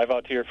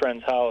out to your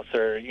friend's house,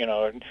 or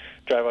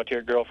drive out to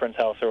your girlfriend's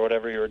house or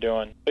whatever you were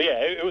doing. But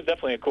yeah, it was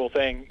definitely a cool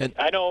thing. And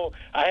I know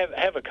I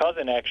have a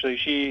cousin actually.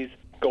 She's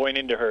going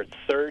into her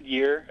 3rd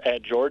year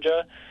at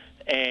Georgia.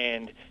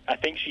 And I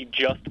think she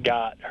just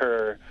got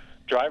her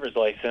driver's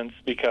license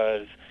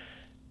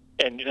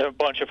and a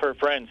bunch of her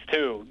friends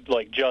too,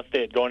 just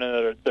did, going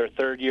into their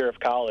 3rd year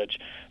of college,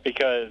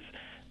 because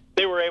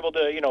they were able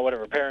to,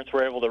 whatever, parents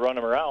were able to run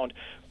them around.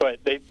 But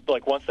they,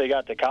 once they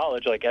got to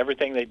college,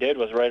 everything they did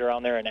was right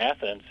around there in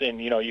Athens.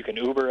 And, you can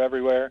Uber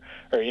everywhere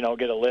or,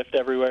 get a Lyft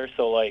everywhere.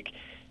 So, I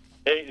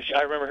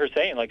remember her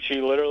saying,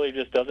 she literally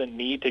just doesn't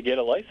need to get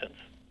a license.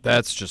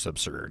 That's just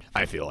absurd,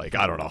 I feel like.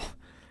 I don't know.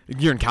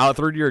 You're in college,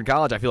 3rd year in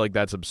college. I feel like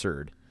that's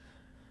absurd.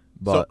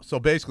 But so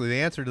basically, the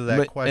answer to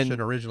that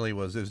question originally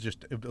was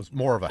it was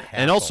more of a hassle.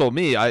 And also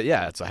me,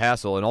 it's a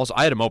hassle. And also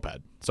I had a moped,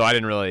 so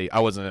I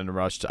wasn't in a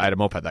rush. I had a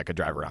moped that I could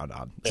drive around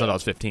on since I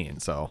was 15.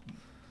 So,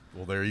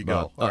 well, there you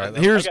go. All right,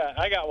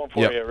 I got one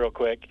for you real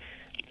quick.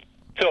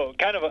 So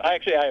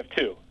I have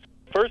two.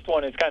 First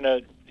one is kind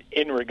of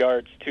in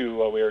regards to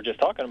what we were just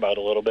talking about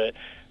a little bit,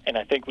 and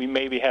I think we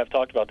maybe have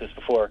talked about this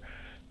before.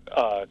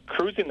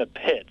 Cruising the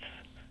pits.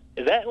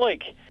 Is that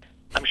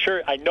I'm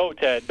sure, I know,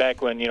 Ted,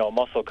 back when,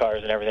 muscle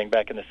cars and everything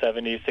back in the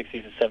 70s,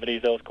 60s, and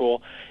 70s, that was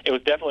cool. It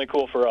was definitely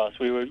cool for us.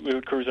 We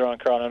would cruise around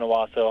Corona and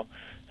Owasso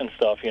and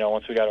stuff,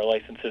 once we got our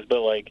licenses.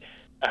 But,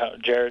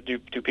 Jared,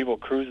 do people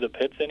cruise the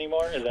pits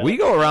anymore? We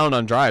go around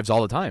on drives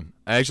all the time.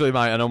 Actually,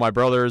 I know my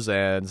brothers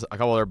and a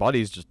couple of their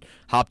buddies just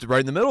hopped right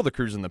in the middle of the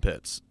cruising the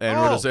pits. And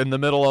we're just in the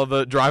middle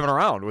of driving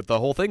around with the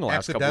whole thing the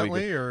last couple of weeks.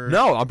 Accidentally or?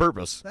 No, on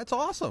purpose. That's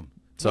awesome.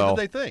 So, what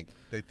did they think?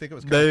 They think it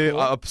was kind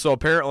of cool? So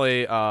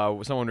apparently,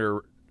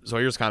 so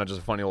here's kind of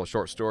just a funny little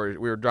short story.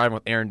 We were driving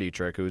with Aaron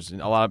Dietrich, who's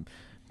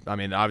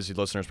obviously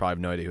listeners probably have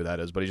no idea who that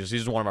is, but he's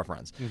just one of our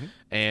friends. Mm-hmm.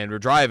 And we're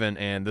driving,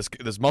 and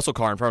this muscle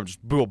car in front of him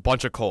just blew a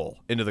bunch of coal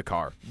into the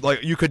car.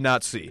 You could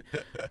not see.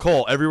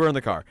 Coal everywhere in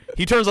the car.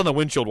 He turns on the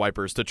windshield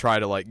wipers to try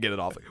to get it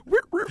off.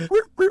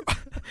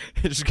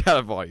 It just kind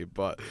of funny.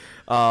 But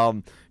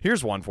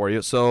here's one for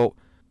you. So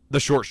the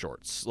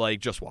shorts,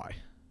 just why?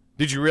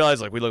 Did you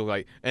realize we look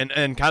like, and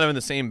kind of in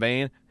the same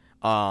vein,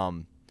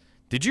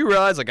 did you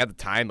realize at the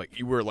time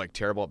you were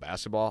terrible at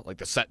basketball,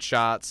 the set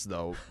shots,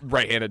 the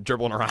right-handed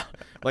dribbling around,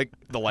 the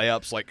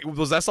layups,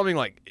 was that something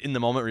in the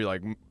moment where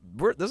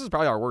you're this is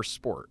probably our worst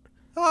sport?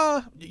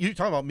 You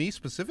talking about me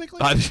specifically?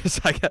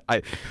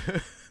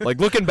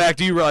 Looking back,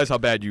 do you realize how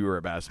bad you were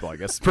at basketball? I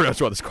guess that's pretty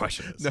much what this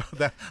question is.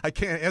 No, I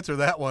can't answer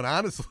that one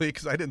honestly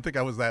because I didn't think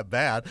I was that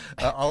bad.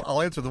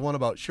 I'll answer the one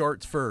about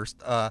shorts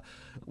first.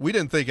 We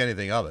didn't think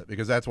anything of it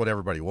because that's what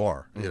everybody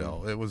wore.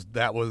 Mm-hmm.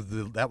 That was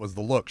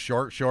the look: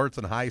 short shorts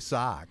and high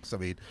socks. I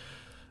mean,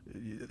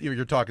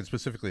 You're talking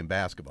specifically in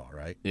basketball,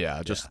 right?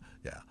 Yeah, just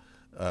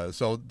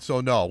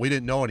So no, we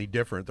didn't know any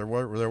different. There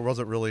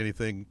wasn't really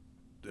anything.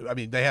 I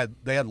mean, they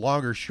had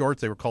longer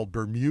shorts. They were called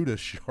Bermuda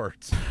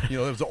shorts. It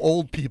was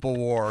old people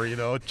wore,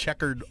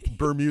 checkered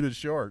Bermuda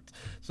shorts.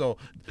 So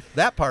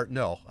that part,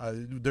 no.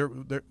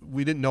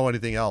 We didn't know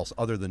anything else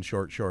other than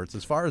short shorts.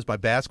 As far as my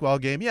basketball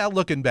game,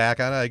 looking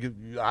back on it,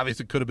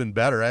 obviously it could have been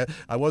better.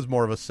 I was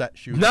more of a set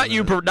shooter. Not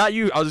you.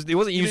 It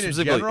wasn't you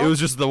specifically. It was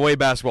just the way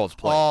basketball is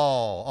played.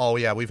 Oh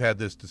yeah, we've had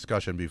this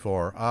discussion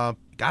before.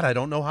 God, I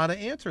don't know how to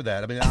answer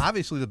that. I mean,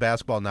 obviously the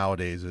basketball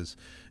nowadays is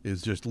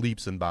just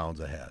leaps and bounds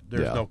ahead.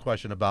 There's no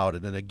question about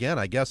it. And again,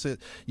 I guess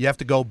you have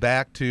to go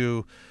back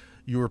to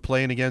you were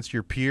playing against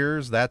your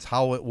peers. That's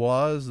how it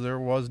was. There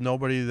was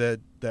nobody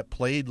that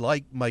played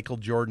like Michael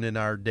Jordan in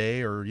our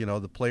day or,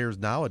 the players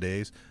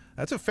nowadays.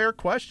 That's a fair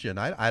question.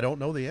 I don't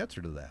know the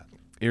answer to that.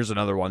 Here's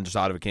another one just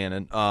out of a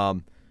cannon.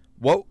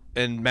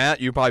 And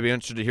Matt, you'd probably be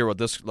interested to hear what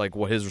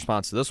his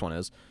response to this one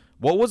is.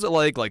 What was it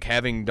like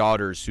having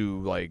daughters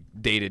who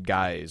dated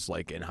guys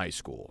in high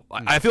school?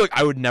 I feel like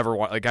I would never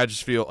want. I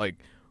just feel like,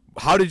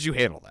 how did you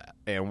handle that?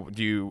 And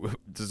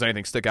does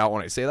anything stick out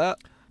when I say that?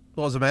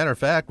 Well, as a matter of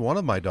fact, one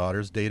of my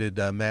daughters dated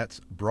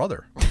Matt's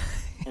brother.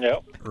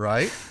 Yep.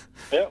 Right.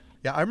 Yep.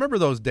 Yeah, I remember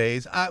those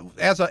days.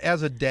 As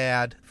a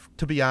dad,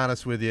 to be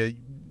honest with you.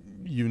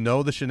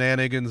 The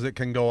shenanigans that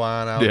can go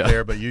on out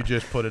there, but you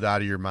just put it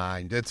out of your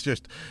mind. It's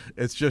just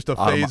a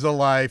phase of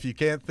life. You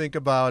can't think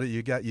about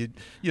it.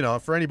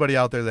 For anybody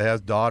out there that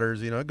has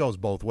daughters, it goes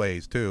both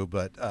ways too.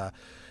 But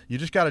you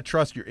just got to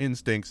trust your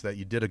instincts that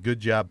you did a good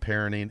job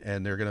parenting,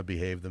 and they're going to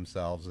behave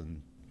themselves,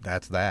 and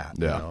that's that.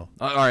 Yeah. All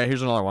right.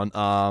 Here's another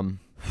one.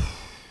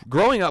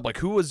 Growing up,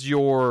 who was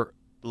your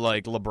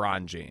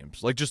LeBron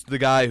James, just the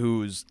guy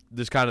who's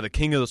this kind of the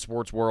king of the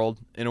sports world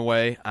in a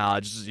way.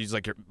 He's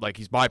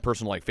he's my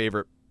personal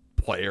favorite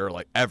player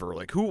ever.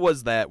 Who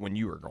was that when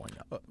you were growing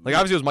up?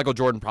 Obviously it was Michael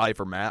Jordan probably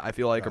for Matt. I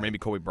feel like, or maybe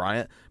Kobe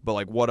Bryant.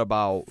 But what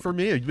about for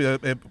me?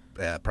 It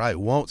probably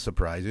won't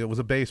surprise you. It was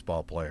a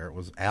baseball player. It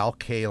was Al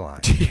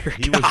Kaline.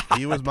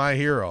 He was my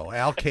hero.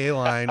 Al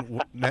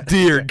Kaline.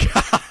 Dear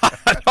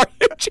God.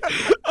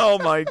 Oh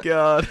my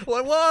God! Well,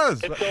 it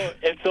was.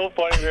 It's so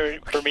funny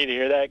for me to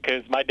hear that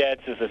because my dad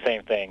says the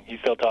same thing. He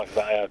still talks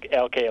about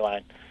Al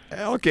Kaline.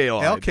 Al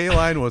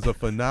Kaline was a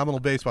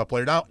phenomenal baseball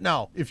player.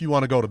 Now, if you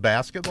want to go to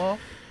basketball,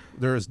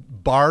 there is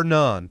bar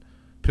none,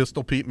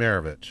 Pistol Pete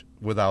Maravich,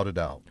 without a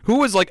doubt. Who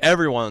was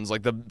everyone's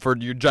for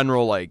your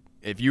general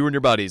if you and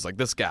your buddies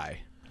this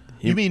guy.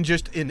 You mean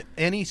just in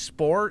any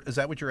sport? Is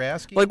that what you're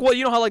asking? How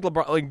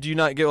LeBron? Do you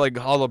not get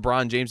how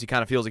LeBron James? He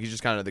kind of feels like he's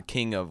just kind of the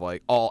king of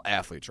all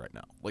athletes right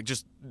now.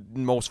 Just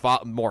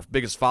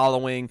biggest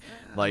following.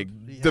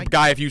 The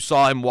guy, if you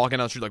saw him walking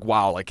down the street,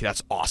 wow,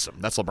 that's awesome.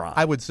 That's LeBron.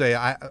 I would say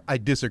I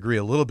disagree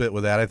a little bit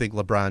with that. I think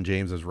LeBron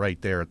James is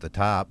right there at the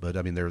top. But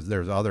I mean,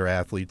 there's other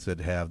athletes that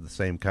have the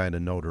same kind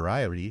of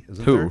notoriety.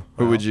 Isn't there?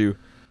 Who would you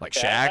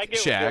Shaq? I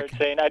get what you're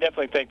saying. I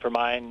definitely think for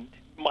mine,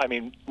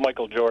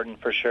 Michael Jordan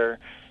for sure.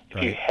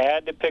 If you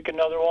had to pick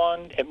another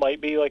one, it might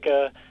be a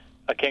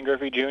Ken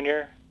Griffey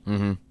Jr.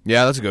 Mm-hmm.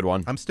 Yeah, that's a good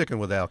one. I'm sticking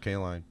with Al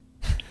Kaline.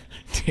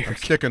 I'm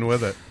sticking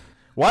with it.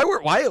 Why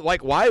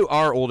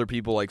are older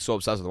people so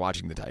obsessed with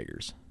watching the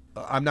Tigers?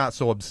 I'm not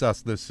so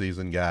obsessed this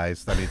season,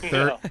 guys. I mean,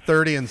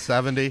 30 and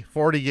 70,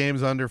 40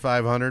 games under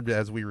 500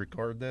 as we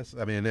record this.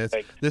 I mean,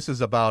 this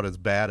is about as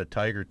bad a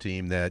Tiger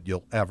team that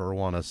you'll ever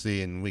want to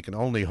see, and we can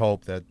only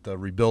hope that the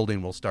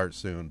rebuilding will start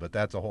soon. But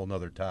that's a whole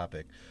nother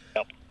topic.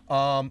 Yep.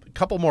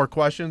 Couple more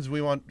questions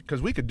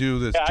because we could do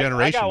this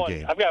generation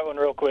game. I've got one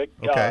real quick.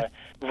 Okay.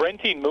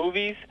 Renting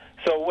movies.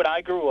 So when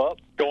I grew up,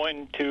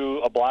 going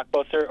to a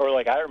Blockbuster, or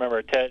I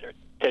remember Ted,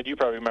 you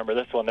probably remember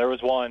this one. There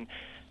was one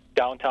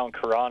downtown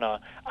Corona.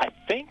 I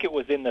think it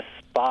was in the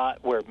spot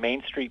where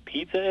Main Street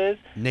Pizza is.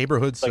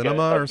 Neighborhood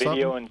cinema or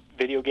something?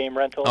 Video game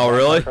rental. Oh,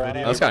 really?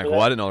 That's kind of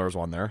cool. I didn't know there was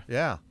one there.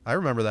 Yeah, I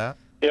remember that.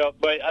 Yeah,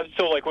 but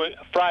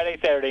Friday,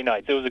 Saturday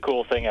nights, it was the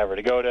coolest thing ever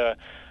to go to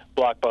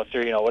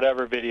Blockbuster,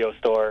 whatever video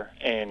store,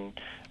 and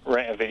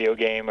rent a video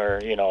game or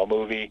a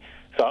movie.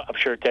 So I'm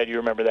sure Ted, you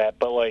remember that.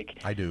 But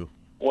I do.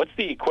 What's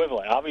the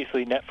equivalent?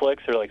 Obviously Netflix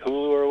or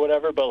Hulu or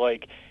whatever. But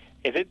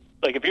is it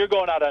if you're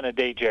going out on a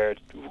date,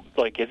 Jared?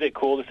 Is it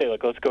cool to say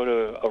let's go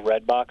to a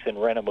Redbox and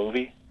rent a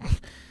movie?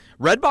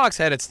 Redbox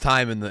had its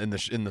time in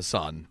the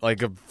sun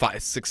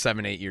 5, 6,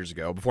 7, 8 years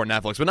ago before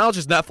Netflix. But now it's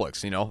just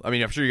Netflix. I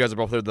mean, I'm sure you guys have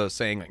both heard the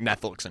saying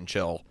Netflix and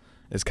chill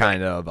is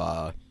kind of.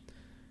 But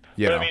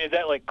I mean, is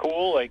that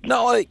cool?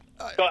 No,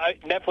 so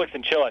Netflix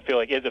and chill, I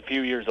feel is a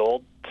few years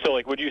old. So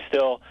would you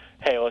still,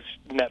 hey, let's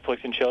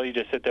Netflix and chill? You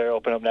just sit there,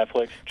 open up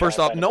Netflix. First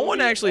off, no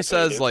one actually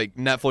says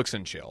Netflix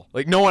and chill.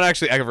 No one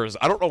actually ever.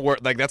 I don't know where.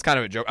 That's kind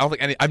of a joke. I don't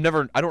think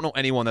I don't know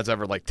anyone that's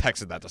ever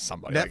texted that to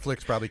somebody.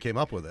 Netflix probably came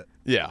up with it.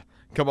 Yeah,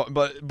 come on,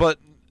 but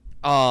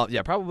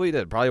yeah, probably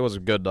did. Probably was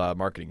a good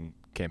marketing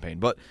campaign.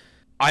 But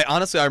I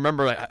honestly, I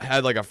remember I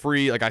had like a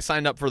free, like I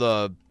signed up for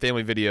the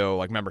Family Video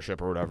like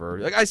membership or whatever.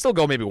 Like I still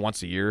go maybe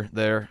once a year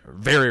there.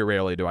 Very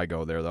rarely do I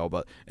go there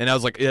though. And I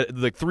was like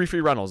 3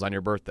 free rentals on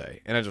your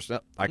birthday, and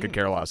I could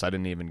care less. I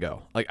didn't even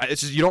go. Like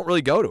it's just you don't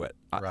really go to it.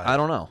 Right. I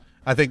don't know.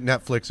 I think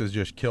Netflix has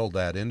just killed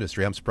that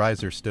industry. I'm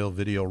surprised there's still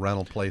video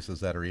rental places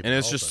that are even. And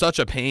it's open. just such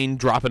a pain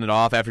dropping it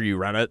off after you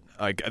rent it.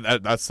 Like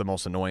that's the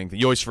most annoying thing.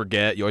 You always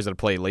forget. You always have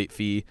to pay late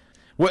fee.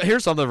 Well,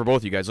 here's something for both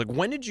of you guys. Like,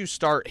 when did you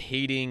start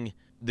hating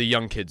the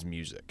young kids'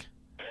 music?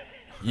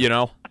 You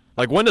know,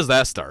 like when does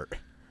that start?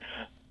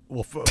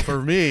 Well,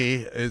 for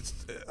me, it's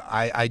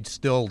I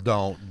still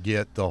don't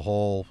get the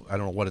whole, I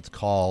don't know what it's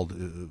called,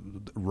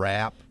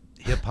 rap,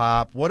 hip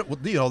hop,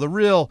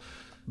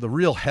 the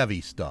real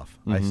heavy stuff.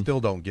 Mm-hmm. I still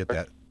don't get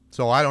that.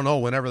 So I don't know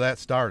whenever that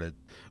started.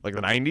 Like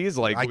the 90s?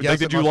 Like I guess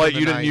did you like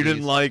you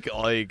didn't like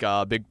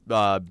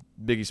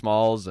Biggie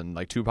Smalls and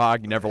like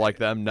Tupac? You never liked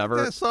them,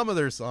 never? Yeah, some of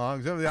their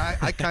songs. I mean,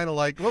 I kind of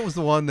like, what was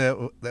the one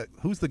that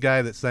who's the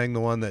guy that sang the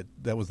one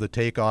that was the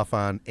takeoff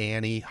on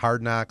Annie,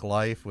 Hard Knock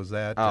Life? Was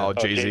that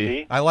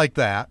Jay-Z? I like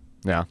that.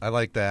 Yeah. I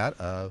like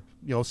that.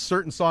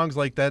 Certain songs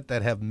like that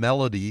have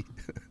melody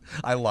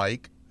I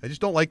like. I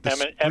just don't like the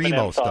screamo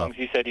Eminem stuff. Songs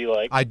you said you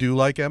like. I do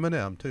like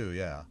Eminem too,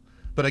 yeah.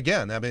 But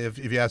again, I mean, if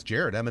you ask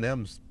Jared,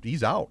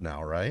 he's out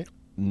now, right?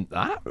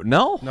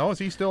 No. No, is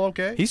he still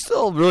okay? He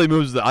still really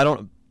moves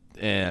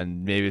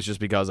and maybe it's just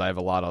because I have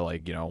a lot of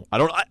like,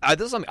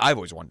 this is something I've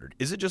always wondered.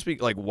 Is it just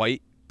like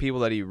white people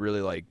that he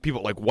really like,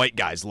 people like white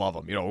guys love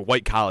him,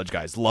 white college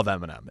guys love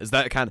Eminem. Is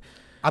that kind of,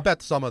 I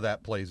bet some of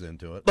that plays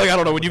into it. Like, I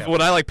don't know,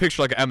 when I like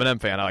picture like an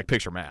Eminem fan, I like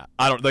picture Matt.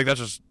 I don't like, that's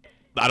just,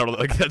 I don't know,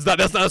 like that's not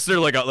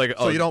necessarily like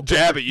so you don't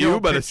jab picture, at you,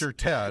 but picture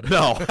Ted.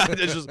 No,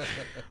 it's just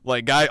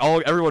like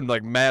everyone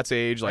like Matt's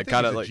age, like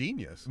kind of like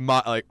genius,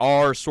 like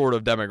our sort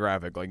of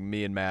demographic, like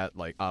me and Matt,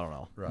 like I don't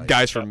know, right.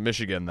 Guys from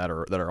Michigan that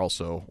are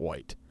also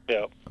white.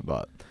 Yeah.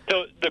 But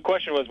so the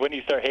question was, when do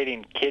you start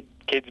hating kids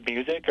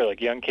music or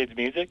like young kids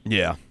music?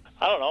 Yeah.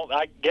 I don't know.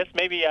 I guess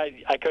maybe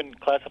I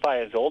couldn't classify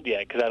as old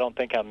yet because I don't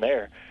think I'm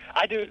there.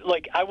 I do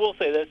like I will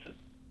say this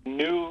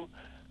new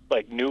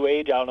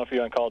age. I don't know if you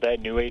want to call it that,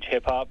 new age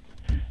hip hop.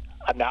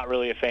 I'm not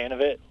really a fan of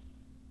it.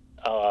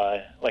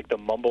 Like the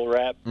mumble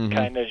rap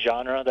kind of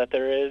genre that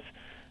there is.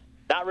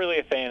 Not really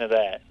a fan of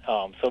that.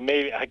 So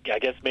maybe I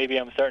guess maybe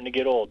I'm starting to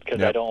get old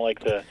because I don't like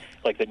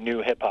the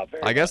new hip hop.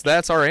 I guess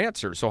that's our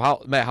answer.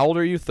 So Matt, how old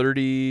are you?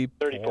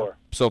 34.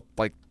 So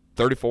like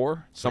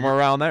 34, somewhere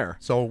around there.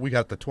 So we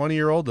got the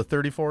 20-year-old, the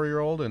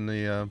 34-year-old, and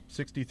the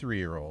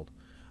 63-year-old.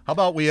 How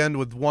about we end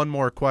with one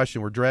more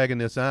question? We're dragging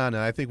this on,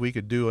 and I think we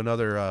could do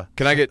another.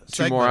 Can I get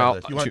two more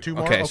out? You want two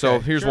more? Okay, so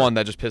here's one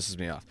that just pisses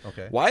me off.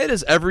 Okay. Why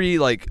does every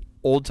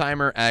old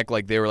timer act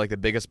like they were like the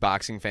biggest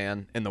boxing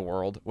fan in the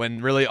world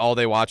when really all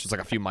they watch is like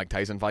a few Mike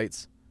Tyson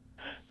fights?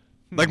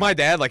 Like my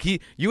dad,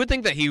 you would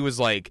think that he was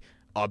like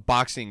a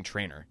boxing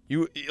trainer.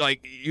 You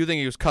think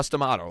he was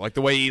Customato, like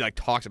the way he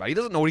talks about it. He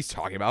doesn't know what he's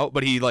talking about,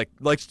 but he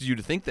likes you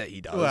to think that he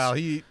does. Well,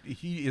 he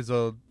is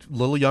a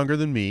little younger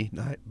than me,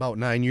 about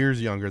 9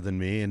 years younger than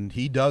me, and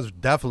he does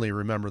definitely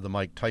remember the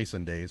Mike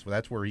Tyson days.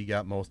 That's where he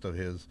got most of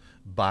his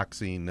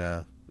boxing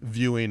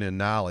viewing and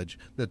knowledge.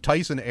 The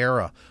Tyson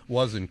era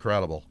was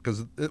incredible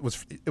because it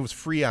was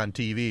free on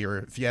TV, or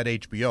if you had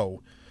HBO,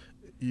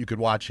 you could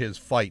watch his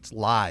fights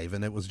live,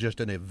 and it was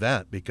just an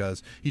event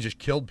because he just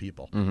killed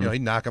people. Mm-hmm.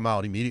 He'd knock them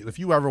out immediately. If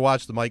you ever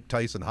watch the Mike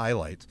Tyson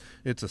highlights,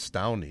 it's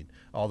astounding,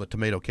 all the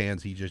tomato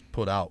cans he just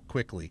put out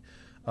quickly.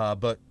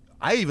 But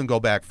I even go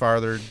back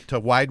farther to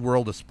Wide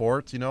World of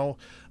Sports,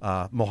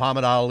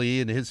 Muhammad Ali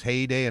in his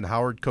heyday and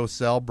Howard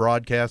Cosell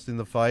broadcasting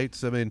the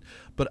fights. I mean,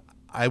 but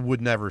I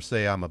would never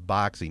say I'm a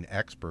boxing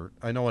expert.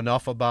 I know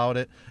enough about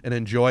it and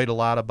enjoyed a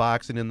lot of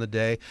boxing in the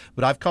day,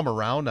 but I've come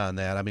around on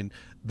that. I mean,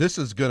 this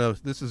is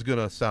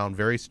gonna sound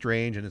very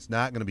strange, and it's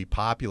not gonna be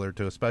popular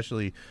to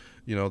especially,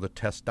 the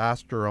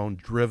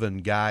testosterone-driven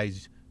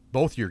guys,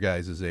 both your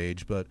guys'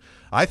 age. But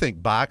I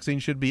think boxing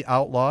should be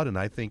outlawed, and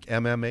I think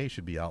MMA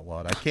should be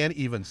outlawed. I can't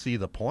even see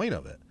the point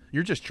of it.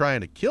 You're just trying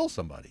to kill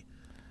somebody.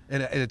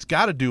 And it's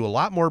got to do a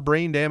lot more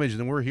brain damage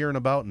than we're hearing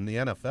about in the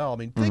NFL. I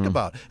mean, think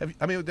about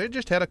it. They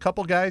just had a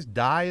couple guys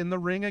die in the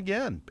ring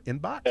again in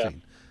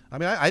boxing. Yeah. I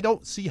mean, I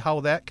don't see how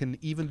that can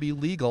even be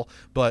legal,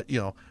 but,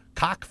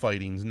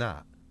 cockfighting's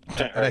not.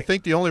 And I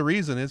think the only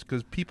reason is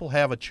because people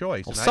have a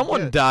choice. Well,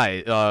 someone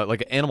died,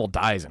 like an animal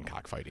dies in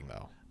cockfighting,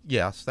 though.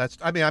 Yes,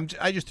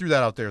 I just threw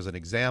that out there as an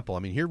example. I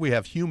mean, here we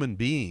have human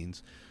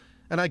beings.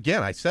 And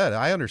again, I said,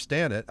 I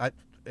understand it.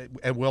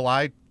 And will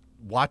I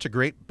watch a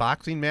great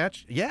boxing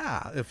match?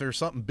 Yeah. If there's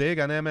something big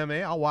on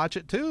MMA, I'll watch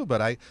it too.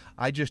 But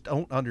I just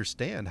don't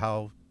understand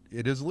how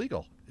it is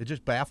legal. It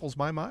just baffles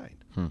my mind.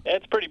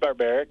 It's pretty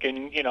barbaric,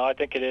 and I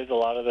think it is a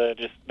lot of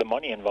the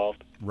money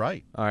involved.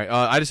 Right. All right.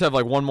 I just have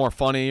one more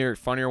funnier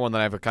one that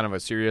I have a kind of a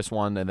serious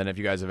one, and then if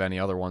you guys have any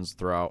other ones to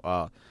throw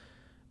out.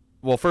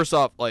 Well, first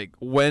off,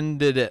 when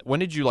did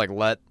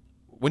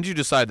you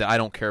decide that I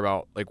don't care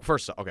about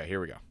first? Okay,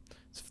 here we go.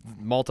 It's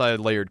a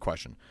multi-layered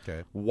question.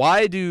 Okay.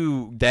 Why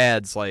do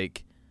dads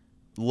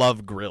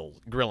love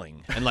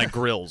grilling and like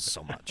grills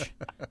so much.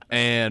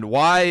 And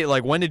why,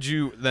 like, when did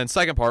you, then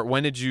second part,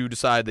 when did you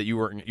decide that you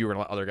were going to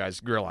let other guys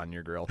grill on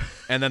your grill?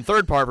 And then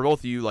third part for both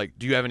of you, like,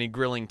 do you have any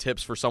grilling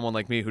tips for someone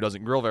like me who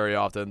doesn't grill very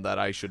often that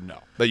I should know,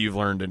 that you've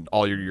learned in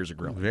all your years of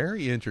grilling?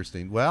 Very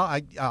interesting.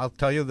 Well, I'll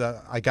tell you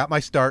that I got my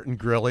start in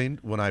grilling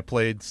when I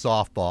played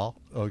softball.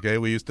 Okay,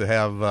 we used to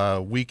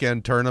have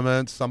weekend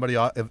tournaments. Somebody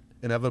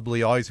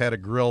inevitably always had a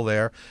grill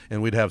there,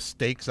 and we'd have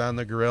steaks on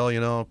the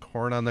grill,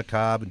 corn on the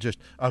cob, and just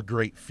a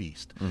great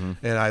feast.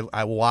 Mm-hmm. And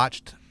I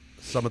watched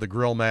some of the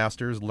grill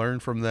masters,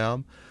 learned from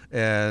them,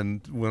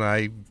 and when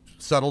I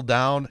settled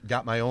down,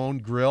 got my own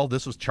grill.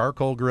 This was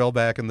charcoal grill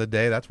back in the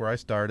day. That's where I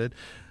started.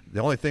 The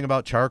only thing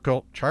about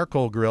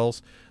charcoal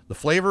grills, the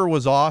flavor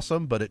was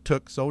awesome, but it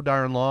took so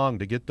darn long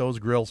to get those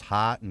grills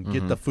hot and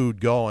get the food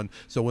going.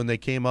 So when they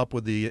came up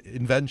with the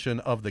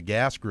invention of the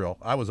gas grill,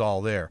 I was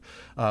all there.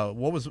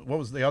 What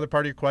was the other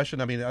part of your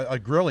question? I mean, a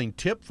grilling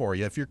tip for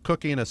you. If you're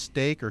cooking a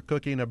steak or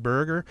cooking a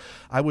burger,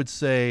 I would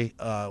say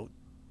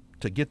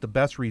to get the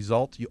best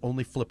results, you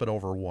only flip it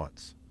over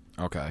once.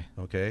 Okay.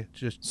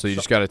 So you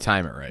just got to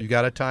time it right. You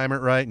got to time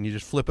it right, and you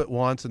just flip it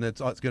once, and it's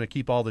going to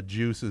keep all the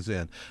juices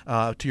in.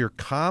 To your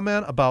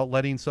comment about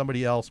letting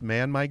somebody else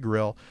man my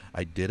grill,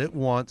 I did it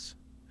once.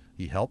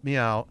 He helped me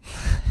out.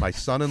 My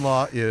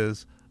son-in-law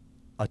is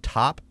a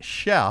top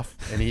chef,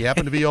 and he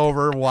happened to be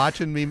over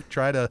watching me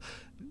try to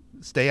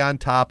stay on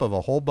top of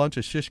a whole bunch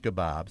of shish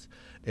kebabs,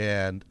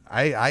 and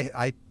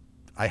I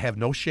have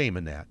no shame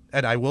in that.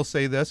 And I will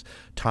say this,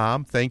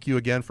 Tom, thank you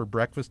again for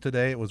breakfast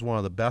today. It was one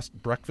of the best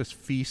breakfast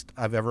feasts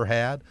I've ever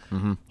had.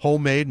 Mm-hmm.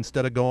 Homemade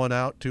instead of going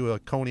out to a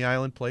Coney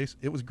Island place.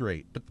 It was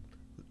great. But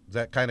does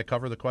that kind of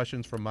cover the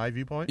questions from my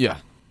viewpoint? Yeah.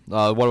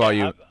 What about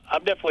you?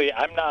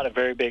 I'm not a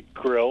very big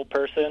grill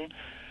person.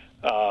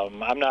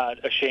 I'm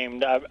not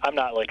ashamed. I'm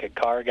not like a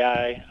car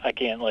guy. I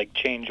can't like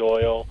change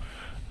oil.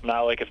 I'm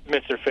not like a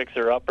Mr.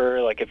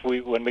 Fixer-Upper. Like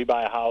when we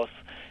buy a house,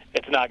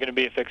 it's not going to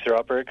be a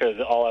fixer-upper because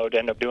all I would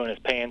end up doing is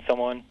paying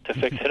someone to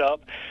fix it up.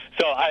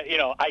 So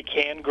I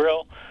can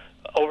grill.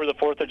 Over the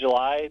 4th of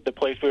July, the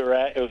place we were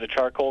at, it was a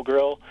charcoal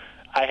grill.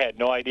 I had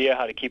no idea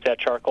how to keep that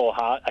charcoal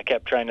hot. I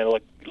kept trying to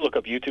look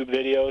up YouTube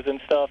videos and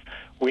stuff.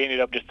 We ended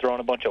up just throwing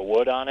a bunch of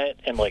wood on it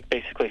and like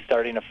basically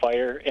starting a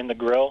fire in the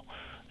grill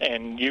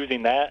and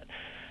using that.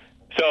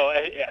 So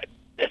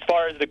as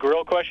far as the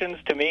grill questions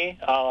to me,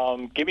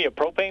 give me a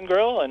propane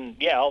grill and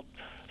yeah, I'll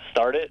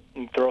start it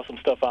and throw some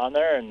stuff on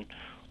there and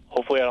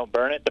hopefully I don't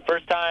burn it. The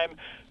first time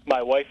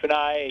my wife and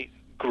I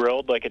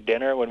grilled like a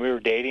dinner when we were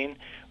dating,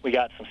 we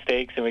got some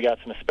steaks and we got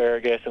some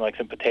asparagus and like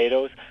some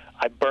potatoes.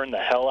 I burned the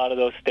hell out of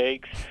those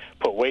steaks,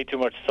 put way too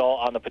much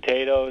salt on the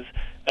potatoes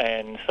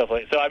and stuff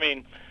like that. So, I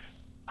mean,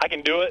 I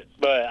can do it,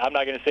 but I'm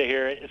not going to sit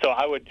here. So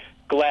I would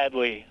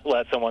gladly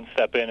let someone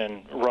step in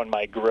and run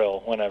my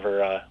grill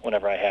whenever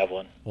I have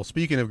one. Well,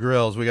 speaking of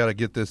grills, we got to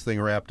get this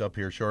thing wrapped up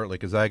here shortly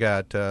because I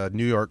got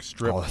New York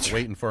strip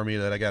waiting for me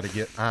that I got to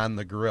get on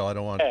the grill. I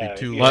don't want to be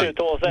too late. You should have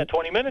told us that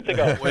 20 minutes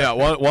ago. Yeah,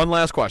 one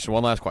last question.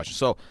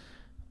 So,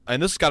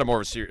 and this is kind of more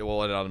of a serious, we'll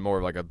let it on more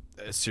of like a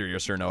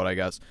seriouser note, I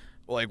guess.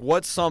 Like,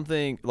 what's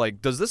something,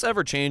 like, does this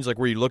ever change, like,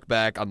 where you look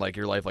back on, like,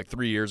 your life, like,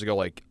 3 years ago?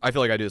 Like, I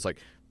feel like I do this, like,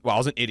 wow, I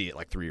was an idiot,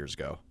 like, 3 years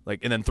ago.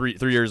 Like, and then three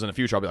years in the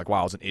future, I'll be like,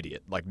 wow, I was an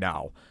idiot, like,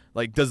 now.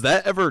 Like, does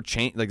that ever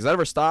change? Like, does that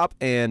ever stop?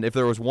 And if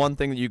there was one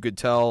thing that you could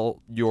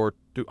tell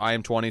I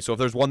am 20, so if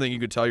there's one thing you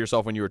could tell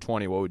yourself when you were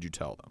 20, what would you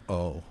tell them?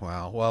 Oh,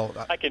 wow. Well,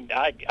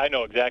 I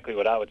know exactly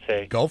what I would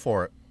say. Go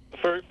for it.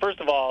 First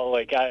of all,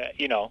 like,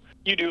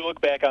 you do look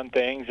back on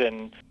things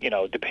and,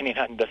 depending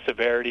on the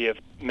severity of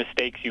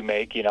mistakes you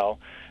make,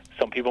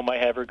 some people might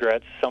have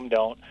regrets, some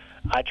don't.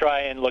 I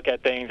try and look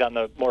at things on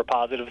the more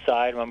positive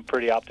side. I'm a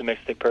pretty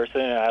optimistic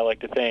person, and I like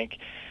to think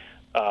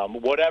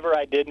whatever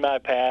I did in my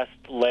past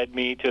led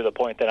me to the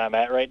point that I'm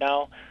at right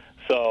now.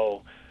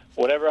 So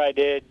whatever I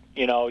did,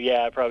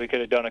 I probably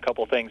could have done a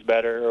couple things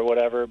better or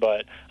whatever,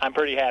 but I'm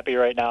pretty happy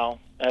right now.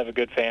 I have a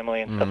good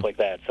family and stuff like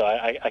that, so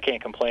I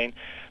can't complain.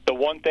 The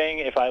one thing,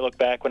 if I look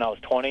back when I was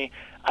 20,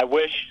 I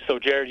wish, so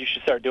Jared, you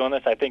should start doing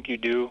this. I think you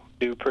do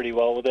pretty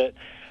well with it.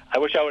 I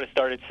wish I would have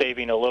started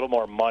saving a little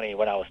more money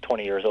when I was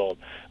 20 years old.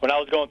 When I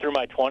was going through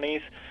my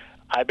 20s,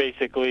 I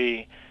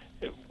basically,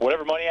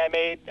 whatever money I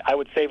made, I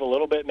would save a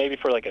little bit maybe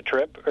for like a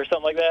trip or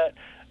something like that,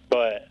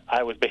 but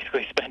I was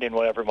basically spending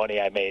whatever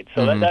money I made.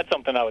 So that's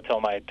something I would tell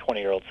my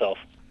 20-year-old self.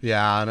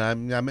 Yeah,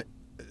 and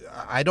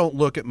I don't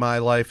look at my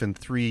life in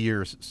 3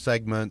 year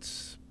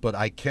segments, but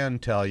I can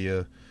tell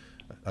you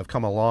I've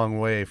come a long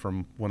way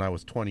from when I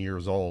was 20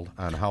 years old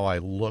on how I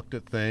looked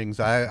at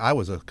things. I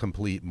was a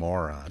complete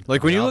moron.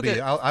 Like when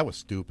I was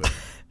stupid.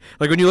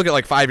 Like when you look at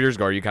like 5 years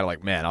ago, are you kind of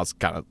like, man, I was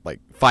kind of like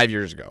 5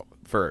 years ago,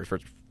 for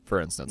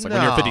instance. Like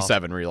when you're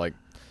 57, where you're like...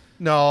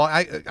 No,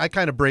 I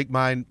kind of break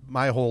my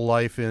whole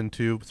life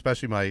into,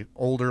 especially my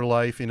older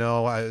life,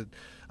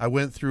 I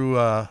went through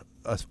a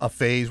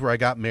phase where I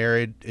got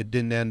married. It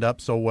didn't end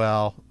up so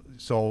well.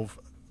 So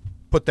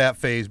put that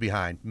phase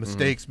behind.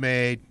 Mistakes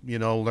made,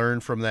 learn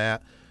from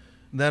that.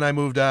 And then I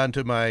moved on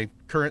to my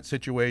current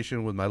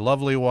situation with my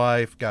lovely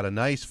wife, got a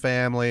nice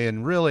family,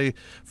 and really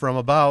from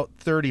about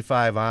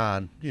 35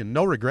 on,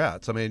 no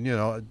regrets. I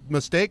mean,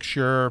 mistakes,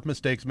 sure,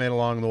 mistakes made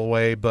along the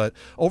way, but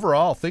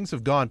overall things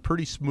have gone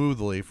pretty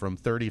smoothly from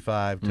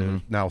 35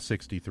 to now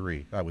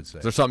 63, I would say.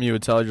 Is there something you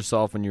would tell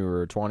yourself when you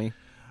were 20?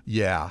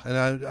 Yeah,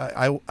 and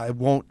I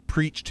won't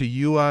preach to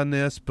you on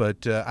this,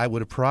 but I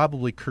would have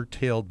probably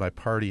curtailed my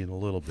partying a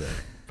little bit.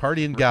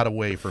 Partying got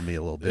away from me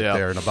a little bit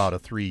there in about a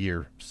 3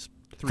 year.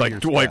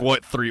 What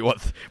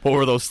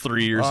were those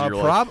 3 years of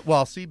your life?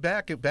 Well, see,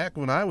 back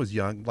when I was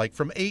young, like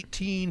from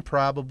 18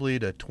 probably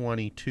to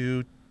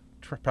 22,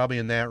 probably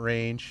in that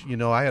range.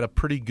 I had a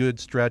pretty good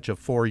stretch of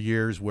 4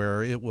 years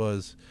where it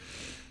was,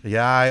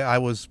 I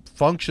was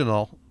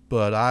functional,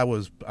 but I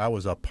was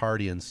a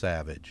partying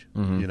savage,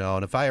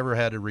 and if I ever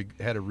had to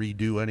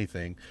redo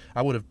anything,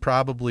 I would have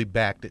probably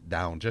backed it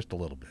down just a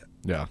little bit.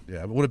 Yeah,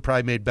 I would have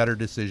probably made better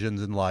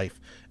decisions in life,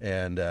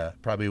 and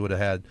probably would have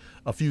had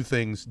a few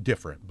things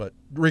different. But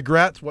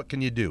regrets, what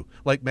can you do?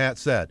 Like Matt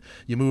said,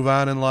 you move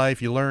on in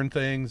life, you learn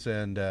things,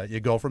 and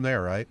you go from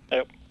there, right?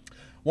 Yep.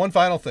 One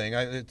final thing,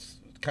 it's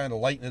kind of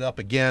lighten it up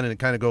again, and it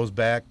kind of goes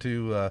back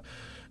to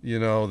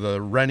the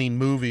renting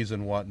movies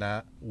and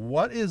whatnot.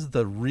 What is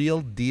the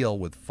real deal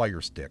with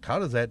Fire Stick? How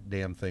does that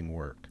damn thing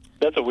work?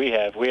 That's what we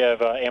have. We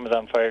have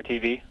Amazon Fire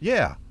TV.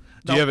 Yeah.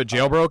 Do you have it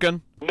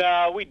jailbroken?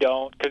 No, we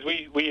don't, because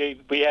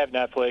we have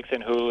Netflix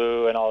and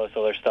Hulu and all this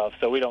other stuff,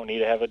 so we don't need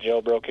to have it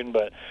jailbroken.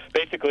 But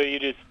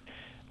basically,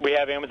 we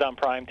have Amazon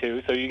Prime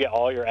too, so you get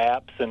all your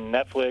apps and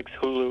Netflix,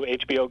 Hulu,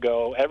 HBO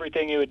Go,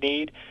 everything you would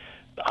need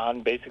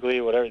on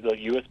basically whatever the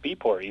USB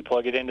port. You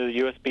plug it into the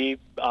USB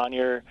on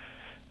your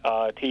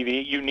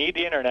TV. You need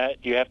the internet.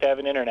 You have to have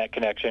an internet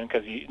connection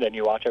because then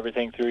you watch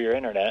everything through your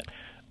internet.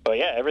 But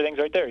yeah, everything's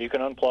right there. You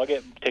can unplug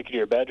it, take it to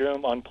your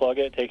bedroom, unplug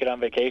it, take it on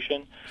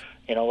vacation,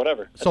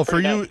 whatever. That's so for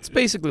you, nice. It's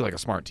basically like a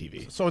smart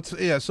TV. So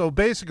so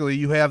basically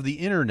you have the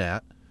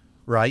internet,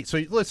 right?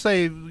 So let's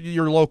say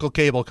your local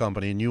cable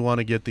company and you want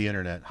to get the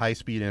internet,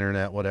 high-speed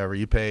internet, whatever.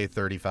 You pay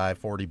 $35,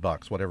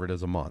 $40, whatever it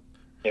is a month.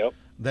 Yep.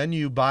 Then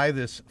you buy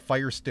this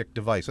Fire Stick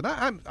device, and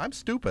I'm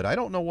stupid. I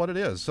don't know what it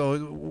is.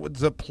 So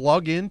does it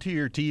plug into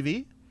your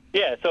TV?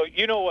 Yeah, so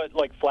you know what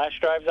like flash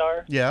drives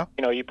are? Yeah.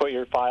 You put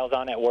your files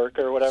on at work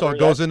or whatever. So it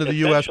goes into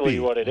the USB. Essentially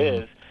what it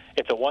is.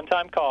 It's a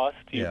one-time cost.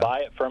 You buy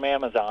it from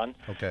Amazon.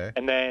 Okay.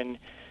 And then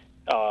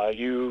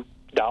you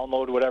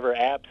download whatever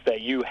apps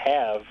that you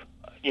have.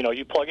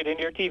 You plug it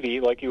into your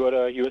TV like you would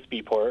a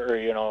USB port or,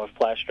 a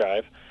flash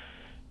drive.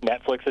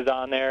 Netflix is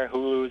on there.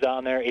 Hulu's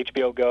on there.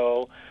 HBO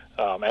Go,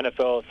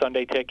 NFL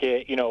Sunday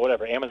Ticket,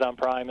 whatever. Amazon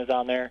Prime is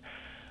on there.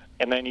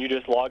 And then you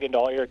just log into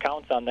all your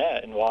accounts on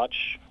that and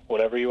watch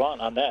whatever you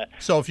want on that.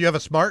 So if you have a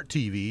smart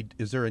TV,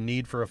 is there a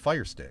need for a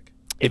Fire Stick?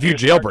 If you your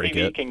jailbreak smart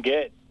TV it, can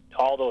get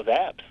all those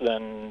apps,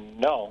 then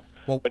no.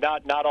 Well, but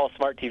not all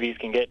smart TVs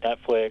can get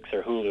Netflix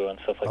or Hulu and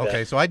stuff like that.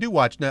 Okay, so I do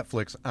watch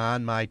Netflix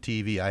on my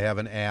TV. I have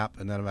an app,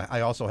 and then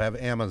I also have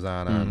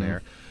Amazon on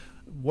there.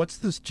 What's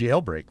this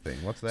jailbreak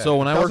thing? What's that? So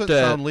when I worked at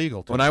sound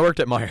legal to when me. I worked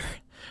at Meyer,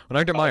 It's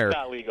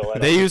not legal.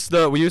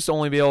 we used to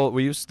only be able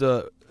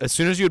as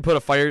soon as you would put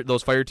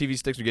those Fire TV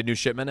sticks, we get new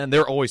shipment in.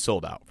 They're always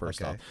sold out.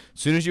 First off, as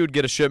soon as you would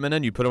get a shipment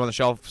in, you put them on the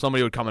shelf.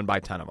 Somebody would come and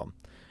buy 10 of them,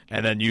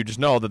 and then you just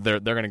know that they're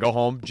going to go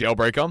home,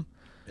 jailbreak them,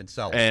 and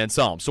sell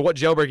them. So what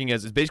jailbreaking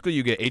is basically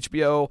you get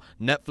HBO,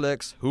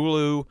 Netflix,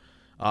 Hulu,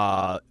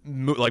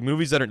 like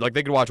movies that are like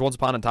they could watch Once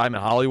Upon a Time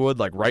in Hollywood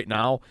like right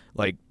now,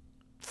 like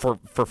for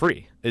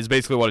free. Is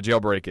basically what a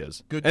jailbreak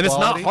is. Good and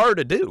quality? It's not hard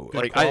to do.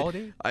 Good like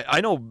quality?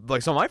 I know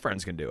like some of my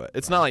friends can do it.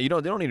 It's not like they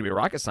don't need to be a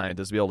rocket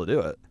scientist to be able to do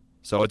it.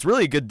 So it's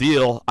really a good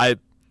deal. I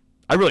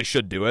really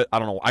should do it. I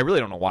don't know. I really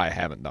don't know why I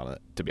haven't done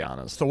it, to be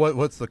honest. So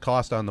what's the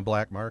cost on the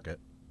black market?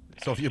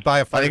 So if you buy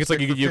a Fire I think it's like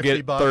Stick you for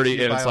get $50, 30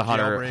 you and buy it's a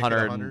 100, jailbreak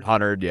at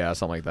 100, yeah,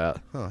 something like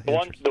that. Huh,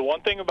 The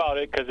one thing about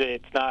it, because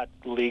it's not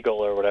legal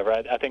or whatever,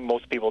 I think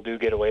most people do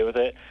get away with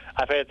it.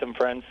 I've had some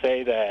friends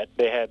say that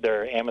they had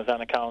their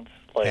Amazon accounts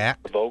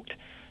revoked,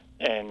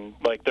 and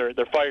like their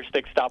Fire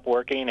Stick stopped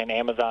working, and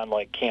Amazon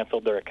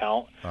canceled their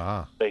account.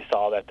 They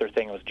saw that their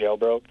thing was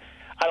jailbroke.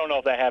 I don't know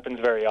if that happens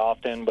very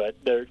often, but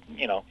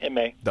it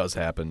may. Does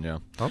happen, yeah.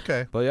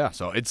 Okay. But yeah,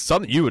 so it's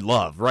something you would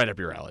love, right up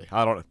your alley.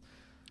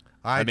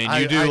 I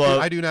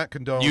do not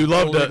condone you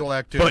love illegal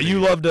activity. But you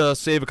love to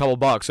save a couple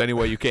bucks any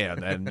way you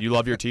can, and you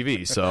love your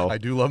TV. So I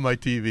do love my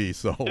TV.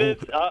 So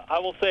I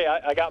will say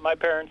I got my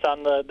parents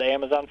on the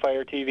Amazon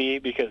Fire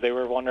TV because they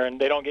were wondering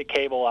they don't get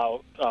cable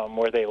out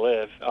where they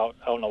live out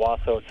in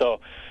Owasso.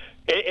 So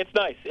it's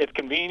nice. It's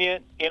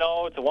convenient.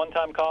 It's a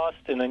one-time cost,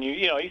 and then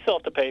you still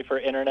have to pay for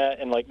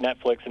internet and like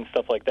Netflix and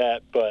stuff like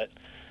that. But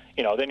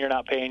then you're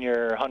not paying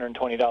your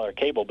 $120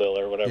 cable bill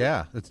or whatever.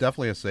 Yeah, it's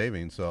definitely a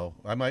saving. So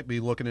I might be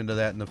looking into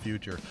that in the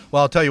future.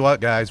 Well, I'll tell you what,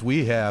 guys,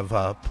 we have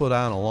put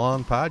on a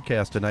long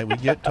podcast tonight. We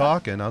get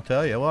talking, I'll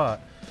tell you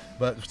what.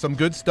 But some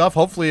good stuff.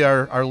 Hopefully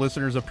our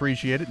listeners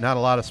appreciate it. Not a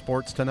lot of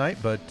sports tonight,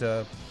 but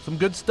some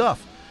good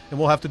stuff. And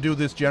we'll have to do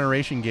this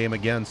generation game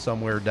again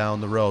somewhere down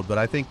the road. But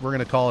I think we're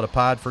going to call it a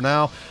pod for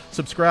now.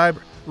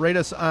 Subscribe, Rate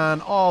us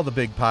on all the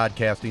big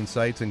podcasting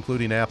sites,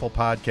 including Apple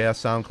Podcasts,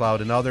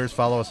 SoundCloud, and others.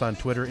 Follow us on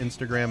Twitter,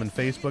 Instagram, and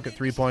Facebook at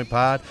 3 Point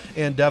Pod.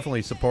 And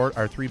definitely support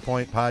our 3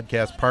 Point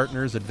Podcast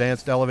partners,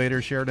 Advanced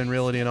Elevator, Sheridan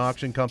Realty and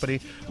Auction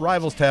Company,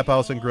 Rivals Tap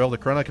House and Grill, The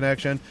Corona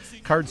Connection,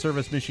 Card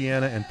Service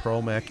Michiana, and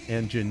ProMech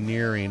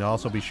Engineering.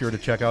 Also be sure to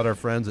check out our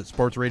friends at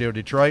Sports Radio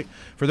Detroit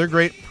for their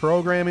great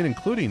programming,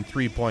 including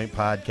 3 Point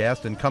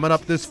Podcast. And coming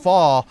up this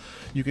fall,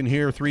 you can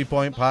hear 3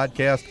 Point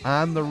Podcast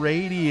on the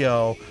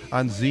radio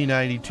on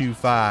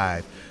Z92.5.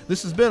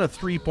 This has been a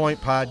 3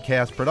 Point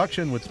Podcast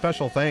production with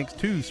special thanks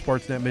to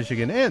Sportsnet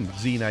Michigan and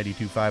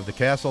Z92.5 The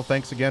Castle.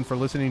 Thanks again for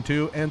listening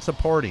to and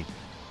supporting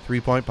 3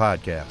 Point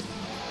Podcast.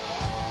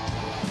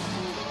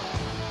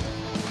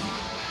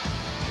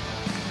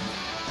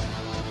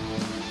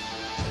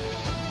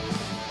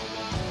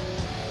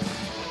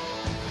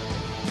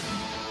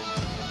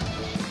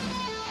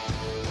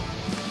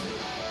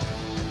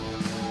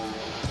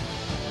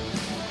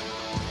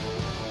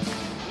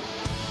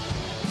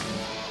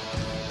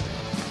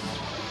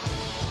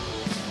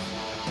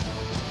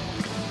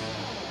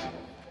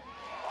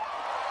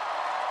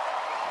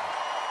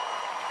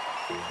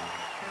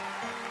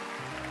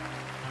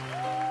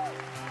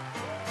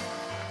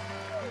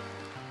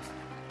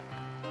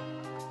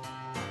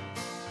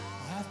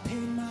 I've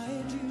paid my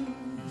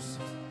dues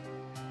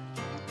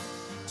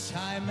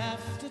time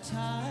after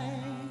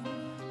time.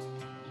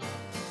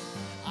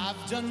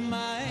 I've done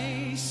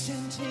my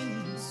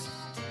sentence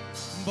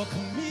but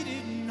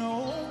committed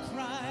no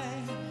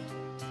crime.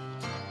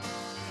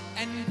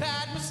 And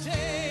bad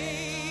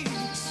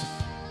mistakes,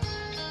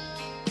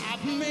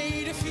 I've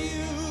made a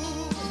few.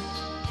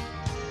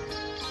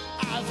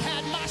 I've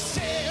had my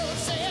share